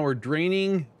 So right now we're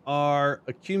draining our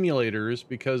accumulators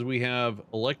because we have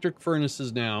electric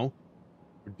furnaces now.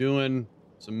 We're doing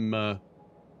some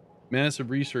massive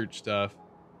research stuff.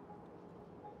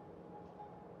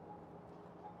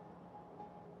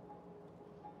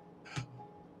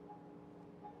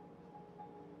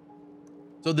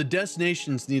 So the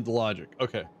destinations need the logic.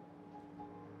 Okay.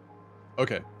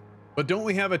 But don't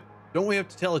we have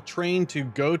to tell a train to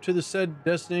go to the said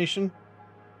destination?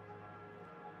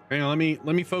 Hang on,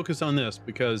 let me focus on this,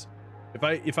 because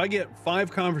if I get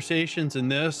 5 conversations in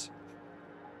this,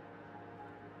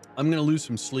 I'm gonna lose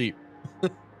some sleep. All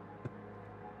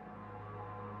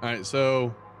right,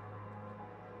 so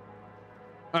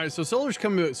solar's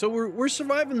coming. So we're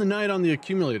surviving the night on the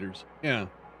accumulators. Yeah,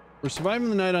 we're surviving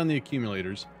the night on the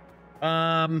accumulators.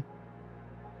 Let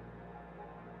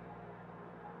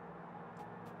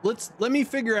me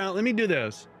figure out. Let me do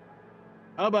this.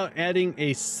 How about adding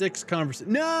a 6th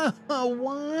conversation? No,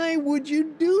 why would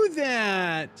you do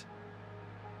that?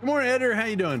 Good morning, editor. How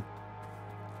you doing?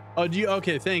 Oh,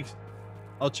 okay, thanks.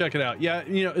 I'll check it out. Yeah,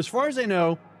 you know, as far as I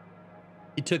know,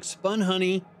 he took spun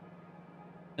honey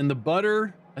and the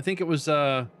butter. I think it was,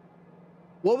 what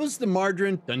was the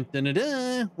margarine? Dun, dun, dun,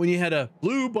 dun. When you had a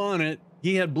blue bonnet,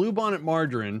 he had blue bonnet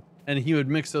margarine and he would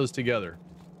mix those together.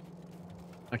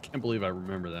 I can't believe I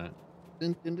remember that.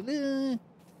 Dun, dun, dun, dun.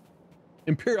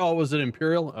 Imperial, oh, was it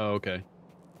Imperial? Oh, okay.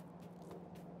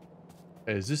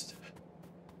 Hey, is this...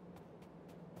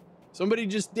 Somebody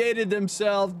just dated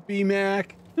themselves,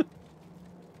 bmac.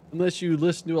 Unless you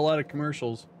listen to a lot of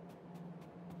commercials.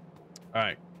 All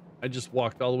right, I just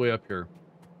walked all the way up here.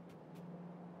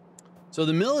 So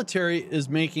the military is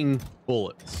making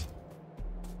bullets.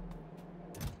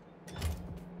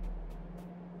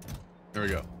 There we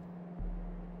go.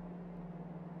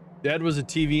 Dad was a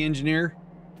TV engineer.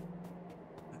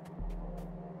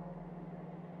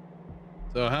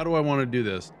 So how do I want to do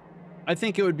this? I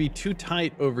think it would be too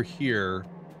tight over here.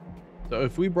 So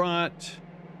if we brought...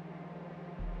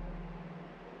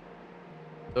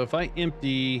 So if I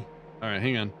empty... All right,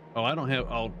 hang on. Oh, I don't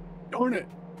have... Oh, darn it.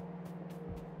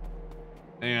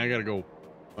 Hang on, I gotta go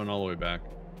run all the way back.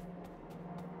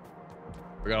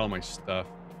 Forgot all my stuff.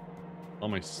 All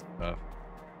my stuff.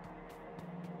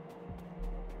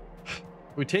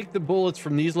 We take the bullets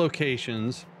from these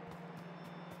locations.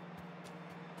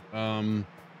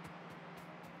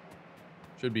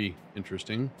 Should be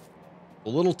interesting. A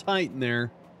little tight in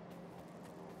there.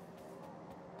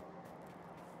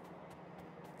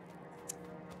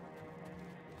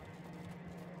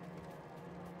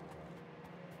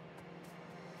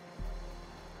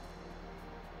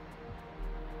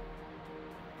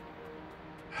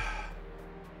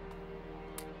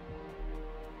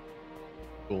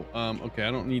 Cool. Okay,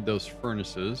 I don't need those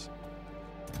furnaces.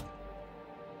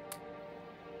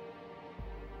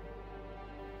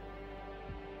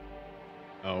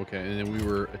 Oh, okay, and then we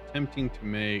were attempting to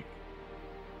make...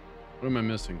 What am I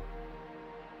missing?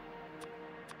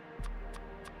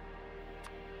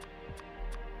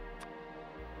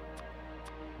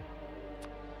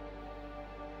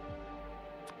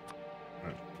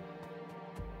 Right.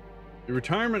 The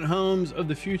retirement homes of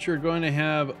the future are going to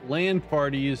have LAN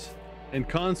parties and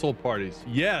console parties.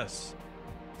 Yes!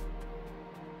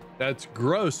 That's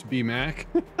gross, bmac.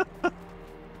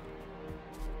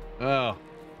 Oh.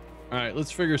 All right,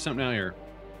 let's figure something out here.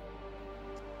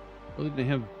 Really didn't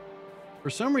have... For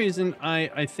some reason,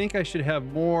 I think I should have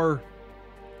more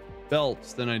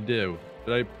belts than I do.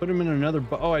 Did I put them in another?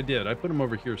 Oh, I did. I put them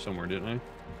over here somewhere, didn't I?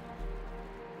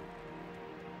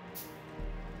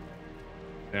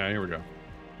 Yeah, here we go.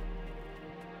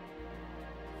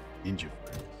 Ninja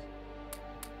friends.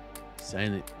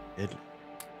 Silent, deadly.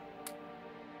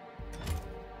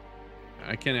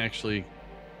 I can't actually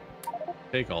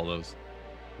take all those.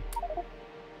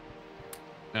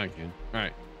 Now I can. All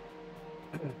right.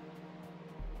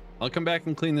 I'll come back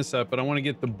and clean this up, but I want to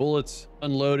get the bullets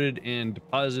unloaded and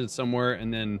deposited somewhere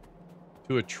and then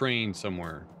to a train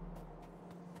somewhere.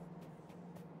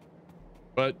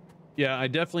 But yeah, I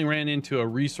definitely ran into a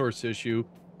resource issue.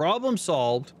 Problem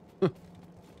solved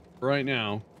right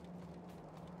now.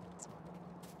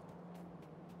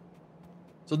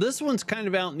 So this one's kind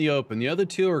of out in the open. The other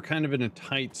two are kind of in a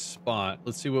tight spot.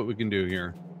 Let's see what we can do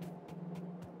here.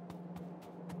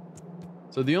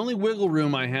 So the only wiggle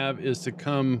room I have is to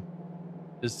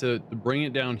bring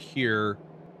it down here,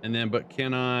 and then, but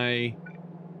can I?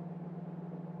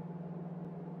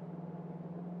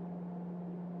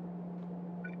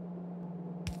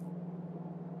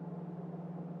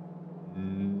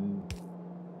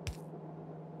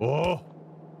 Oh,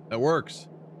 that works.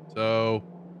 So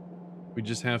we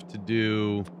just have to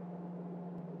do.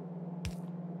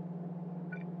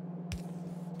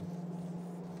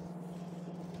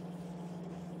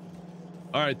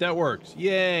 All right, that works.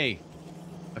 Yay.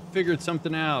 I figured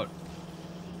something out.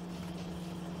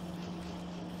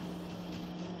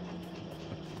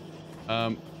 Get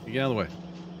out of the way.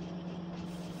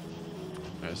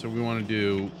 All right, so we want to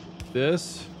do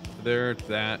this to there, to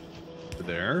that, to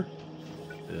there,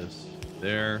 this,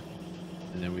 there,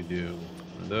 and then we do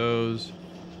one of those.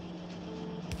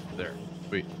 There.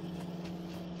 Sweet.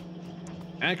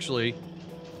 Actually,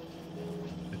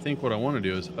 I think what I want to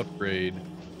do is upgrade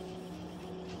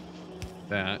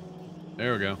that.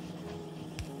 There we go.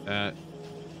 That.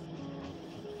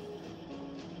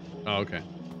 Oh, okay.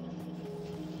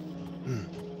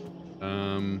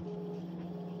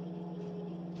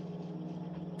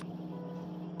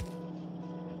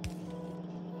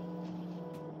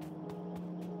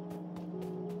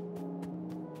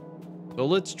 So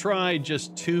let's try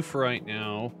just 2 for right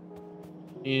now.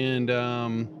 And,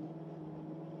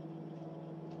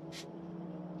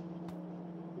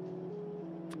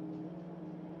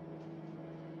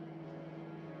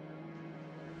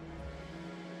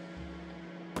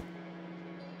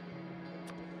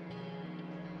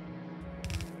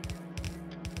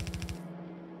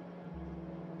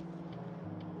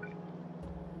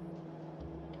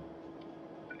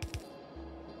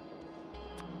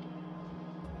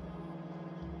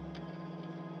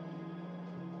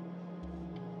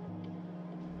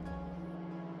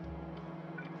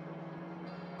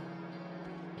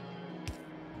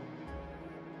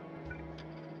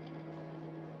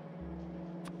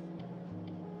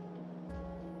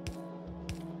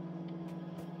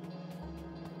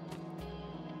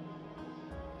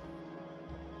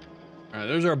 all right,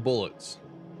 there's our bullets.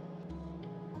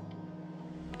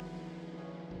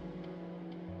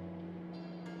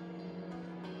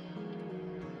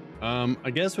 I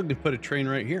guess we could put a train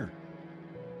right here.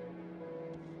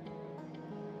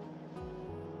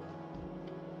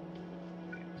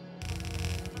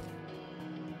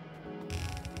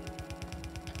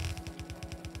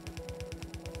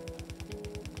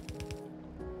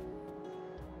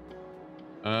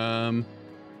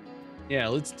 Yeah,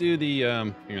 let's do the,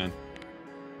 hang on.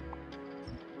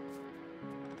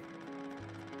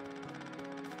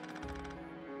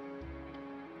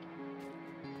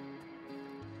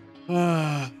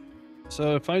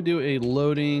 So if I do a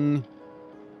loading,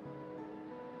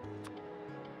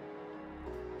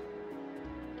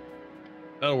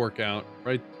 that'll work out,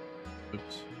 right?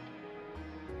 Oops.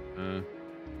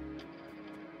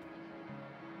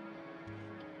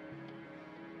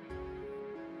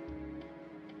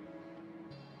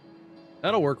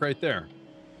 That'll work right there.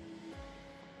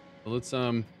 So let's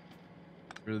get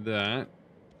rid of that.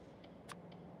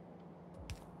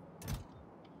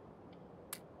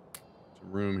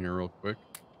 Some room here real quick.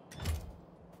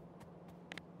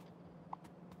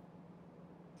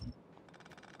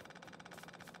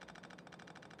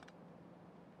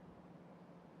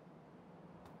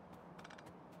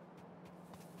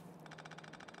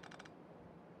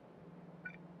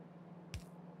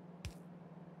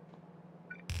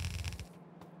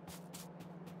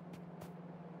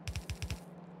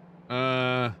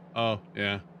 Oh,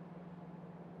 yeah.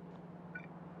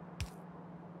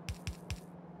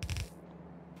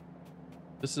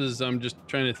 This is, I'm just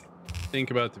trying to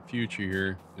think about the future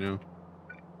here, you know?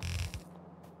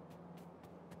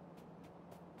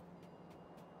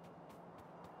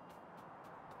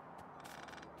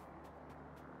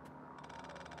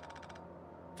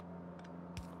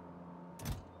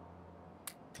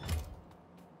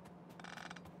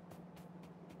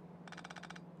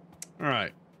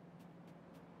 right.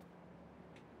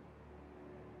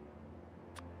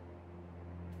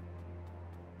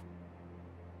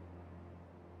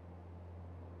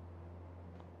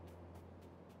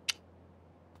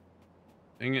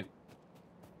 Dang it.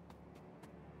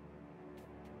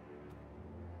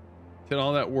 Did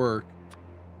all that work.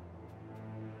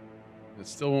 It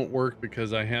still won't work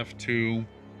because I have to.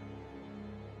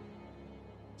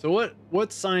 So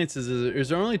what sciences is it? Is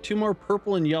there only 2 more,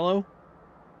 purple and yellow?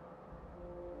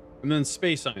 And then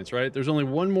space science, right? There's only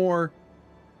 1 more,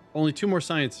 only 2 more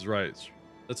sciences, right?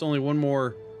 That's only 1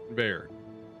 more conveyor,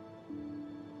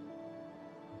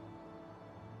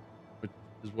 which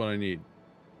is what I need.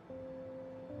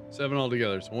 7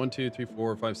 altogether. So 1, 2, 3,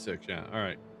 4, 5, 6. Yeah. All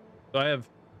right. So I have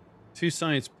 2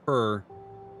 science per.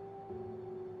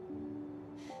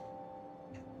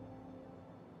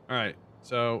 All right.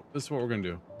 So this is what we're gonna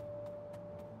do.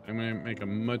 I'm gonna make a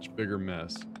much bigger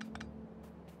mess.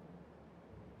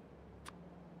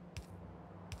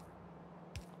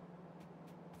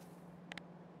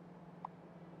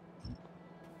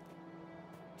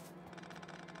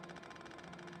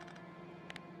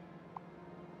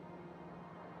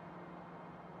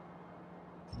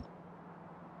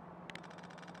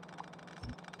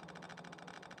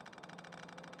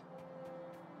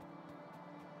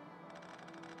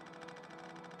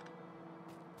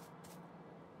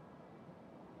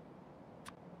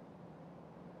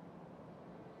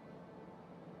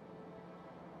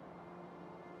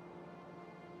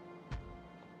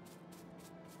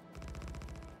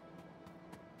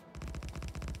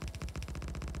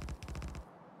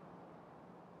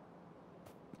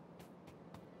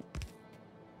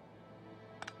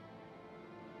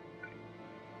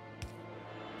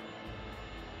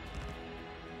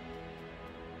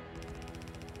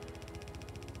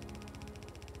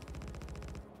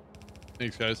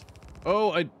 Thanks, guys.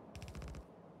 Oh, I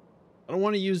don't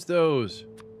want to use those.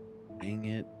 Dang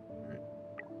it. All right.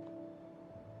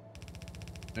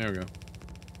 There we go.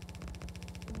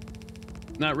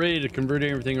 Not ready to convert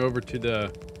everything over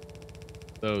to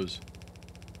those.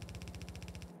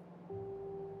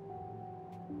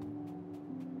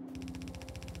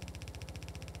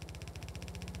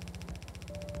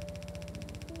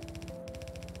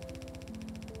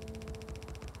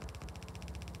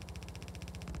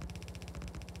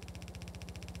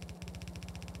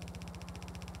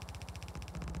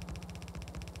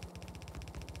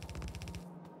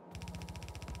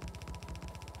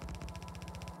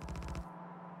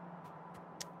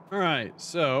 All right,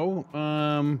 so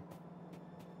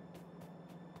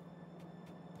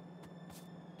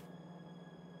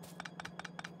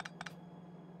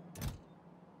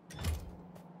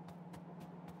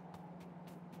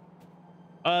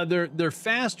they're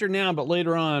faster now, but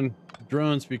later on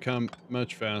drones become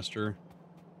much faster.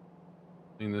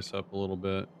 Clean this up a little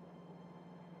bit.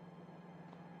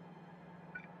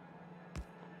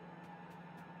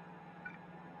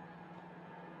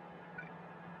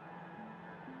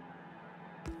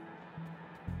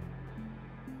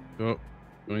 So,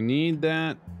 do I need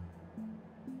that?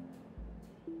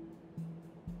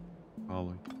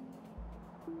 Probably.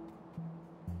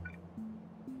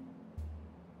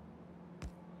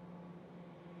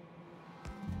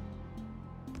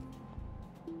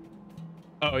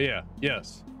 Oh yeah,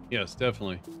 yes,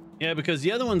 definitely. Yeah, because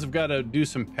the other ones have got to do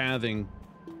some pathing.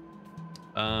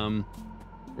 We're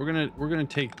gonna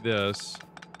take this.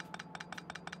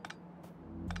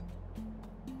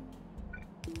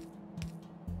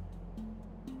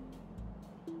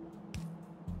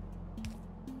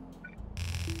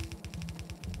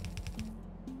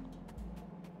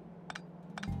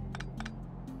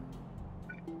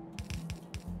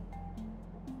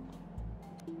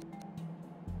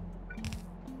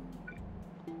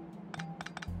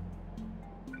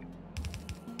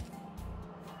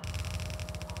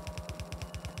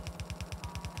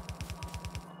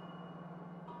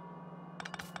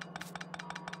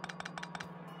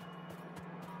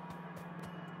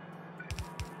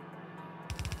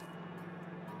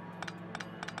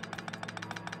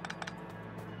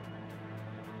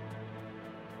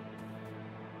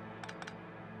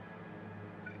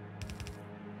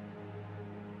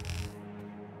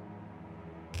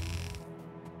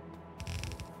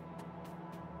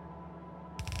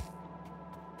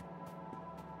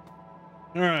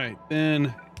 All right,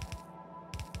 then.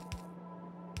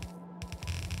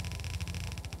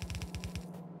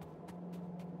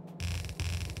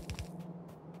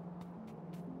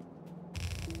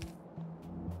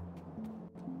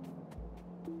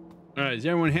 All right, is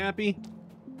everyone happy?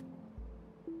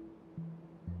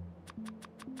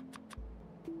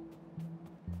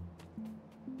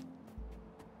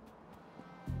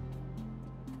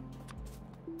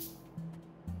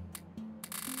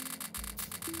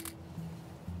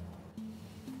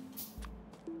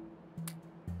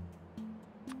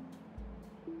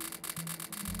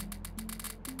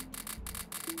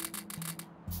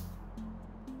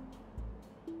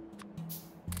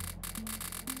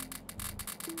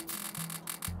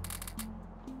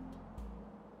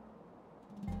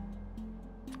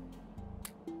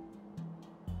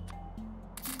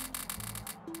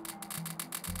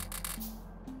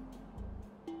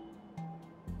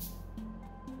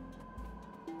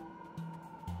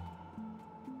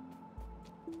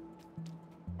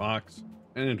 Rocks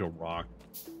and into rock.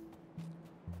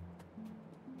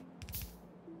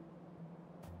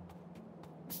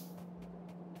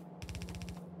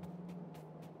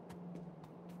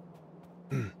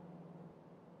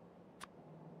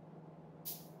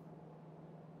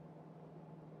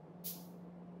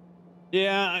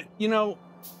 Yeah, you know,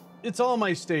 it's all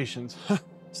my stations.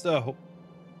 So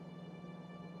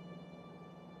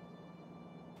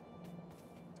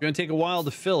it's going to take a while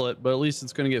to fill it, but at least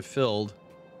it's going to get filled.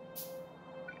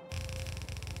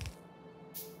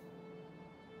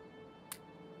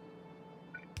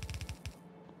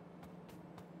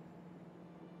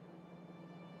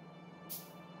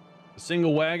 A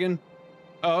single wagon?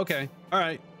 Oh, okay. All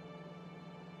right.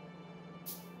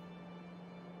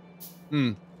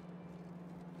 All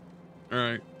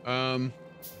right.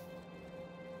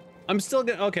 I'm still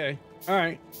gonna, okay. All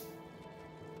right.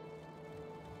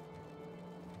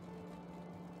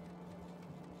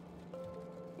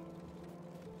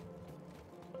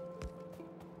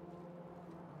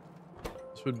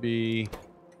 This would be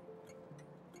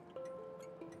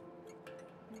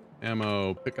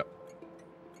ammo pickup.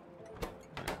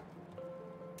 Right.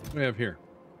 What do we have here?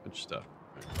 Bunch of stuff.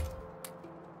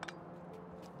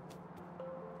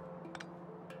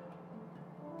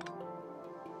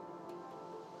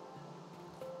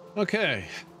 Okay,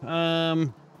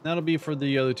 that'll be for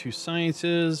the other two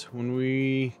sciences when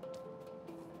we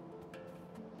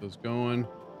those going.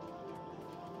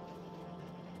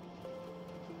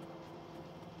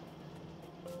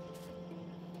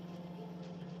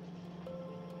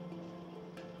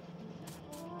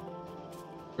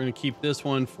 We're gonna keep this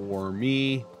one for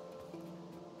me.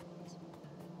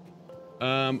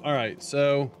 All right,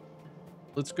 so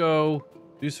let's go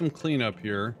do some cleanup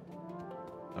here.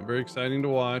 Not very exciting to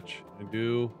watch. I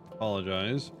do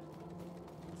apologize.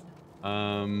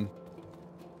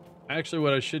 Actually,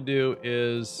 what I should do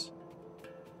is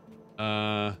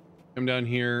come down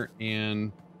here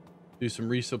and do some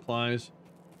resupplies.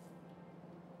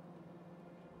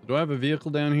 Do I have a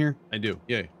vehicle down here? I do.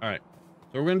 Yay. All right.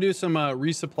 So we're going to do some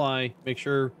resupply. Make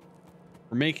sure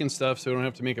we're making stuff so we don't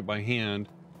have to make it by hand.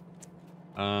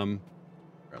 Grab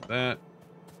that.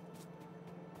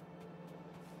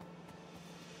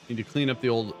 Need to clean up the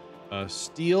old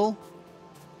steel.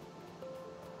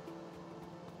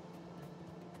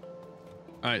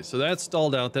 All right, so that's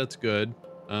stalled out. That's good.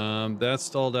 That's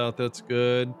stalled out. That's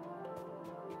good.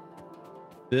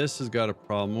 This has got a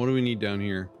problem. What do we need down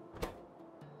here?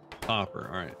 Hopper.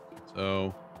 All right.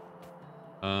 So,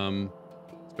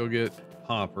 let's go get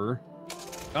Hopper.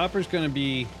 Hopper's going to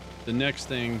be the next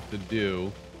thing to do.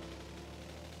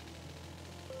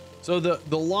 So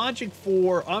the logic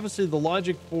for, obviously the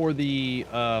logic for the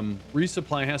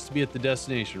resupply has to be at the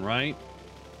destination, right?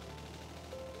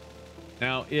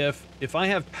 Now, if I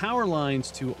have power lines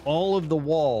to all of the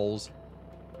walls,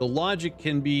 the logic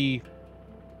can be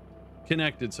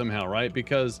connected somehow, right?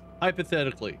 Because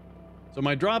hypothetically, so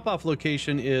my drop-off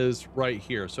location is right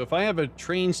here. So if I have a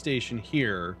train station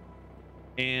here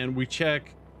and we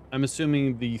check, I'm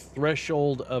assuming the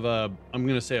threshold of a, I'm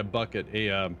going to say a bucket,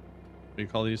 a, what do you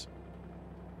call these?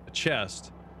 A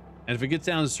chest. And if it gets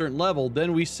down to a certain level,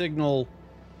 then we signal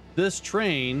this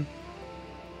train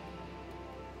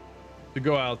to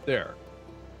go out there.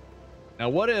 Now,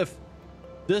 what if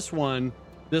this one,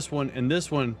 and this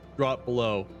one drop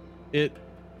below? It,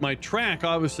 my track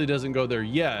obviously doesn't go there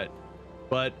yet,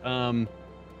 but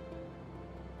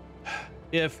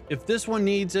if this one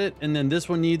needs it and then this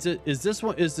one needs it, is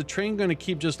the train going to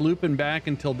keep just looping back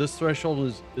until this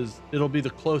threshold is it'll be the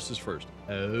closest first?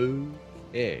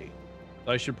 Okay.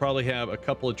 So I should probably have a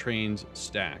couple of trains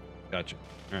stacked. Gotcha.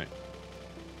 All right.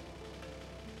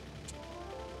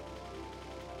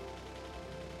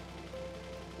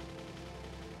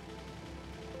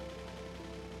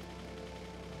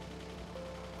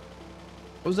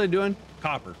 What was I doing?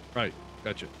 Copper. Right.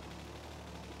 Gotcha.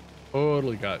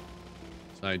 Totally got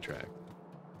sidetracked.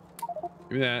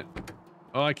 Give me that.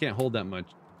 Oh, I can't hold that much.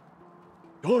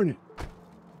 Darn it.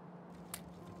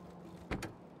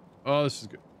 Oh, this is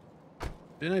good.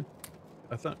 Didn't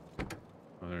I thought.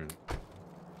 Oh, there it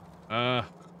is.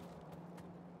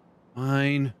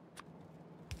 Mine.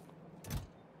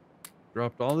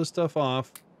 Dropped all this stuff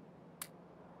off.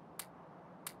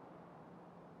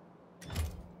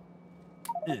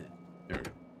 There we go.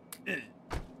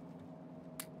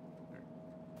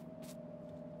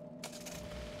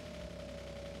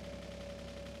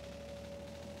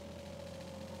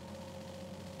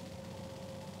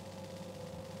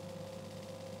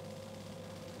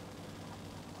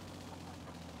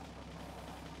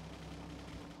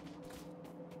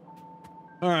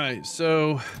 All right,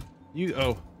 so you,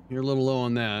 oh, you're a little low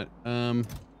on that.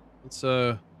 Let's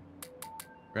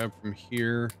grab from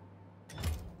here.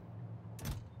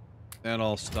 That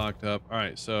all stocked up. All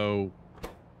right, so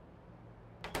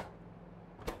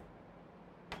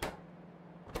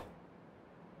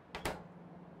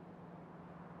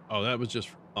oh, that was just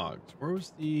for cogs. Where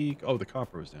was the the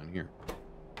copper was down here.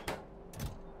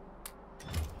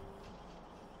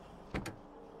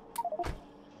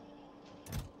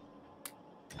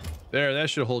 There, that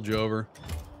should hold you over.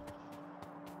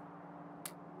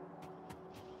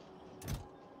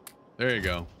 There you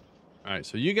go. All right,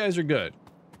 so you guys are good.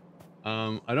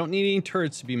 I don't need any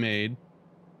turrets to be made.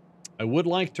 I would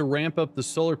like to ramp up the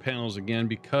solar panels again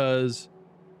because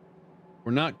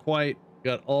we're not quite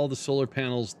got all the solar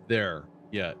panels there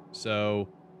yet. So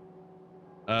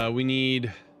we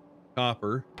need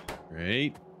copper.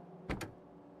 Great.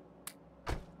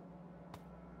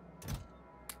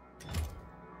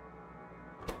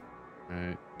 All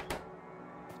right.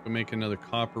 Let's go make another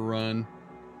copper run.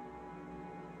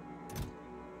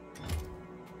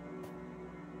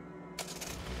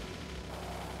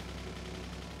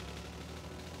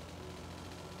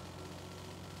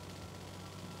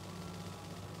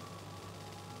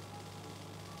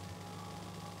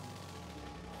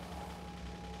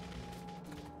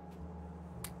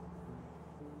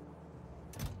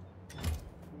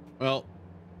 Well,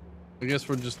 I guess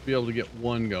we'll just be able to get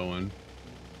one going.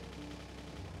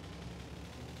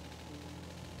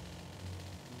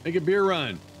 Make a beer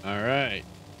run. All right.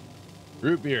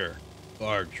 Root beer.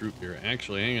 Large root beer.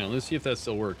 Actually, hang on. Let's see if that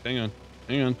still works. Hang on.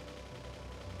 Hang on.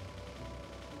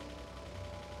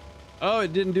 Oh,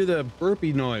 it didn't do the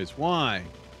burpee noise. Why?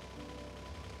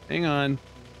 Hang on.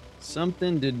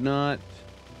 Something did not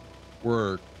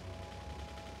work.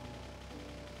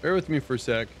 Bear with me for a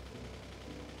sec.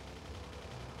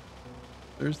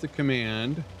 There's the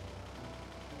command.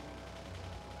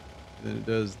 Then it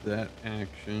does that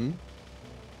action.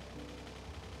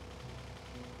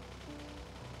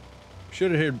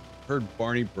 Should have heard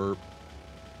Barney burp.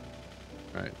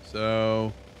 All right,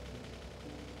 so,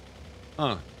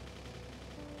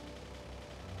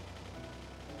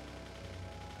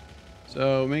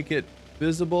 so make it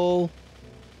visible.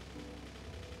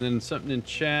 Then something in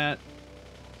chat.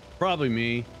 Probably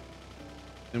me.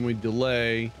 Then we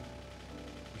delay.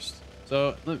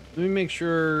 So let me make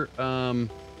sure. All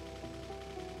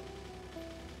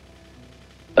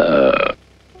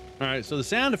right, so the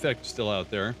sound effect is still out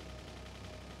there.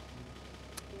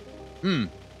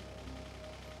 I'm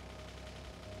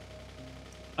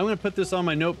gonna put this on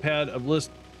my notepad of list.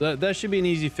 That should be an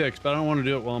easy fix, but I don't want to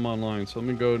do it while I'm online. So let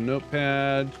me go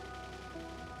notepad.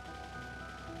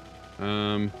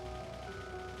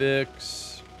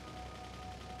 Fix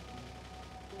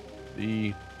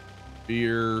the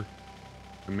beer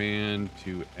command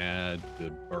to add the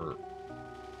burp.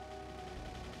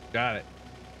 Got it.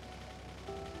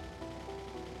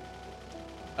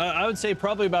 I would say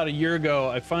probably about a year ago,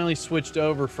 I finally switched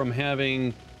over from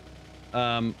having,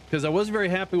 because I wasn't very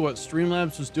happy what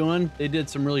Streamlabs was doing. They did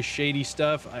some really shady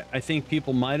stuff. I think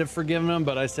people might have forgiven them,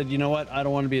 but I said, you know what? I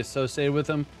don't want to be associated with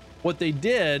them. What they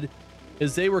did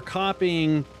is they were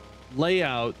copying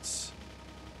layouts,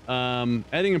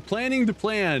 adding and planning to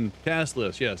plan cast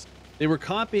list. Yes. They were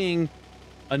copying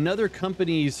another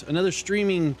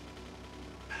streaming.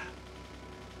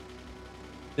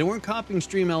 They weren't copying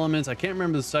Stream Elements. I can't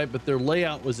remember the site, but their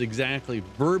layout was exactly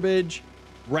verbiage,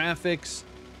 graphics,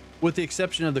 with the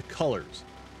exception of the colors.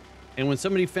 And when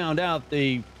somebody found out,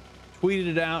 they tweeted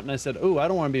it out, and I said, oh, I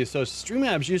don't want to be associated.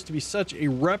 Streamlabs used to be such a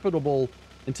reputable,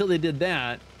 until they did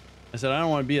that, I said, I don't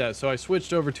want to be that. So I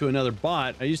switched over to another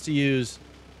bot. I used to use,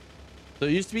 so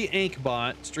it used to be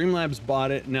AnkBot. Streamlabs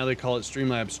bought it, and now they call it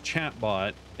Streamlabs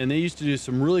Chatbot. And they used to do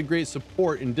some really great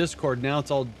support in Discord. Now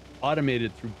it's all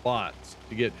automated through bots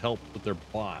to get help with their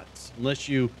bots, unless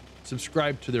you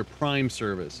subscribe to their Prime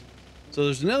service. So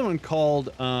there's another one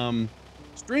called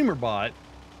StreamerBot,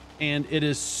 and it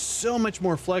is so much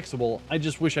more flexible. I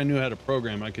just wish I knew how to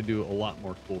program. I could do a lot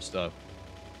more cool stuff.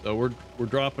 So we're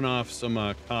dropping off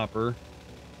some copper.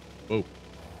 Whoa.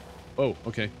 Oh,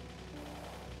 okay.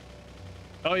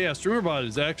 Oh yeah, StreamerBot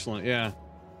is excellent. Yeah.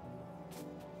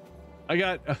 I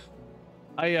got.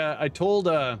 I told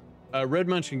Red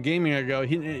Munchkin Gaming, I go,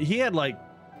 he had like,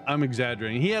 I'm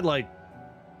exaggerating. He had like,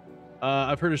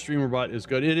 I've heard a StreamerBot is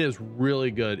good. It is really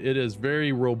good. It is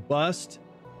very robust,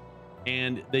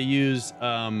 and they use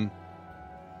in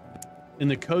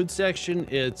the code section,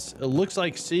 it looks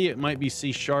like C. It might be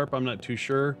C#. I'm not too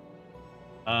sure.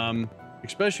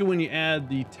 Especially when you add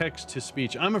the text to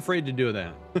speech. I'm afraid to do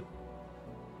that.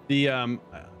 The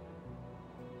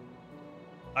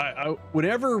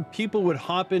whenever people would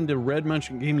hop into Red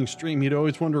Munchkin Gaming stream, he'd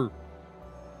always wonder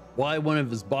why one of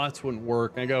his bots wouldn't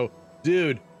work. I go,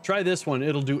 dude, try this one.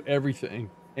 It'll do everything.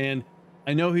 And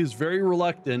I know he's very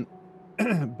reluctant,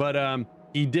 but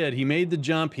he did. He made the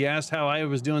jump. He asked how I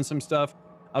was doing some stuff.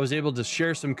 I was able to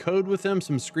share some code with him,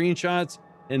 some screenshots,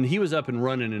 and he was up and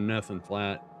running and nothing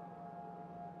flat.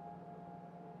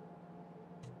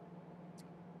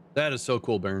 That is so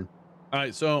cool, Baron. All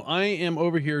right, so I am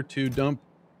over here to dump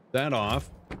that off.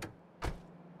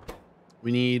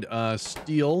 We need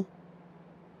steel.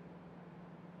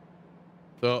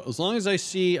 So as long as I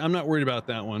see, I'm not worried about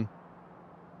that one.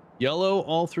 Yellow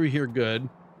all through here, good.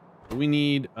 We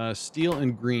need steel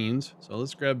and greens. So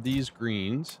let's grab these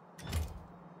greens.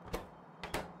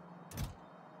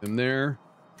 In there.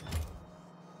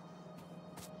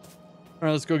 All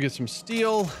right, let's go get some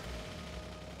steel.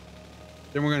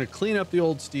 Then we're going to clean up the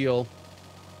old steel.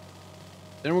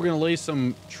 Then we're going to lay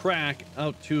some track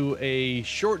out to a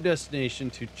short destination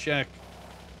to check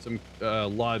some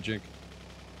logic.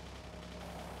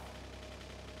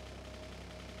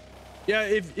 Yeah,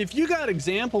 if you got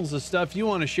examples of stuff you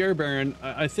want to share, Baron,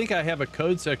 I think I have a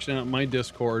code section on my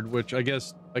Discord, which I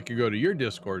guess I could go to your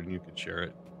Discord and you could share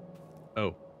it.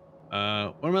 Oh,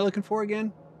 what am I looking for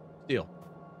again? Steel.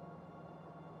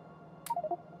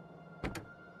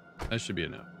 That should be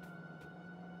enough.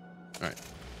 All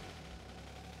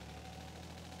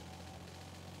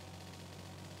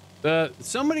right.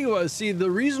 Somebody was, see,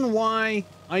 the reason why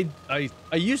I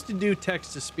used to do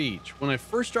text to speech when I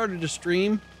first started to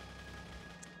stream.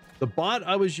 The bot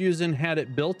I was using had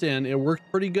it built in. It worked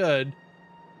pretty good.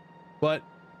 But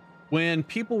when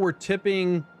people were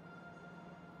tipping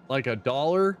like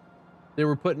 $1, they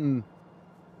were putting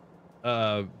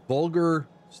vulgar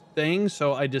things.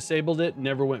 So I disabled it and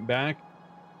never went back.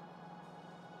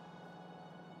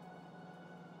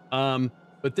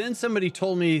 But then somebody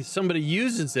told me somebody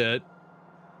uses it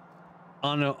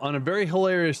on a very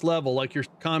hilarious level, like you're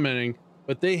commenting,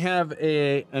 but they have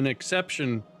an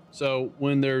exception. So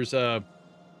when there's a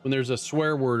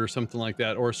swear word or something like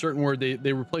that, or a certain word,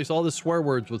 they replace all the swear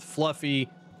words with fluffy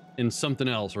and something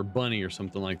else, or bunny or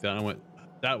something like that. I went,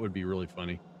 that would be really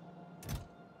funny.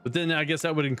 But then I guess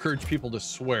that would encourage people to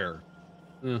swear.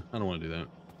 I don't want to do that.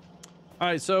 All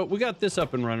right, so we got this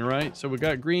up and running, right? So we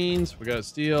got greens, we got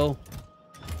steel.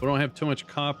 We don't have too much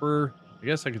copper. I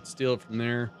guess I could steal it from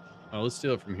there. Oh, let's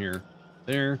steal it from here.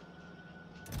 There.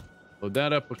 Load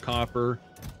that up with copper.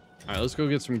 All right, let's go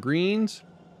get some greens.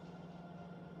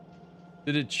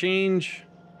 Did it change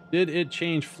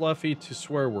fluffy to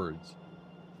swear words?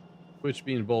 Which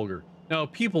being vulgar? No,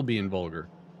 people being vulgar.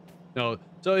 No,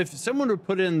 so if someone would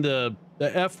put in the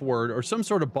F word or some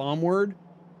sort of bomb word,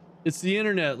 it's the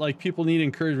internet, like people need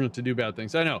encouragement to do bad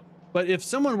things. I know, but if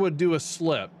someone would do a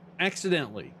slip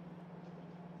accidentally,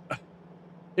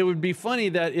 it would be funny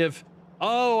that if,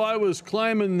 oh, I was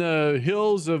climbing the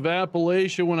hills of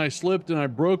Appalachia when I slipped and I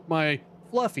broke my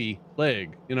fluffy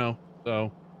leg, you know?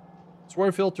 So,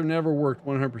 swear filter never worked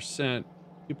 100%.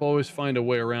 People always find a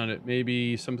way around it.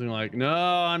 Maybe something like, no,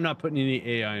 I'm not putting any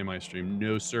AI in my stream.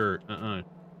 No, sir.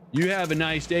 You have a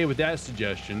nice day with that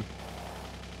suggestion.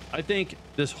 I think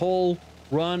this whole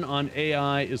run on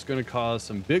AI is going to cause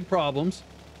some big problems.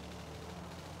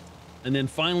 And then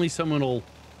finally someone will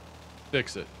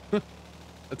fix it.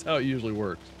 That's how it usually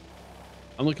works.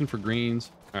 I'm looking for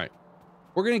greens. All right.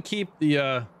 We're going to keep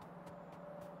the,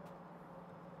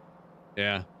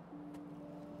 yeah.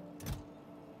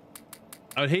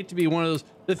 I would hate to be one of those.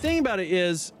 The thing about it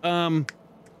is, sorry,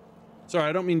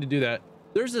 I don't mean to do that.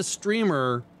 There's a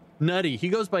streamer, Nutty. He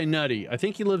goes by Nutty. I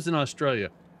think he lives in Australia.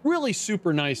 Really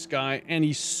super nice guy. And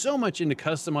he's so much into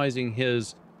customizing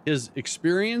his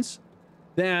experience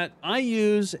that I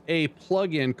use a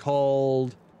plugin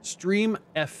called Stream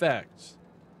FX.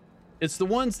 It's the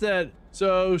ones that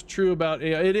so true about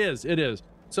AI. It is.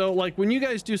 So like when you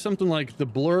guys do something like the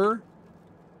blur.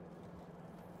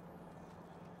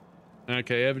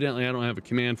 Okay, evidently I don't have a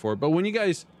command for it, but when you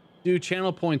guys do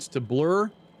channel points to blur,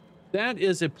 that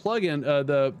is a plugin.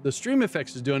 The Stream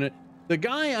FX is doing it. The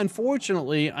guy,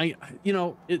 unfortunately,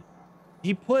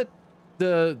 he put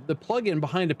the plugin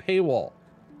behind a paywall.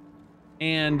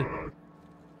 And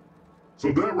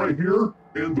so that right here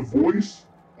and the voice,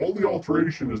 all the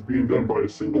alteration is being done by a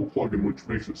single plugin, which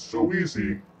makes it so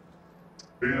easy.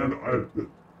 And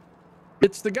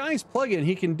it's the guy's plugin.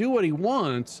 He can do what he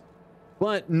wants,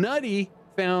 but Nutty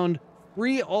found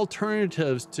free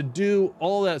alternatives to do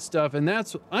all that stuff. And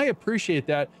I appreciate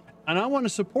that. And I want to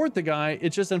support the guy.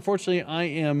 It's just, unfortunately, I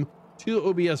am 2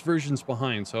 OBS versions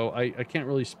behind, so I can't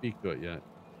really speak to it yet.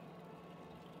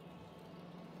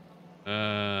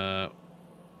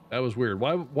 That was weird.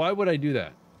 Why would I do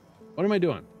that? What am I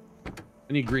doing?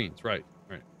 I need greens, right.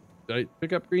 Did I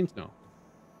pick up greens? No.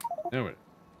 No.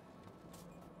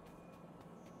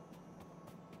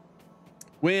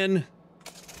 When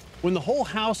the whole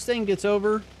house thing gets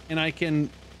over and I can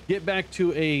get back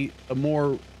to a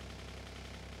more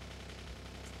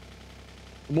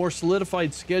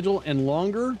solidified schedule and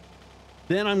longer,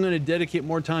 then I'm going to dedicate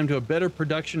more time to a better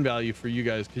production value for you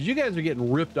guys, because you guys are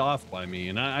getting ripped off by me,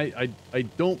 and I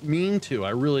don't mean to.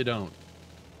 I really don't.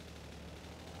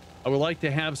 I would like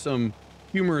to have some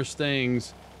humorous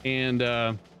things, and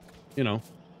you know.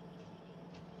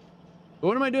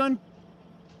 What am I doing?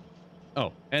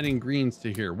 Oh, adding greens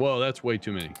to here. Whoa, that's way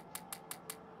too many.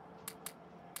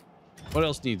 What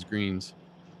else needs greens?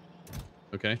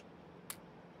 Okay.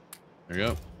 There you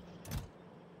go.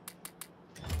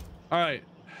 All right.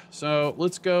 So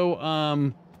let's go,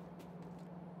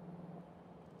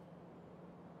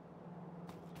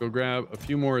 go grab a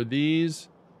few more of these.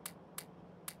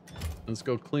 Let's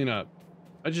go clean up.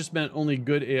 I just meant only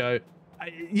good AI.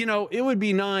 You know, it would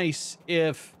be nice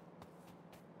if...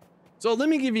 So let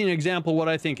me give you an example of what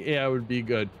I think AI would be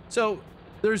good. So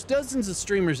there's dozens of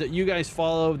streamers that you guys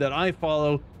follow, that I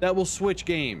follow, that will switch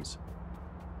games.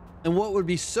 And what would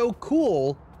be so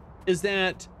cool is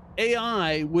that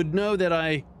AI would know that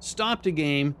I stopped a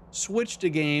game, switched a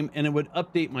game, and it would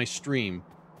update my stream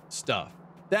stuff.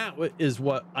 That is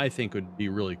what I think would be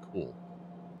really cool.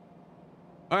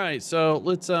 All right, so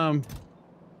let's, that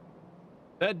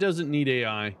doesn't need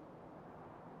AI.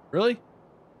 Really?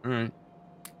 All right.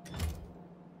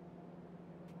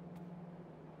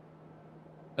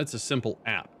 That's a simple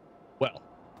app. Well,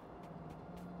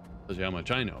 tells you how much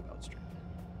I know about streaming.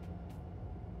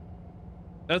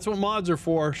 That's what mods are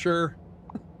for, sure.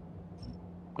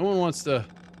 No one wants to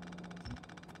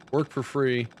work for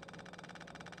free.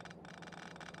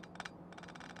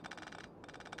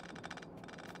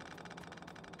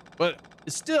 But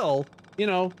still, you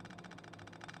know,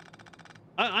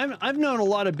 I've known a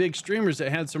lot of big streamers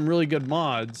that had some really good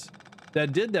mods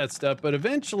that did that stuff, but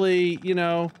eventually, you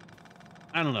know,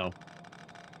 I don't know.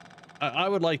 I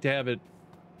would like to have it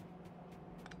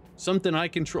something I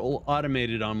control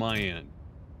automated on my end.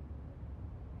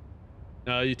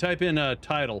 You type in a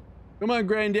title. Come on,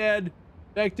 granddad,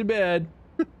 back to bed.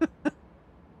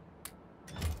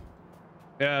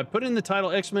 Yeah, put in the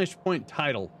title, exclamation point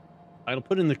title. I'll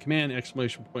put in the command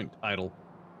exclamation point title.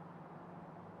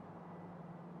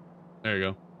 There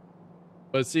you go.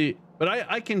 But see, but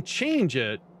I can change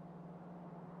it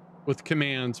with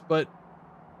commands, but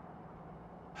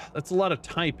that's a lot of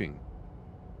typing.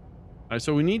 All right,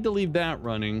 so we need to leave that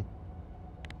running.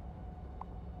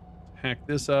 Hack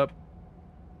this up.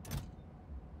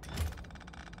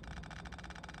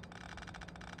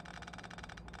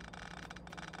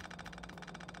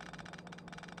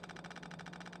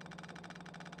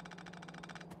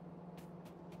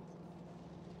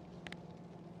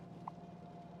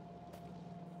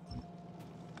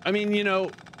 I mean, you know,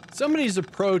 somebody's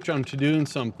approach onto doing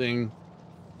something,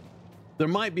 there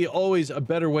might be always a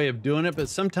better way of doing it, but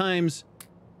sometimes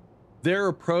their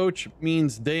approach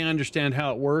means they understand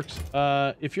how it works.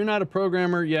 If you're not a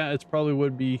programmer, yeah, it's probably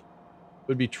would be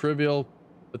trivial,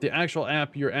 but the actual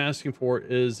app you're asking for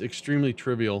is extremely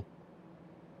trivial.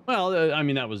 Well, I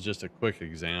mean, that was just a quick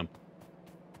example.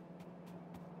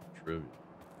 Trivial.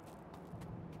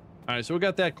 All right, so we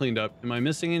got that cleaned up. Am I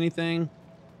missing anything?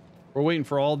 We're waiting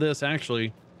for all this,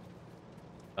 actually.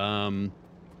 Let's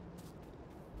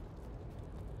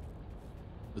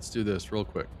do this real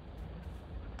quick.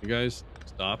 You guys,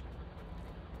 stop.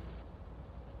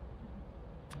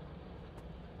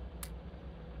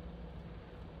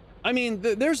 I mean,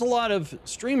 there's a lot of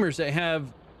streamers that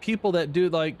have people that do,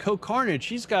 like Carnage.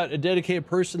 He's got a dedicated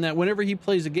person that whenever he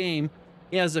plays a game,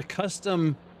 he has a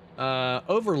custom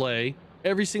overlay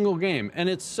every single game. And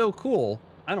it's so cool.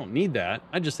 I don't need that.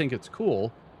 I just think it's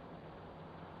cool.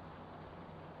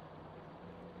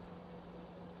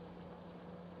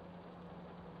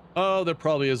 Oh, there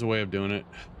probably is a way of doing it.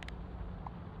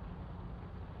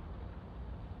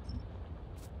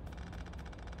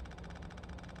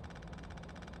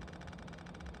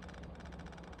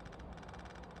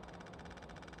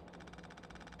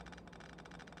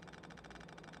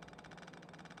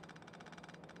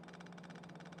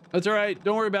 That's all right.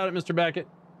 Don't worry about it, Mr. Beckett.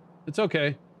 It's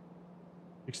okay.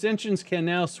 Extensions can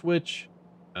now switch.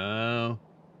 Oh.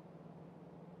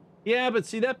 Yeah, but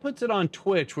see, that puts it on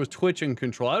Twitch with Twitch in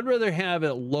control. I'd rather have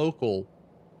it local.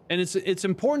 And it's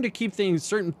important to keep things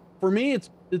certain. For me, I'm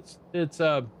at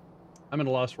a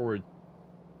loss for words.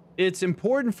 It's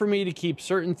important for me to keep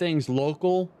certain things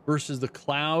local versus the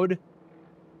cloud,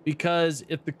 because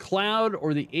if the cloud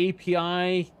or the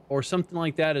API or something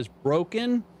like that is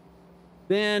broken,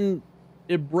 then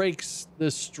it breaks the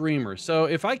streamer. So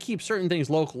if I keep certain things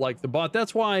local, like the bot,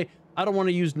 that's why I don't want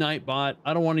to use Nightbot.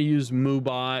 I don't want to use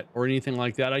MooBot or anything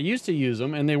like that. I used to use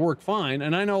them and they work fine.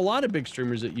 And I know a lot of big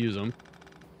streamers that use them.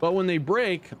 But when they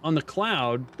break on the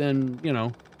cloud, then, you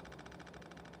know,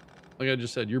 like I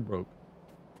just said, you're broke.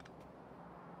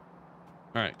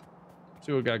 All right.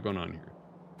 See what we got going on here.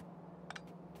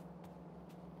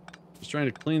 Just trying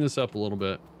to clean this up a little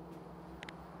bit.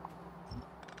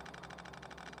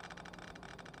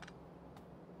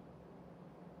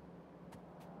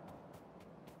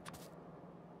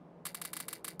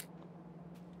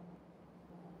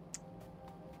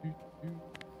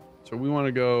 So we want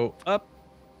to go up.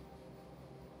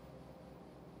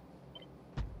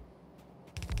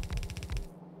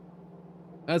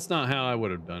 That's not how I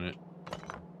would have done it.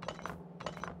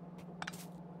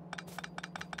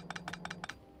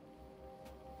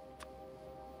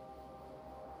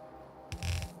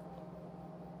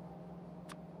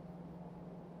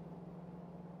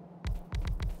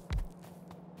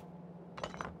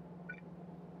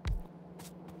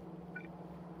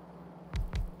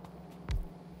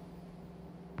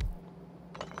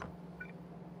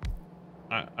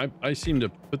 I seem to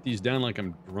put these down like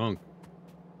I'm drunk.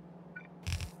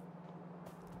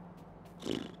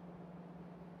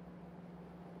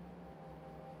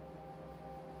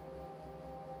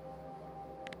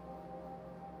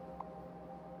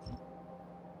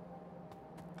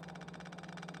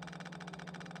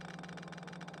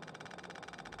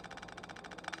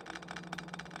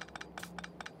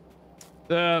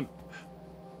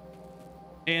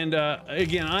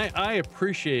 Again, I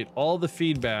appreciate all the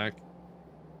feedback.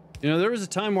 You know, there was a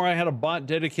time where I had a bot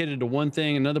dedicated to one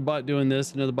thing, another bot doing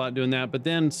this, another bot doing that, but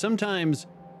then sometimes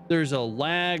there's a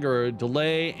lag or a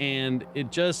delay and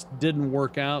it just didn't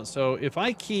work out. So if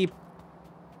I keep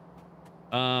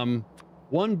one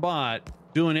bot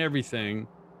doing everything,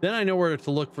 then I know where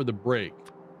to look for the break.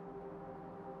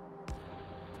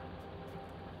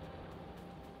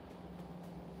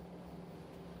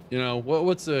 You know,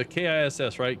 what's the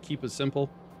KISS, right? Keep it simple.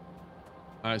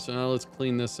 All right, so now let's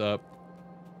clean this up.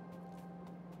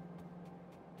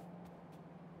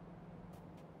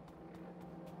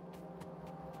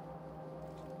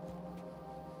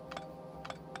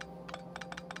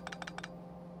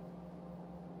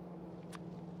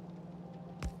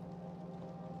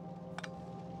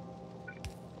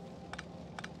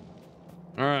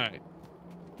 All right.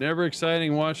 Never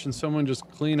exciting watching someone just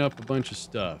clean up a bunch of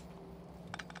stuff.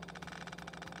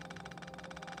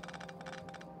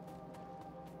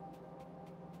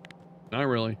 Not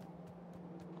really.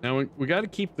 Now we got to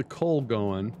keep the coal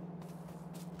going.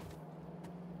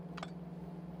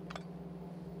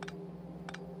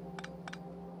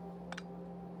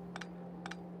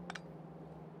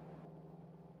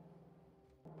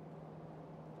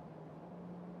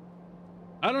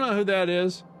 I don't know who that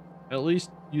is. At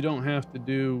least you don't have to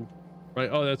do right.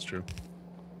 Oh, that's true.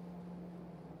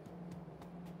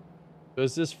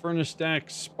 Does this furnace stack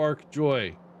spark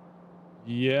joy?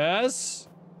 Yes.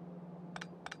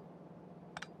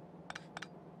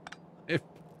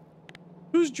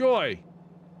 Who's Joy?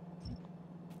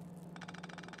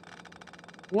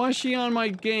 Why is she on my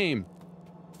game?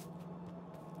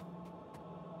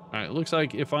 All right, it looks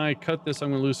like if I cut this,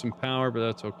 I'm gonna lose some power, but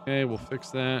that's okay. We'll fix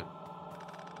that.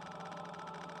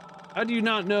 How do you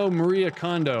not know Maria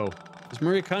Kondo? Is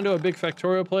Maria Kondo a big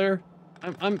Factorio player?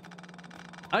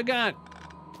 I got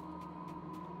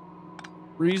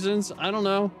reasons. I don't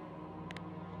know.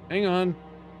 Hang on.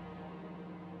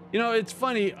 You know, it's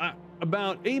funny.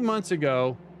 About 8 months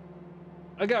ago,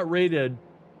 I got raided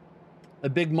a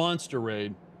big monster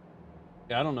raid.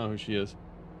 Yeah, I don't know who she is.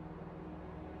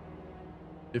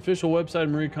 The official website of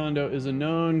Marie Kondo is a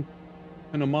known.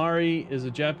 Kanamari is a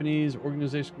Japanese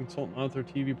organization, consultant, author,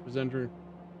 TV presenter.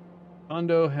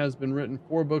 Kondo has been written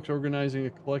 4 books organizing a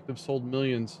collective sold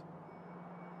millions.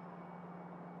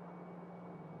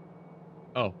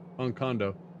 Oh, on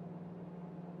Kondo.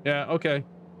 Yeah, okay.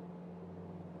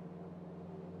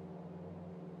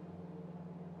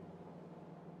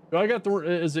 So I got the,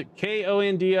 is it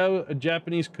Kondo, a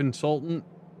Japanese consultant?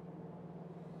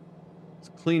 It's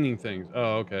cleaning things.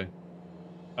 Oh, okay.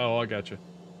 Oh, I got you.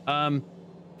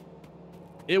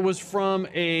 It was from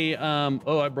a,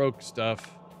 oh, I broke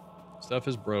stuff. Stuff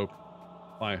is broke.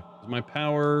 Why? Is my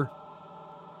power,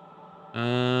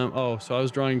 oh, so I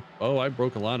was drawing, oh, I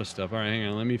broke a lot of stuff. All right, hang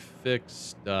on, let me fix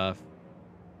stuff.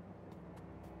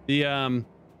 The,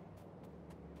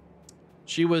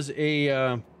 she was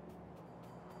a,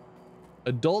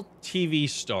 adult TV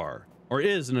star. or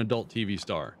is an adult TV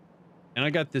star. And I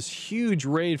got this huge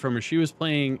raid from her. She was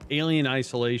playing Alien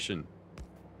Isolation.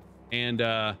 And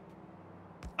I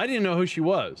didn't know who she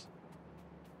was.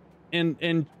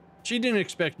 And she didn't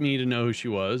expect me to know who she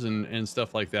was and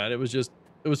stuff like that. It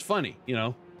was funny, you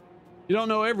know. You don't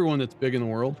know everyone that's big in the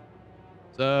world.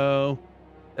 So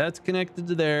that's connected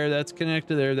to there, that's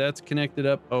connected there, that's connected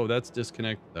up. Oh, that's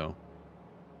disconnected though.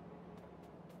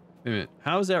 Wait a minute.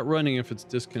 How is that running if it's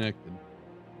disconnected?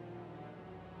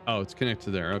 Oh, it's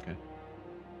connected there. Okay.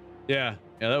 Yeah,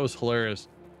 that was hilarious.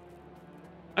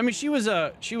 I mean, she was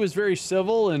very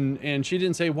civil and she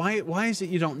didn't say, why is it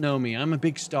you don't know me? I'm a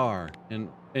big star. And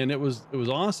it was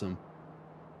awesome.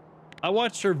 I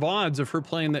watched her VODs of her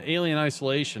playing the Alien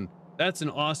Isolation. That's an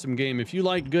awesome game.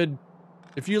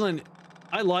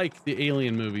 I like the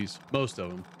Alien movies, most of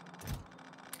them.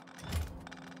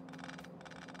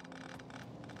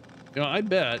 You know, I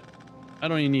bet I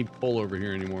don't even need coal over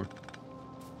here anymore.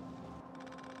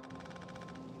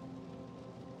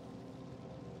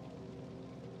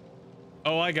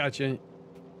 Oh, I got you.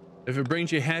 If it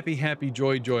brings you happy,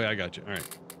 joy, I got you. All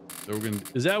right. So we're gonna.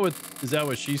 Is that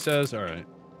what she says? All right.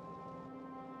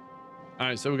 All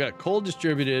right. So we got coal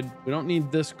distributed. We don't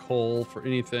need this coal for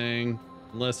anything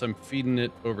unless I'm feeding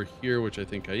it over here, which I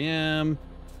think I am.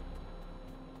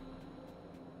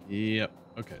 Yep.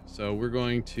 Okay. So we're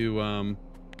going to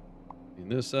clean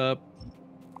this up.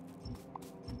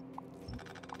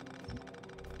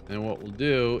 And what we'll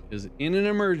do is, in an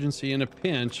emergency, in a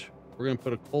pinch, we're going to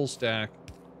put a coal stack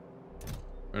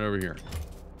right over here.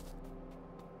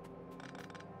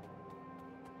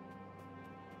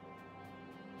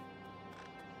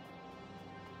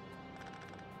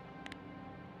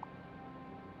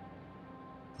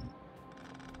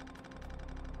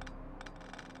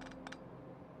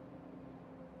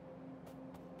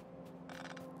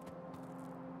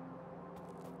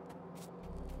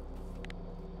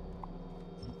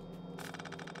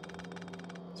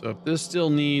 So if this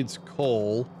still needs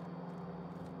coal,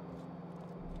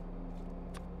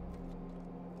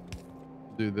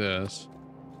 do this.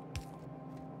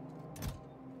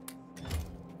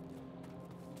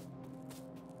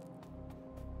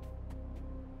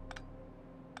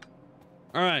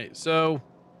 All right, so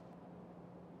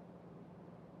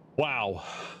wow.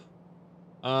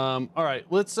 All right,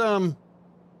 let's so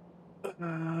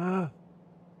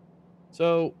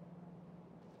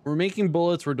we're making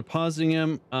bullets, we're depositing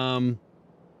them.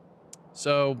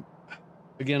 So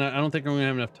again, I don't think I'm gonna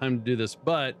have enough time to do this,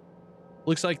 but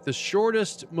looks like the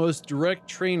shortest, most direct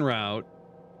train route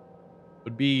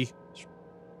would be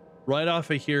right off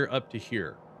of here up to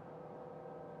here.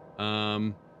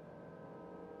 So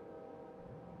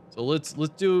let's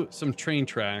do some train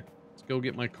track. Let's go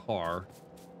get my car.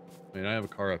 Wait, I have a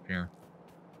car up here.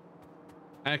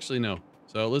 Actually, no.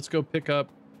 So let's go pick up.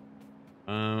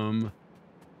 Where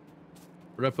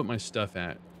do I put my stuff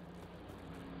at?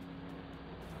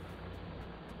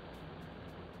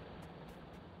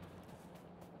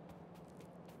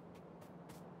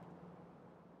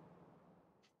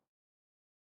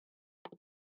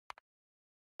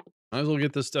 Might as well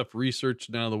get this stuff researched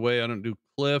and out of the way. I don't do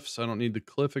cliffs. I don't need the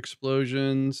cliff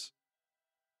explosions.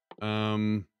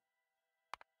 There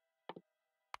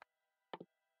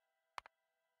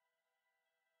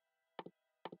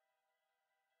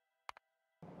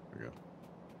we go.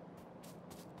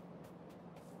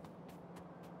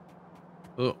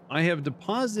 So I have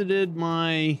deposited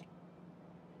my...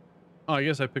 Oh, I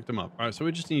guess I picked them up. All right, so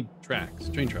we just need tracks,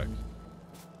 train tracks.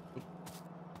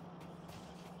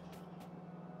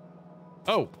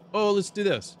 Oh, let's do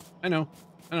this. I know.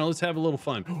 Let's have a little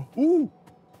fun. Ooh.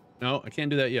 No, I can't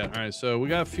do that yet. All right, so we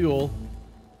got fuel.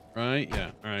 Right?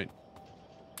 Yeah. All right.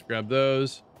 Let's grab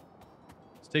those.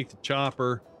 Let's take the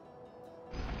chopper.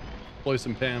 Deploy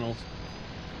some panels.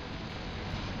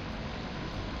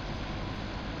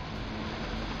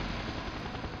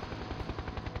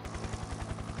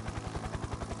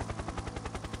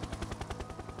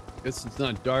 Guess it's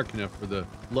not dark enough for the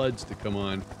LUDs to come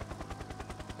on.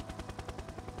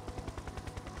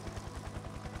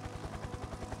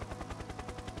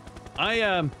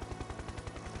 I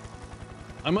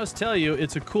must tell you,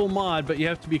 it's a cool mod, but you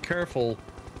have to be careful.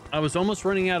 I was almost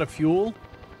running out of fuel,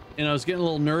 and I was getting a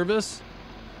little nervous.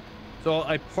 So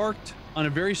I parked on a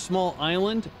very small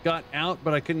island, got out,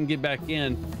 but I couldn't get back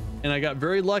in. And I got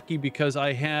very lucky because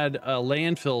I had a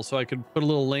landfill, so I could put a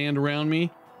little land around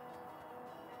me.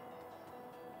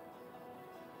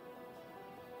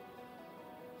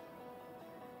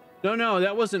 No,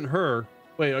 that wasn't her.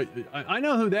 Wait, I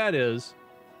know who that is.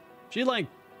 She, like,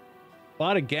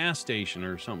 bought a gas station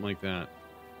or something like that.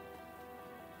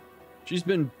 She's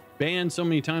been banned so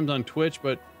many times on Twitch,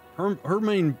 but her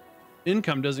main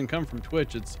income doesn't come from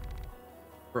Twitch. It's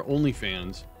for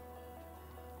OnlyFans.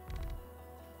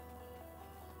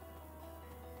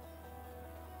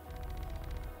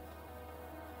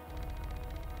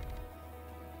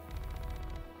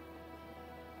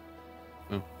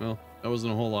 Oh, well, that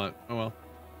wasn't a whole lot. Oh, well.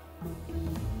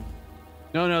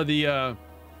 No, the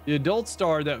adult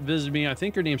star that visited me, I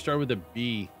think her name started with a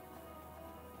B.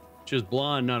 She was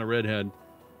blonde, not a redhead.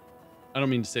 I don't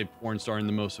mean to say porn star in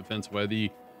the most offensive way. The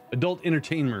adult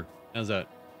entertainer. How's that?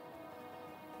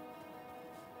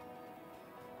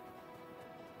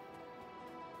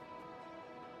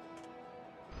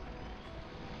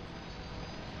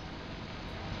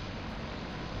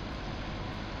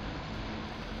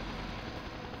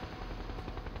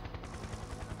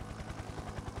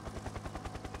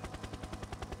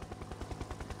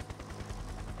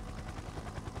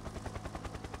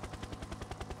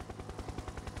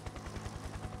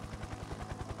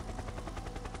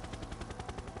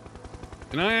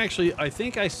 And I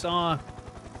think I saw,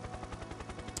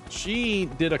 she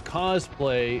did a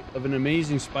cosplay of an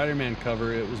Amazing Spider-Man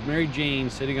cover. It was Mary Jane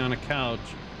sitting on a couch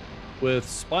with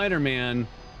Spider-Man,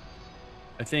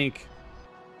 I think,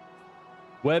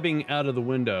 webbing out of the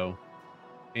window.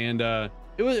 And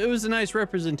it was a nice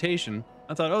representation.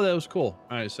 I thought, oh, that was cool.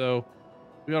 All right, so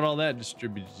we got all that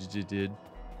distributed.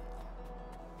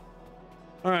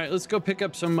 All right, let's go pick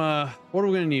up some, what are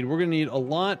we gonna need? We're gonna need a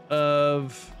lot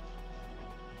of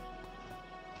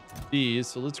these,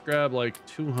 so let's grab like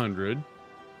 200.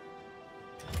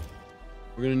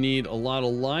 We're gonna need a lot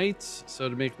of lights, so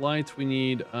to make lights we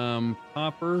need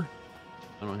copper.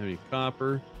 I don't have any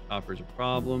copper. Copper's a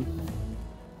problem.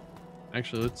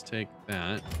 Actually, let's take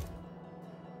that.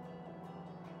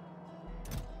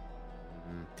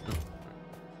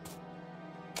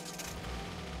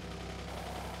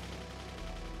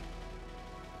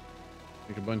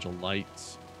 Make a bunch of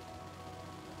lights.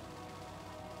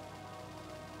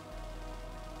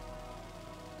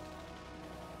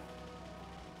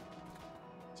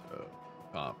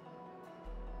 Top.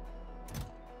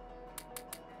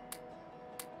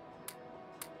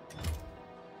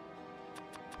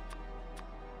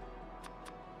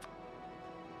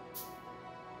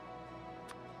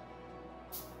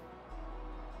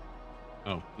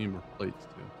 Oh, need more plates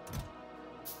too.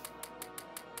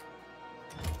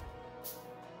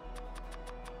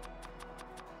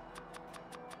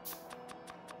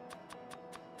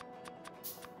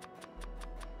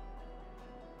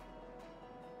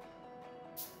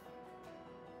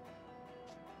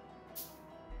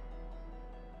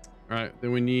 All right,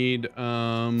 then we need,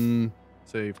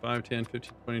 say 5, 10,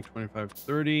 15, 20, 25,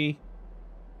 30,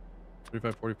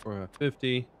 35, 44,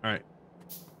 50. All right.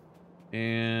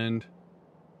 And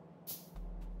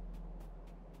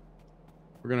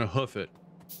we're going to hoof it.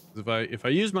 If I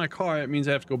use my car, it means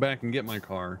I have to go back and get my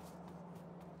car.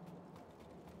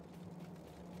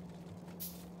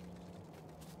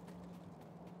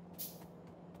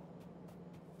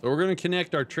 So we're going to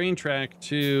connect our train track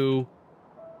to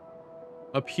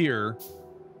up here,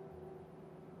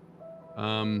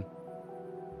 and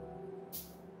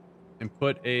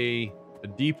put a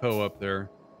depot up there.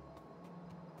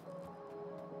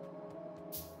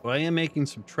 So I am making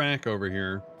some track over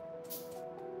here.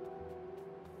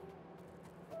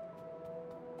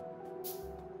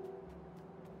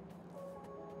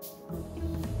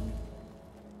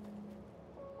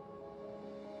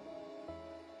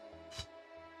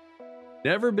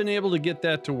 Never been able to get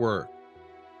that to work.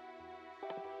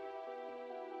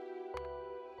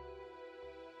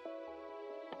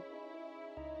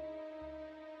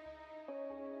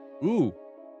 Ooh.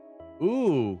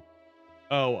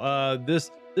 Oh,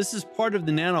 this is part of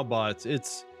the nanobots.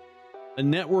 It's a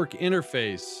network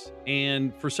interface.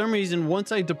 And for some reason,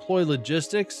 once I deploy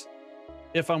logistics,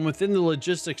 if I'm within the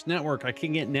logistics network, I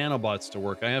can't get nanobots to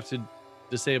work. I have to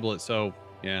disable it. So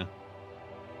yeah.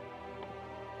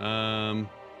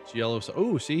 It's yellow. So,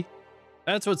 oh, see,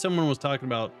 that's what someone was talking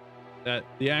about, that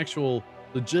the actual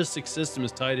logistics system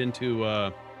is tied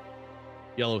into,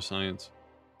 yellow science.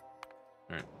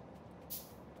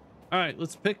 All right,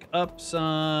 let's pick up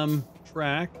some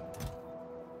track.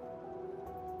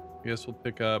 I guess we'll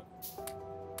pick up.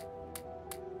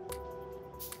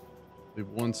 Leave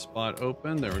one spot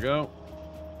open. There we go.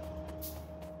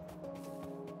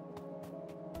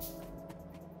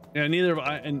 Yeah, neither have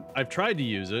I, and I've tried to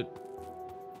use it.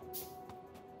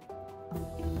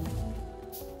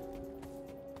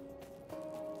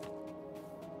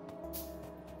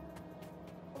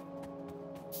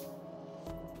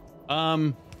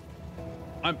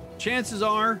 Chances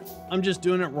are I'm just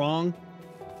doing it wrong.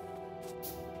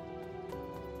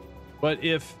 But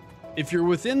if you're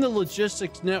within the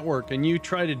logistics network and you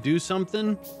try to do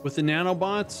something with the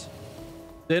nanobots,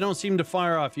 they don't seem to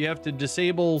fire off. You have to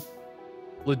disable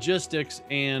logistics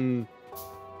and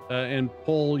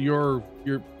pull your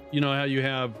you know how you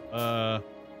have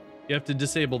you have to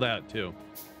disable that too,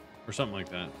 or something like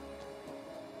that.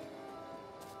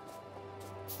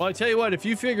 Well, I tell you what, if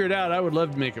you figure it out, I would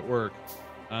love to make it work.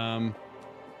 All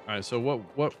right, so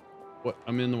what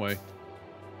I'm in the way.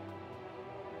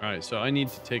 All right, so I need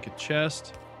to take a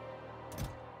chest,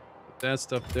 put that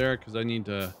stuff there because I need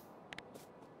to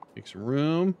make some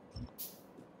room.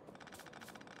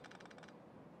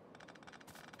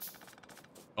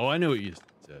 Oh, I know what you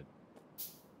said.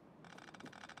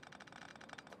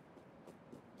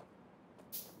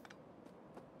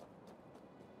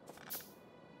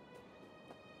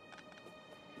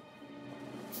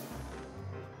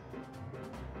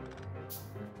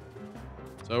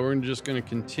 So we're just going to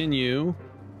continue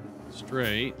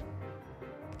straight.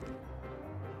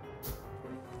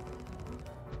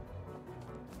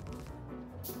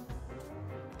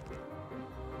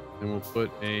 And we'll put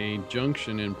a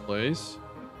junction in place.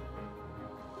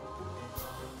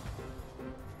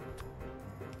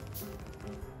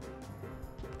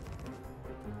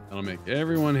 That'll make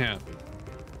everyone happy.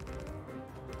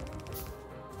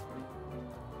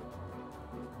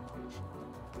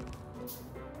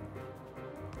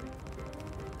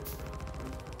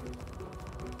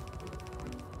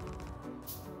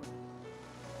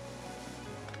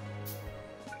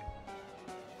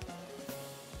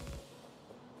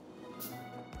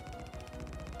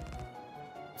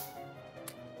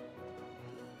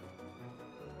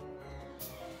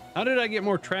 How did I get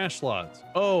more trash slots?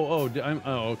 Oh, okay.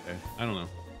 I don't know.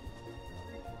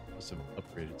 Must have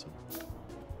upgraded something.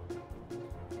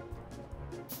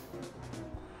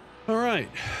 All right,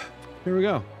 here we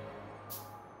go.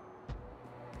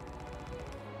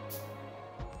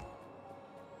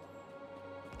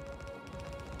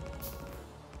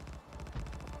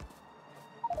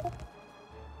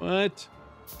 What?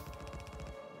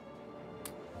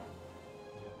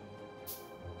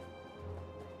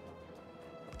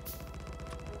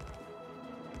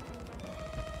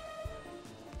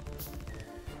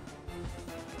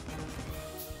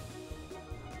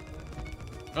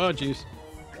 Oh, jeez.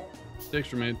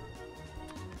 Sticks were made.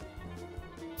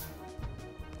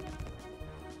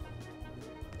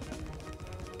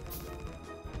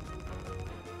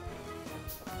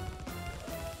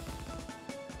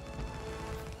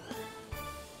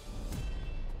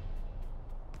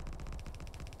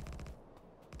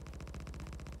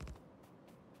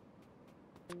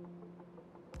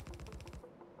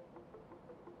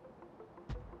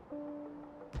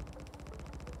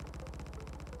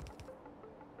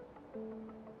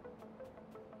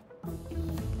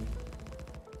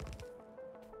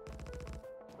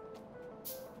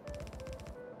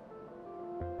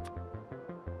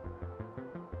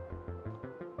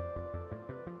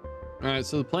 All right,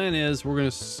 so the plan is we're going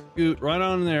to scoot right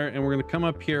on there and we're going to come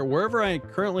up here. Wherever I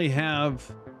currently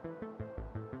have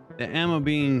the ammo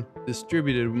being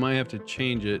distributed, we might have to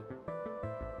change it.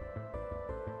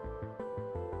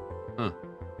 Huh.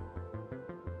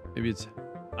 Maybe it's...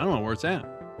 I don't know where it's at.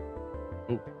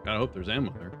 Oh, gotta hope there's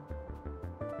ammo there.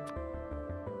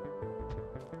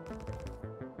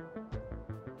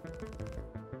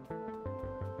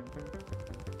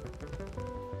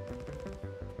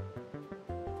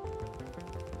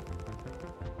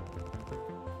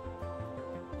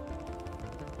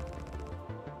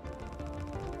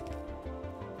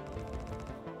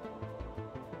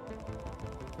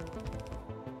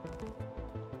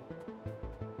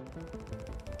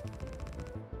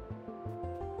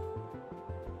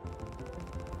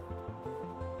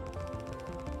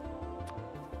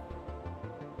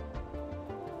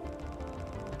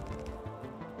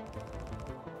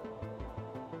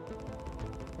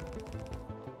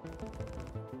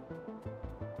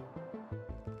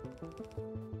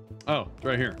 Oh, it's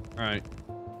right here. All right.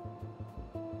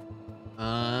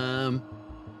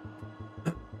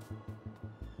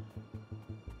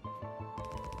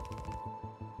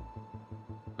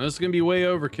 This is gonna be way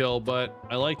overkill, but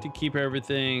I like to keep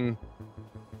everything,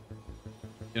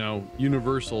 you know,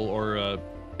 universal or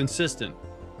consistent.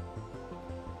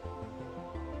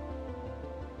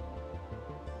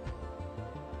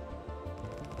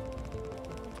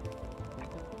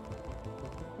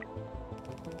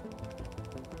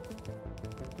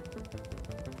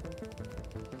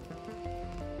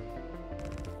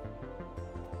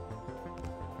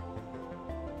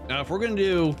 Now, if we're gonna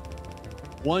do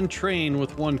one train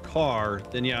with one car,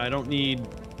 then yeah, I don't need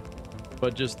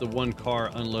but just the one car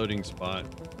unloading spot.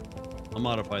 I'll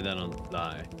modify that on the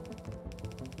fly.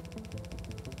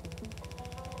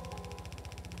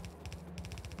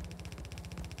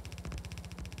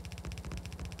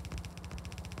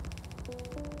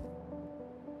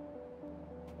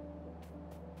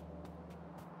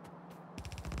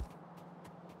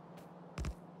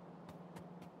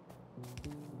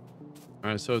 All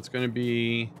right, so it's going to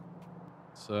be,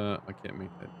 so I can't make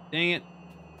that. Dang it.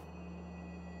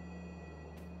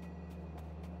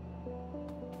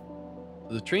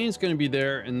 So the train's going to be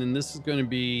there, and then this is going to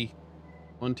be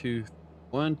 1,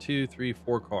 2, 3,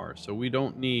 4 cars. So we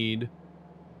don't need.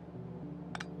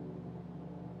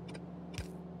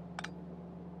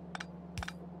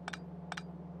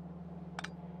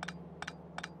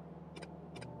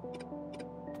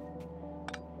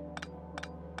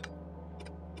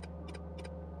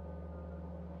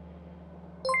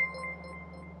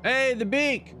 Hey, the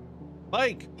beak,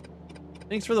 Mike.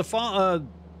 Thanks for the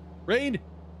raid.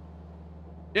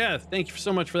 Yeah, thank you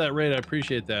so much for that raid. I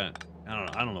appreciate that.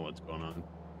 I don't know what's going on.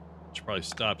 Should probably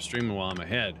stop streaming while I'm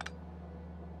ahead.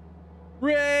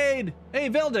 Raid. Hey,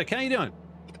 Veldic, how you doing?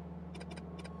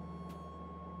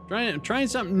 Trying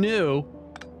something new.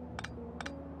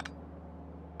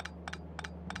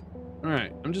 All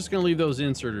right, I'm just gonna leave those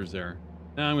inserters there.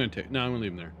 No, I'm gonna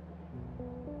leave them there.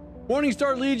 Morning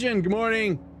Star Legion. Good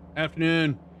morning,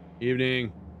 afternoon,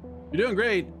 evening. You're doing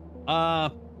great.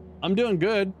 I'm doing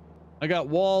good. I got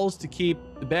walls to keep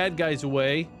the bad guys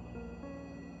away.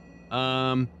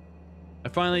 I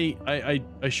finally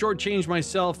shortchanged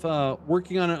myself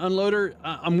working on an unloader.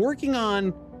 I'm working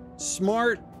on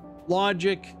smart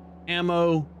logic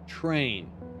ammo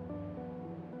train.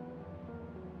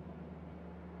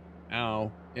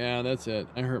 Ow. Yeah, that's it.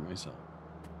 I hurt myself.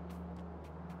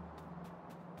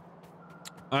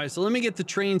 All right, so let me get the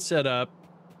train set up.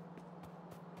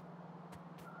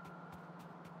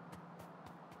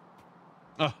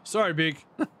 Oh, sorry, Big.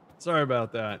 Sorry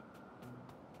about that.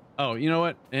 Oh, you know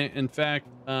what? In fact,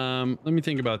 let me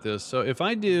think about this. So if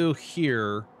I do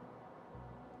here,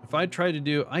 if I try to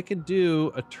do, I could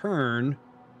do a turn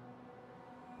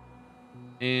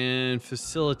and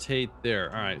facilitate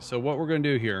there. All right, so what we're going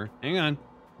to do here, hang on.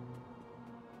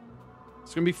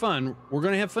 It's going to be fun. We're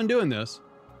going to have fun doing this.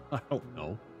 I don't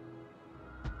know.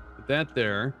 Put that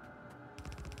there.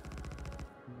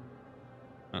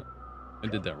 Oh, I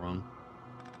did that wrong.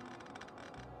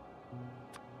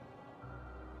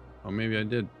 Oh, maybe I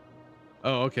did.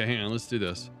 Oh, okay, hang on. Let's do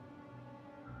this.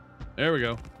 There we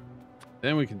go.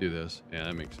 Then we can do this. Yeah,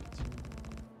 that makes sense.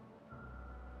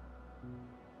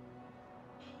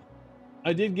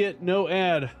 I did get no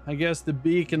ad. I guess the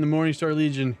Beak and the Morningstar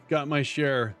Legion got my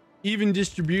share. Even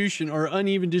distribution or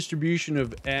uneven distribution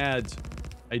of ads.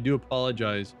 I do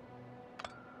apologize.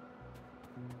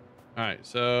 All right,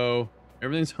 so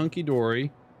everything's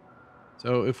hunky-dory.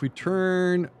 So if we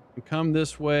turn and come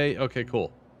this way, okay,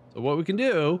 cool. So what we can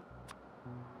do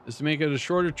is to make it a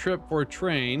shorter trip for a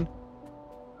train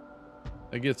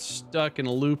that gets stuck in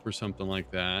a loop or something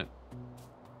like that.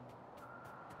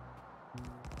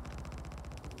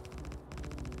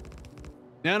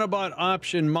 Nanobot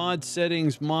option, mod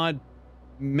settings, mod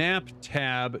map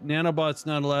tab. Nanobot's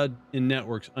not allowed in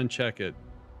networks. Uncheck it.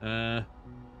 A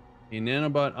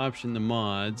nanobot option, the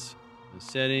mods, the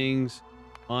settings,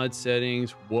 mod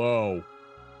settings. Whoa.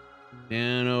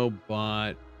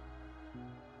 Nanobot.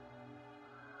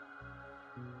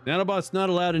 Nanobot's not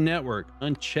allowed in network.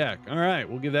 Uncheck. All right,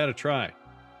 we'll give that a try.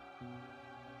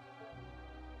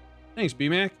 Thanks,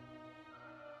 bmac.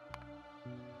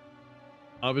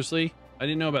 Obviously, I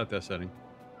didn't know about that setting.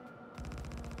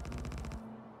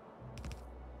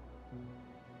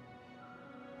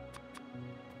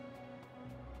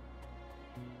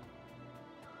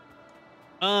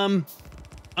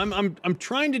 I'm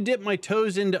trying to dip my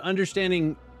toes into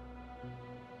understanding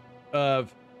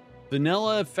of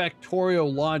vanilla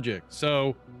Factorio logic.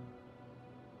 So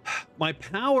my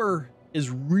power is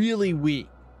really weak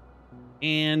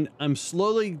and I'm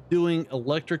slowly doing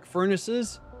electric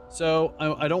furnaces. So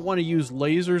I don't want to use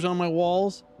lasers on my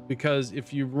walls because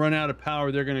if you run out of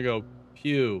power, they're going to go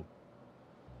pew,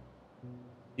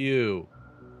 pew.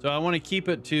 So I want to keep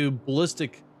it to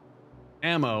ballistic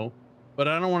ammo, but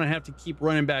I don't want to have to keep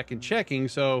running back and checking.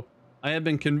 So I have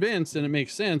been convinced, and it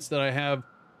makes sense, that I have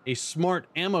a smart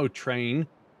ammo train,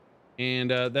 and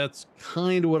that's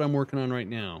kind of what I'm working on right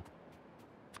now.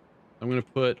 I'm going to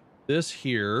put this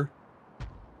here,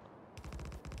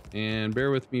 and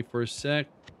bear with me for a sec.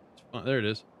 Oh, there it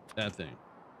is, that thing.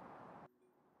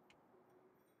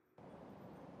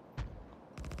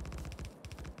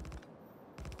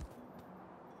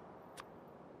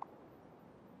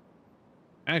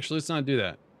 Actually, let's not do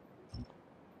that.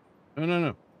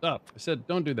 No, stop. I said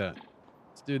don't do that.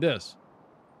 Let's do this.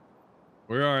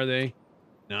 Where are they?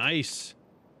 Nice.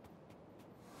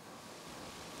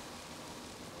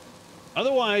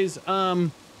 Otherwise,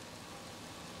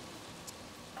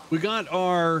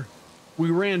 we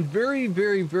ran very,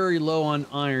 very, very low on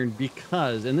iron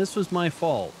because, and this was my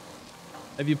fault,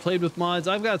 Have you played with mods?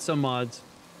 I've got some mods.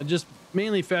 Just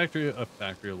mainly Factory of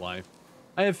Life.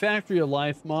 I have Factory of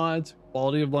Life mods,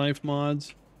 quality of life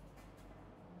mods.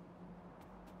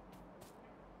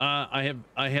 I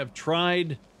have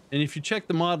tried, and if you check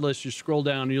the mod list, you scroll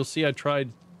down, you'll see I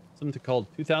tried something called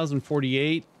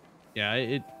 2048. Yeah,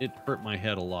 it hurt my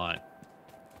head a lot.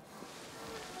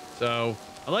 So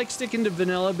I like sticking to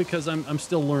vanilla because I'm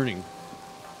still learning.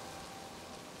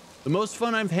 The most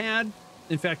fun I've had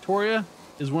in Factorio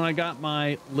is when I got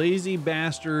my lazy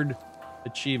bastard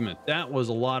achievement. That was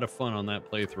a lot of fun on that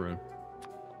playthrough.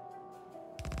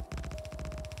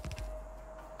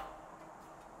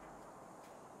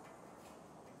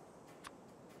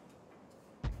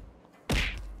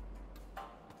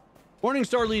 Morning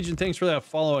Star Legion, thanks for that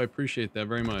follow. I appreciate that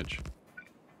very much.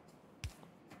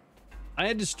 I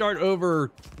had to start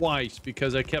over twice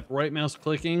because I kept right mouse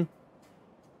clicking.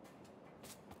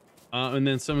 And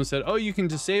then someone said, oh, you can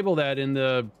disable that in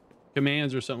the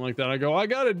commands or something like that. I go, I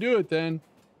gotta do it then.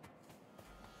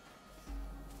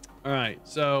 All right,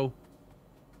 so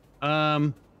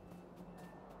I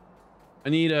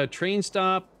need a train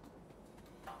stop.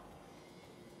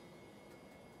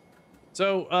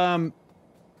 So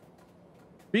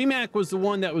bmac was the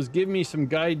one that was giving me some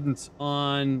guidance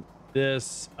on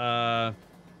this ammo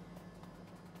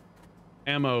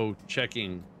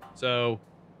checking. So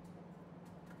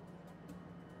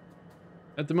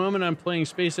at the moment I'm playing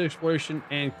Space Exploration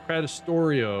and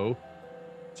Factorio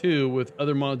 2 with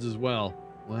other mods as well.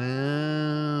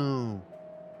 Wow.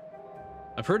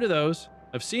 I've heard of those.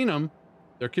 I've seen them.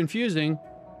 They're confusing.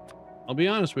 I'll be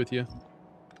honest with you.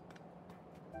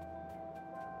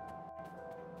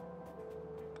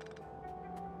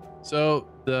 So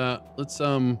let's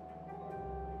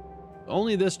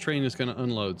only this train is going to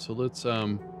unload. So let's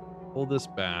pull this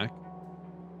back.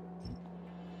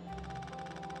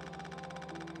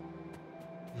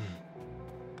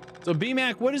 So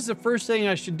bmac, what is the first thing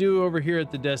I should do over here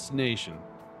at the destination?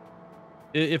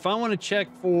 If I want to check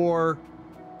for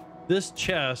this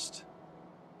chest,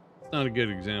 it's not a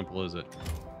good example, is it?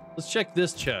 Let's check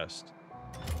this chest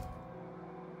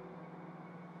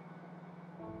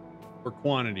for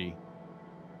quantity.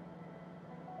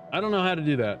 I don't know how to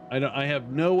do that. I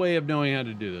have no way of knowing how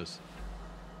to do this.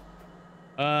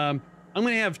 I'm going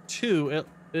to have 2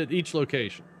 at each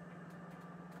location.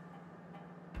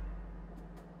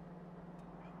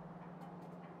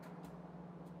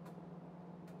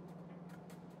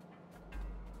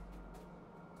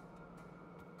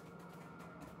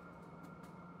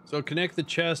 So connect the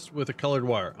chest with a colored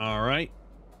wire. All right.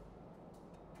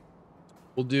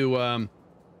 We'll do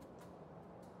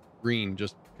green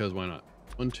just because why not?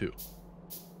 1, 2.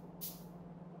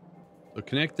 So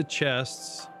connect the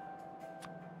chests.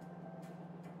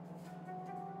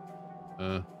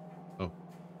 Oh. All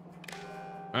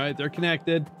right, they're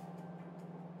connected.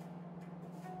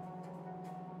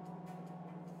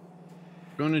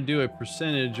 If you're going to do a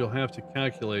percentage, you'll have to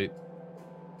calculate.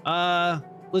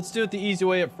 Let's do it the easy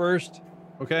way at first,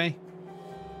 okay?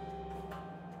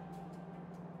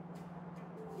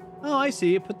 Oh, I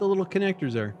see. It put the little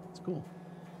connectors there. It's cool.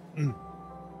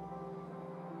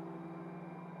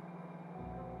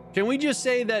 Can we just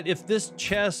say that if this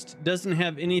chest doesn't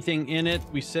have anything in it,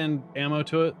 we send ammo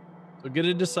to it? So get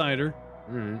a decider.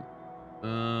 All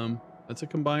right. That's a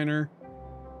combiner.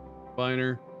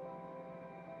 Combiner.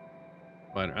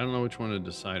 I don't know which one a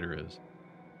decider is.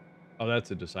 Oh,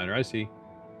 that's a decider. I see.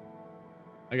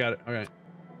 I got it. All right.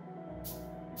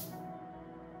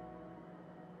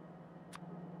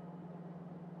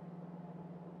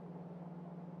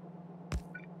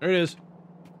 There it is.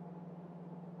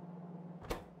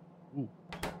 Ooh.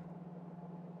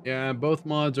 Yeah, both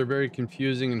mods are very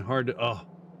confusing and hard to... Oh,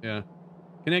 yeah.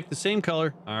 Connect the same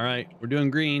color. All right, we're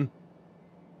doing green.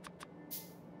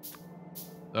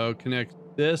 So connect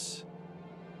this.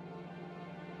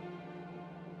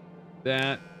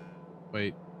 That.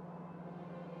 Wait.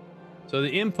 So the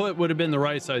input would have been the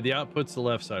right side. The output's the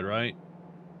left side, right?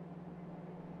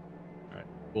 All right,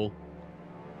 cool.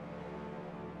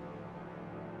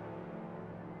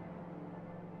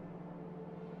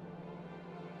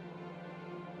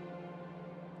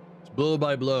 It's blow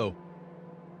by blow.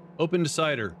 Open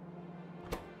decider.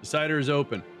 Decider is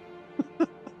open.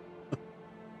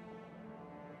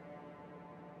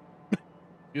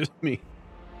 Excuse me.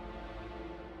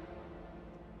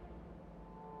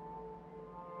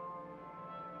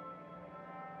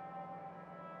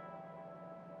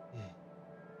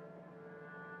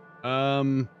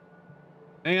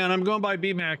 Hang on, I'm going by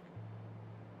bmac.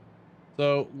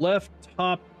 So left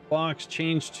top box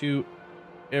changed to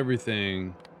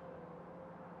everything.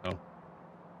 Oh.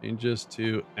 Changes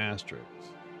to asterisks.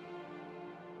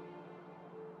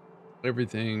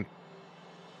 Everything.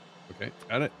 Okay,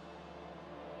 got it.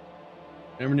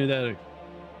 Never knew that.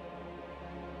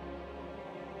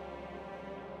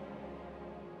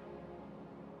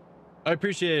 I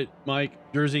appreciate it, Mike.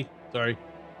 Jersey. Sorry.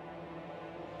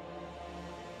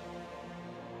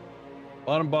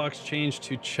 Bottom box changed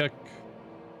to check.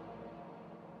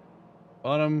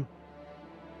 Bottom.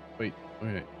 Wait.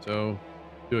 Okay. So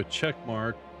do a check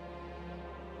mark.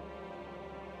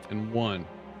 And 1.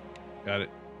 Got it.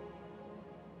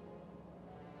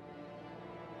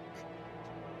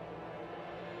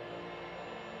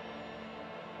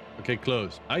 Okay,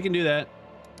 closed. I can do that.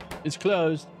 It's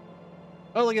closed.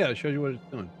 Oh, look at that. It shows you what it's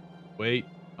doing. Wait.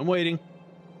 I'm waiting.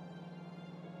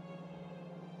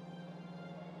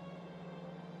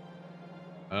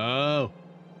 Oh. All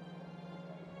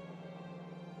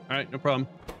right, no problem.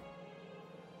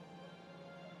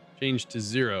 Change to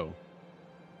 0.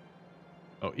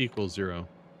 Oh, equals 0.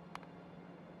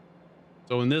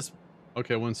 So when this,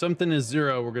 okay, when something is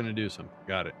 0, we're going to do something.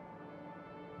 Got it.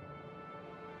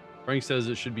 Frank says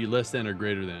it should be less than or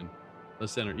greater than.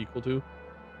 Less than or equal to.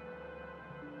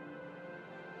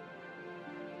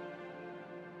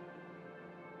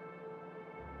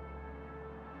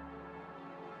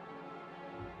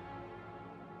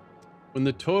 When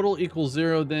the total equals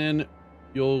 0, then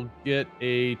you'll get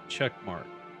a check mark.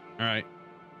 All right.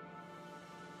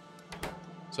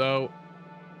 So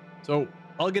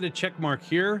I'll get a check mark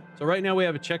here. So right now we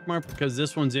have a check mark because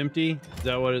this one's empty. Is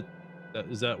that what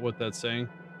is that what that's saying?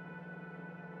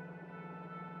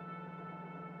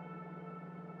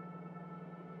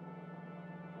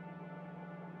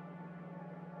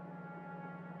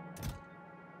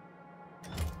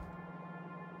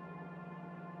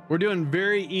 We're doing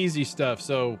very easy stuff.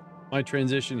 So my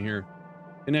transition here,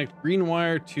 connect green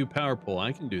wire to power pole.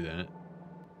 I can do that.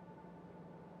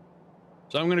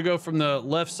 So I'm going to go from the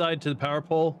left side to the power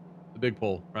pole, the big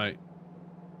pole, right?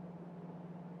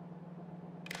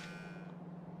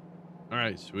 All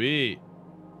right, sweet.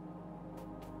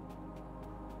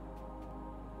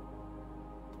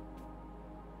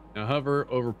 Now hover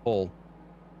over pole.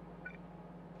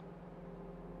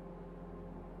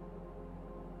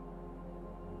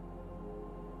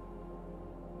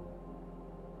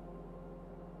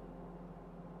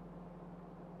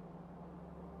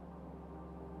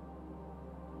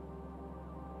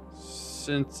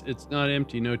 Since it's not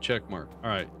empty, no check mark. All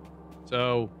right,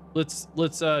 so let's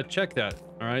check that.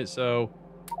 All right, so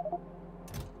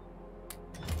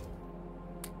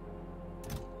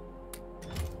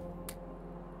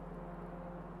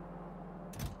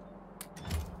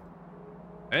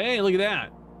hey, look at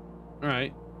that. All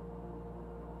right.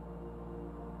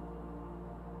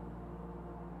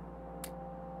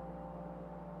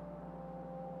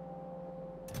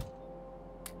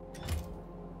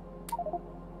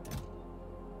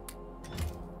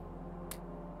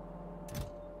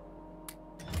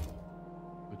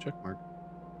 Check mark.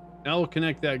 Now we'll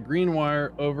connect that green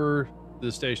wire over to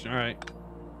the station. All right.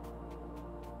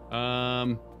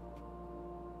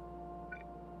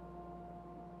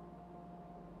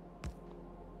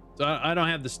 So I don't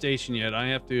have the station yet. I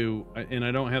have to, and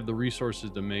I don't have the resources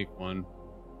to make one.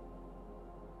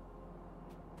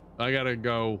 I gotta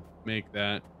go make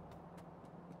that.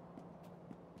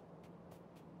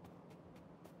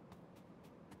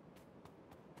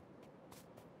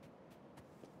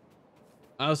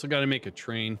 I also got to make a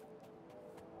train.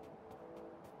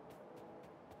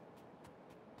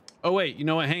 Oh, wait, you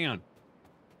know what? Hang on.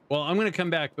 Well, I'm going to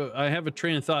come back, but I have a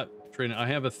train of thought. I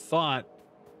have a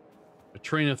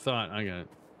train of thought. I got it.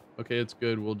 Okay, it's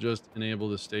good. We'll just enable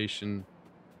the station.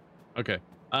 Okay.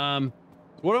 What I'm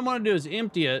going to do is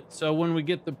empty it. So when we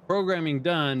get the programming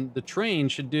done, the train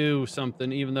should do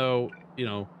something, even though, you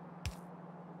know,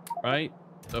 right?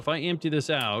 So if I empty this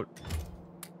out,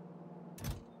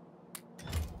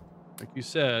 like you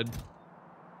said,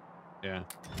 yeah,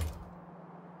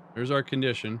 there's our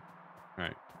condition. All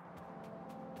right.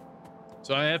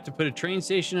 So I have to put a train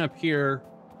station up here,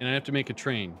 and I have to make a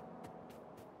train.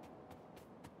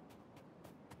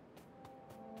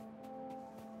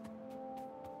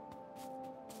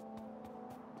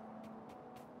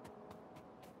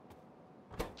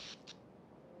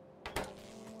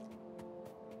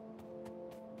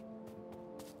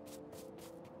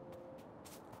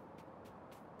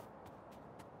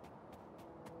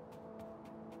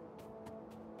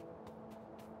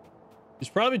 He's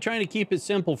probably trying to keep it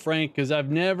simple, Frank, because I've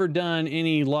never done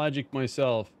any logic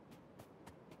myself.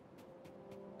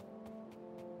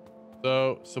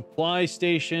 So, supply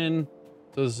station.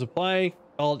 So, the supply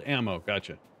called ammo.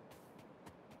 Gotcha.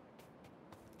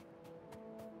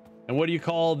 And what do you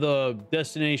call the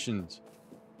destinations?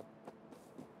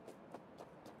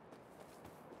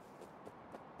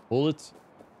 Bullets?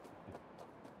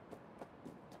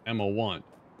 Ammo want.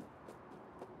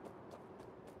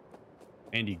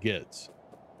 And he gets.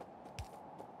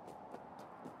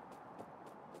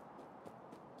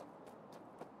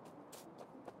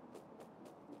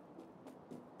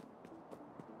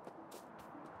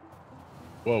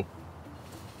 Whoa.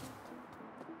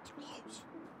 It's close.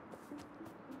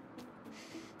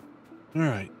 All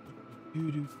right.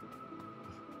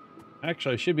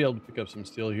 Actually, I should be able to pick up some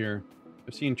steel here.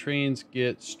 I've seen trains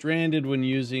get stranded when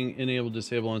using enable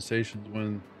disable on stations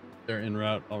when they're en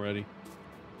route already.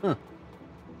 Huh.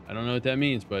 I don't know what that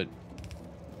means, but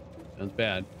sounds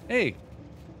bad. Hey,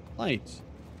 lights.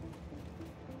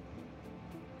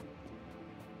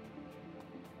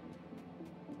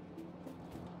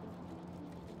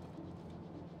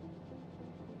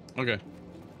 Okay.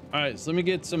 All right, so let me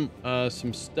get some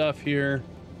stuff here.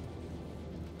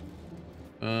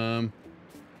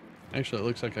 Actually, it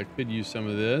looks like I could use some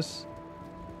of this.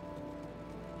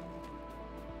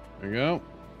 There we go.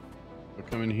 I'll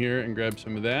come in here and grab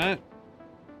some of that.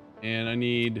 And I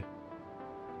need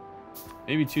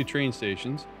maybe 2 train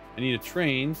stations. I need a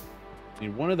train. I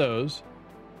need one of those.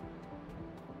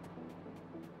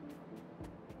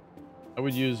 I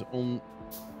would use only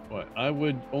what? I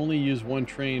would only use 1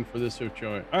 train for this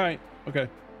situation. All right. Okay.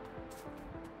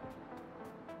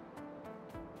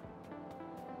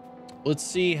 Let's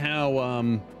see how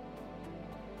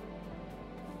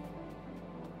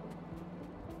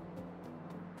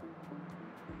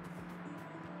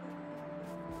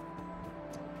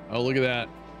oh, look at that.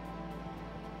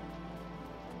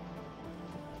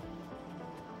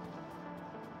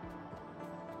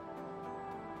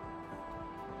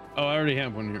 Oh, I already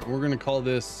have one here. We're going to call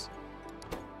this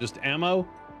just ammo.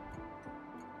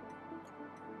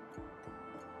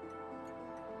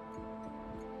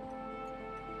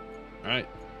 All right,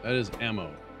 that is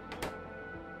ammo.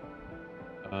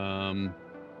 Yeah,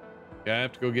 I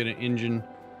have to go get an engine.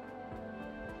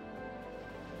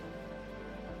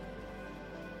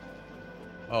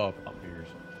 Oh, pump ears.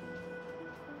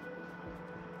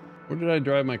 Where did I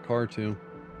drive my car to?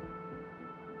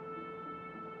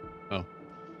 Oh.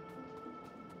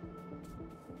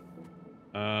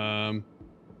 I've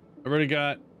already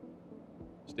got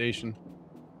station.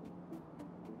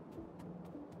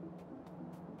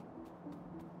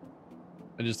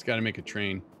 I just got to make a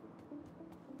train.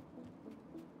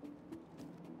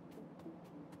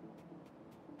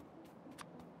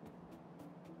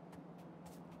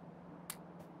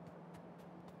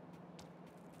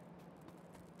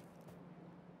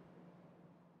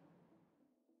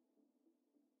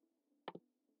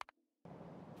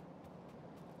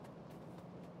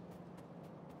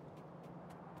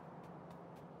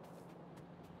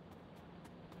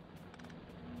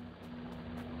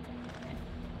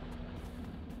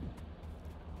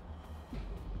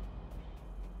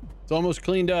 It's almost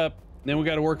cleaned up. Then we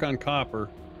got to work on copper.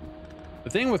 The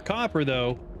thing with copper,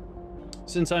 though,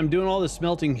 since I'm doing all the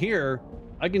smelting here,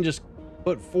 I can just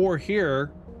put 4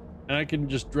 here, and I can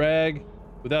just drag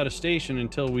without a station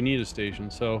until we need a station.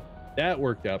 So that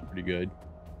worked out pretty good,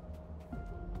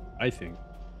 I think.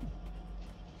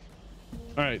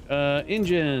 All right,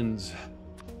 engines.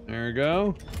 There we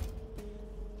go.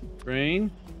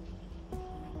 Train.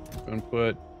 Gonna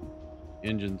put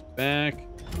engines back.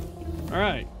 All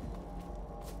right.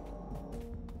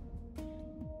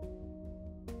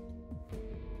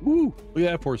 Woo! Look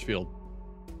at that force field.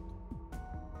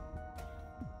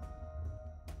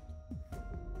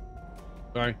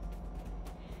 Sorry.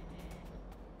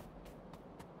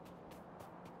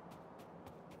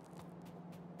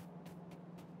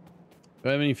 Do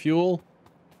I have any fuel?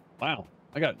 Wow,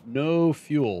 I got no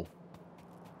fuel.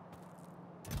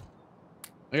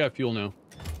 I got fuel now.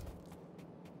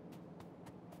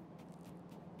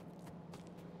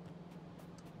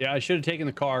 Yeah, I should have taken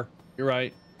the car. You're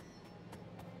right.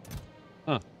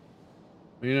 Huh.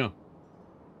 What do you know?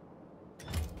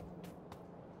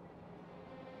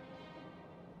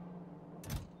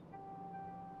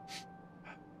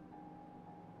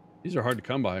 These are hard to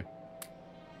come by.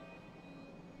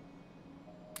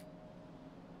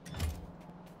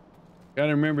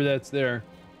 Gotta remember that's there.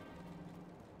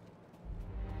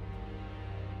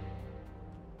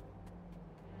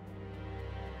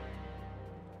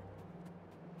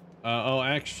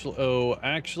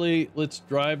 Actually, let's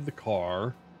drive the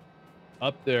car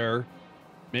up there,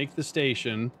 make the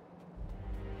station,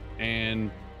 and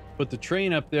put the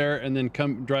train up there, and then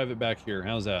come drive it back here.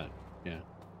 How's that? Yeah.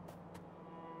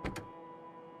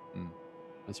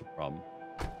 That's a problem.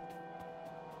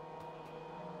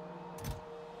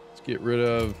 Let's get rid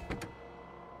of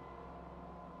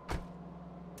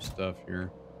stuff here.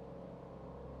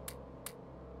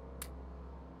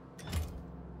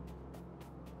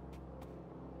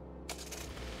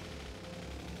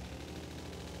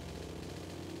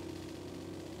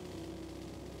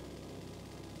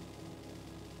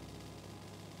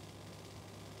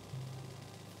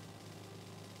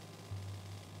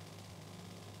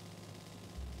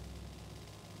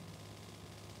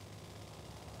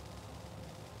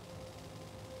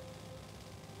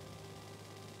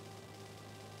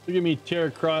 Look at me tear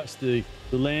across the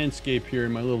landscape here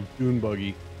in my little dune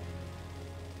buggy.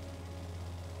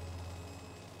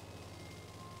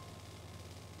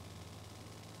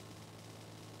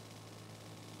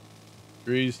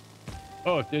 Trees.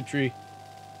 Oh, dead tree.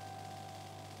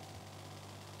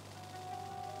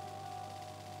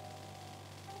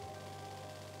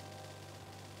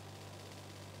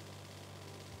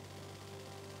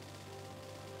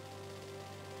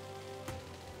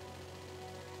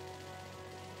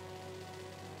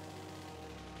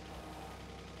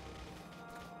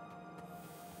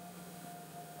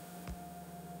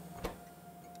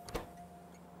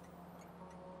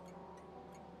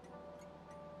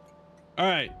 All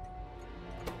right.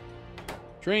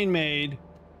 Train made.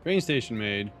 Train station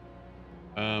made.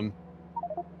 Dang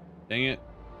it.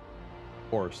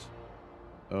 Horse.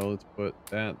 So let's put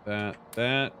that. That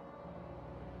there.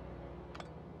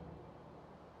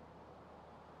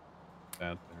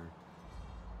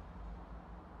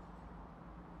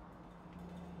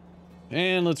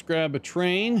 And let's grab a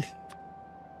train.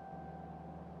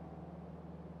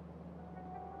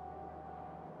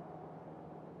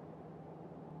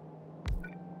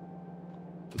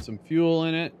 Put some fuel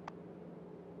in it.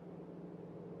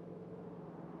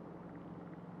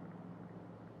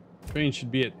 Train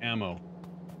should be at ammo. All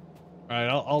right,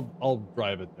 I'll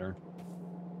drive it there.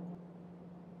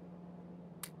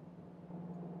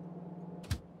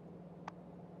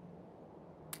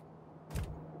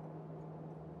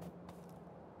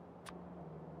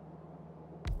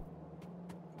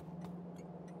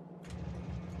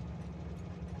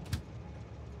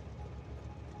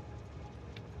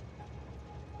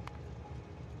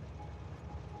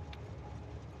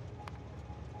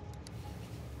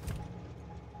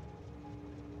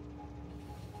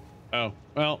 Oh,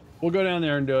 well, we'll go down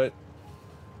there and do it.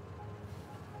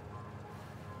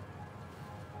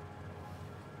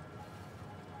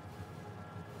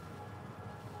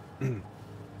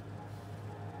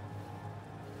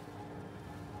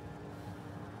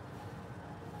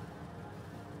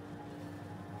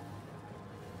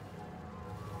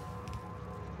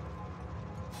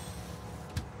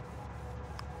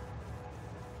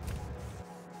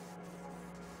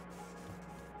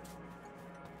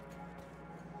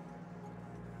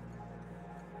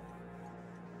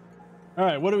 All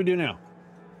right, what do we do now?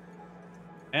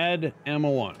 Add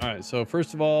ammo 1. All right, so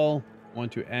first of all, I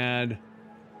want to add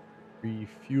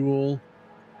refuel.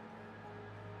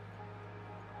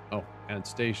 Oh, add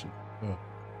station. Oh.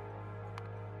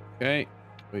 Okay,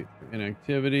 wait for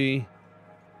inactivity.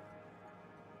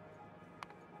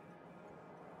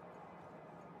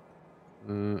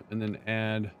 And then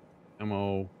add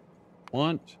ammo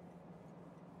want.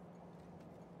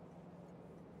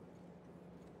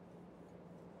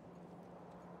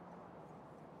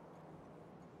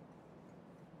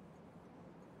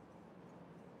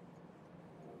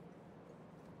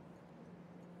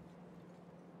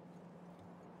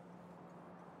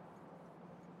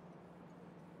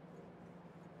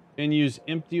 And use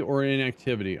empty or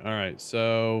inactivity. All right,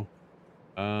 so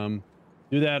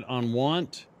do that on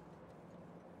want.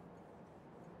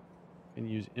 And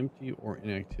use empty or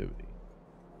inactivity.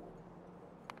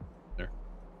 There.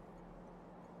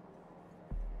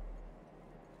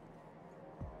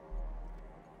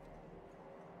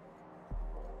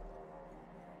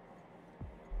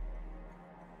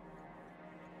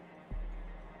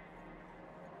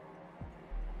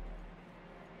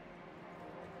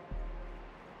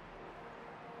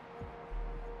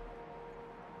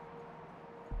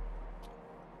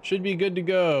 Should be good to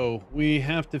go. We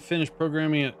have to finish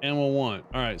programming at ammo 1.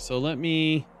 All right, so let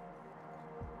me...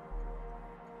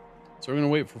 So we're going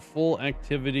to wait for full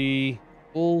activity,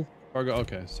 full cargo.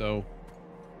 Okay, so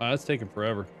that's taking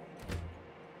forever.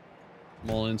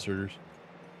 Small inserters.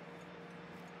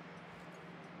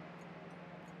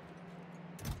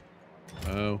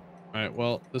 Oh, all right.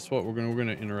 Well, this is what we're going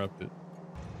to interrupt it.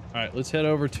 All right, let's head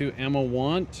over to ammo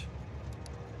want.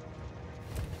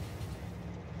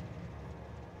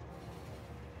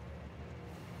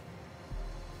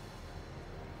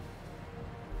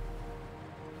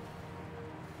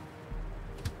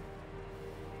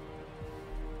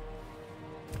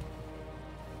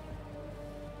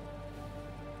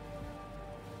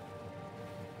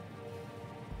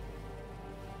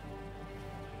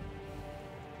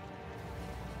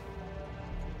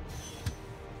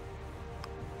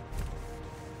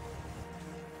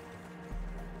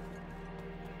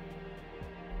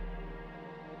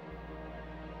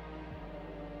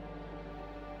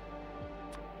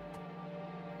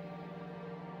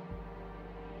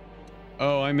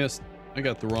 Oh, I missed. I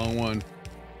got the wrong one.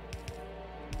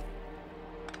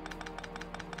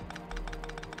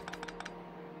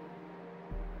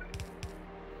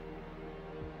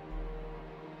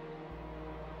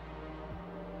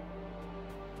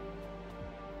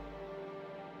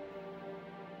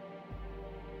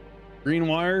 Green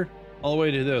wire all the way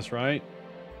to this, right?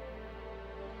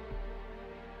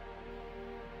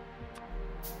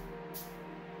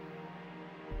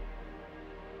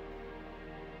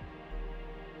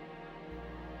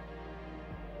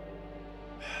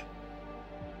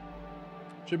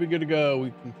 Should be good to go.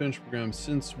 We can finish program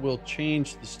since we'll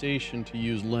change the station to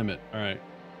use limit. All right.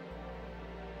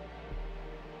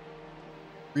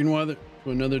 Green wire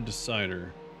to another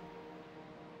decider.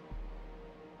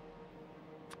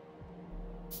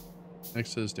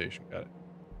 Next to the station. Got it.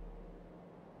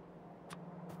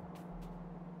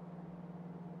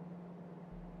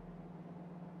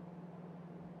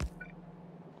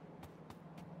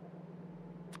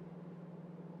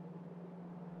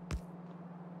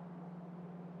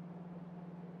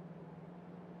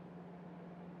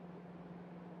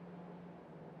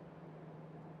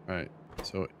 All right.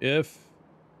 So if,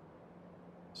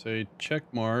 say, check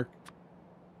mark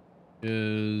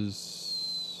is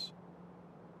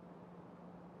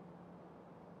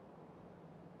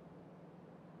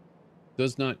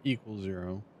does not equal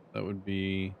 0, that would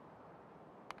be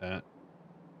that.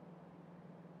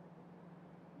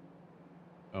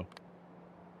 Oh.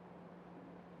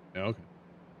 Yeah, okay.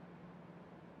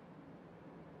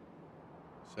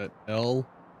 Set L.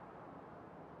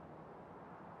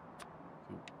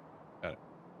 Got it.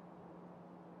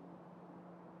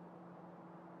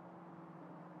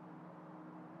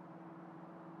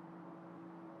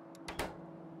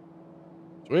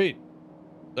 Sweet.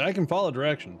 So I can follow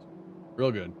directions.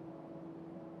 Real good.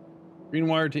 Green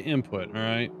wire to input. All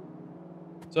right.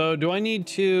 So do I need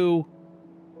to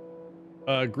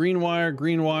green wire,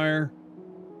 green wire?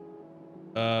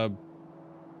 I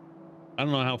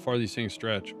don't know how far these things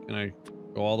stretch. Can I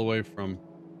go all the way from?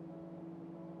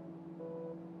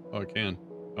 Oh, I can.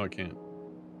 Oh, I can't.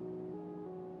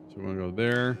 So we're gonna go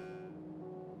there.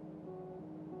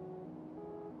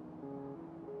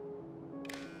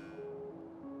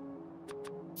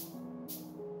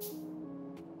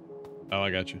 Oh, I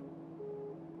got you.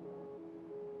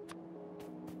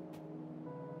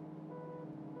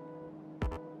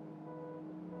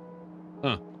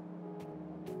 Huh.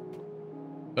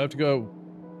 I have to go.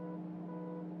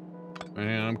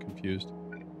 Man, I'm confused.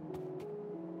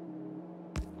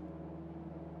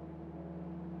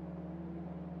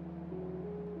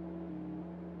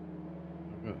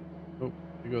 Oh,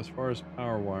 you go as far as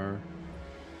power wire.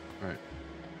 All right.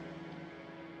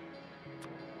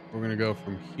 We're gonna go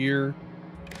from here,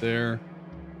 there,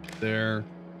 there.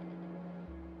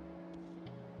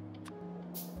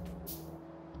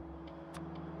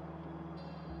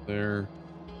 There.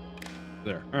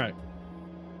 There. All right.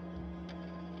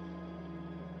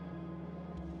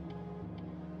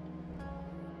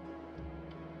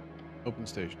 Open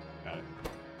station. Got it.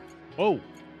 Whoa.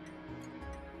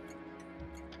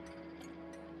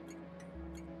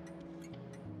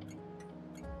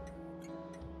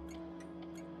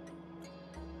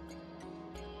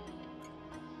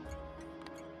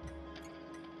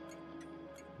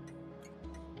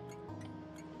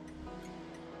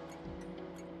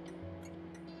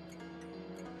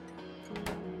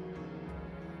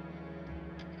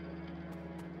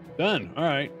 Done. All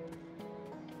right.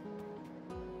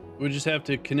 We just have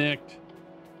to connect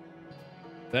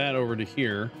that over to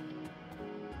here.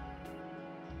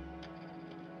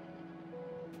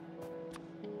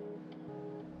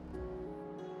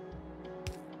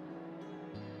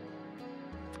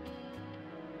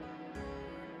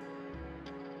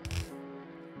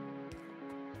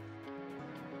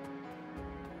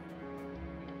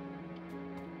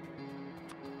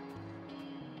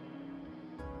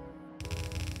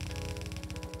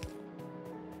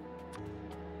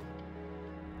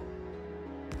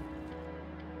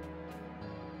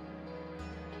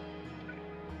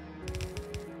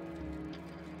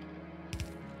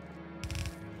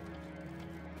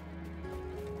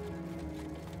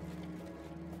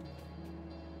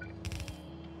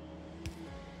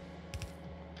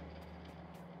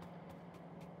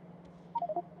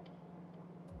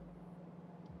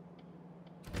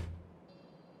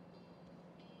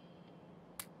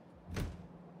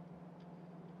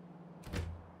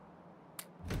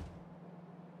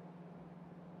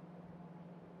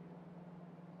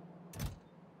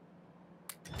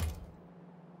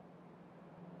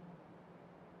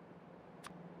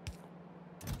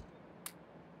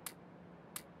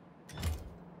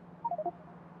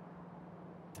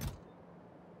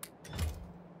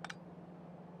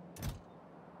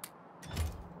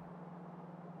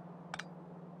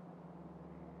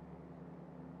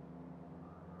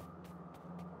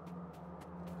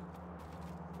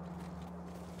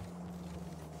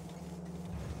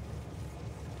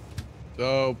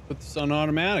 So put this on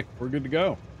automatic. We're good to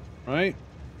go, right?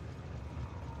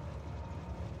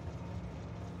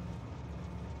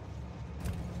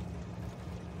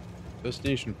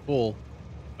 Destination full.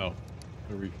 Oh,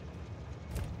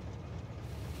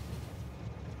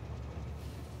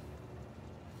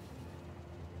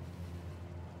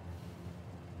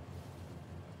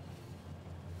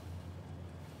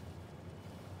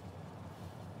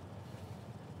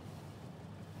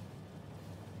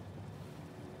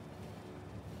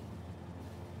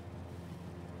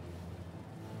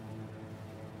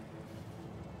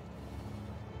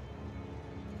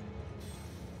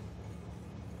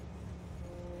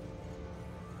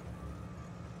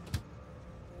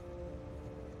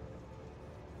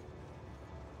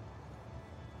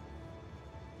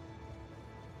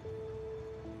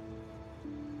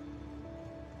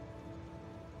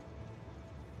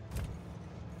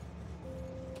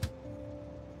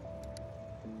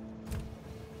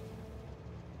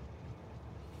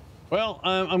 well,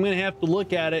 I'm gonna have to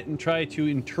look at it and try to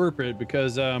interpret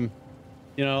because, you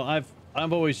know,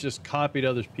 I've always just copied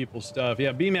other people's stuff.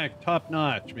 Yeah, bmac top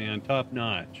notch, man, top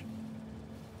notch.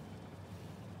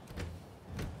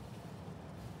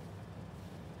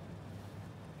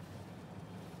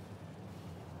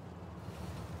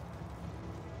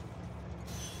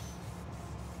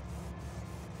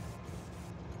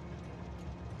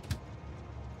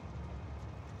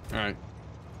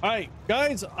 All right,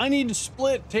 guys, I need to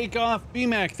split, take off.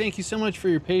 bmac, thank you so much for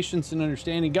your patience and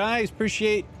understanding. Guys,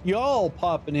 appreciate y'all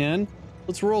popping in.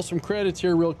 Let's roll some credits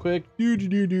here real quick.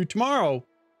 Tomorrow,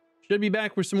 should be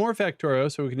back with some more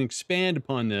Factorio so we can expand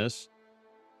upon this.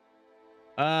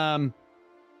 Morningstar,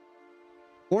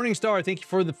 thank you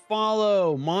for the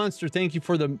follow. Monster, thank you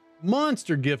for the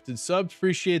monster gifted subs.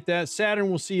 Appreciate that. Saturn,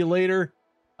 we'll see you later.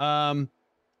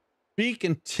 Beak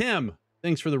and Tim,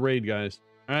 thanks for the raid, guys.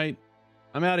 All right.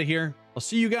 I'm out of here. I'll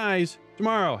see you guys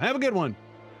tomorrow. Have a good one.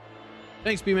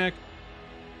 Thanks, bmac.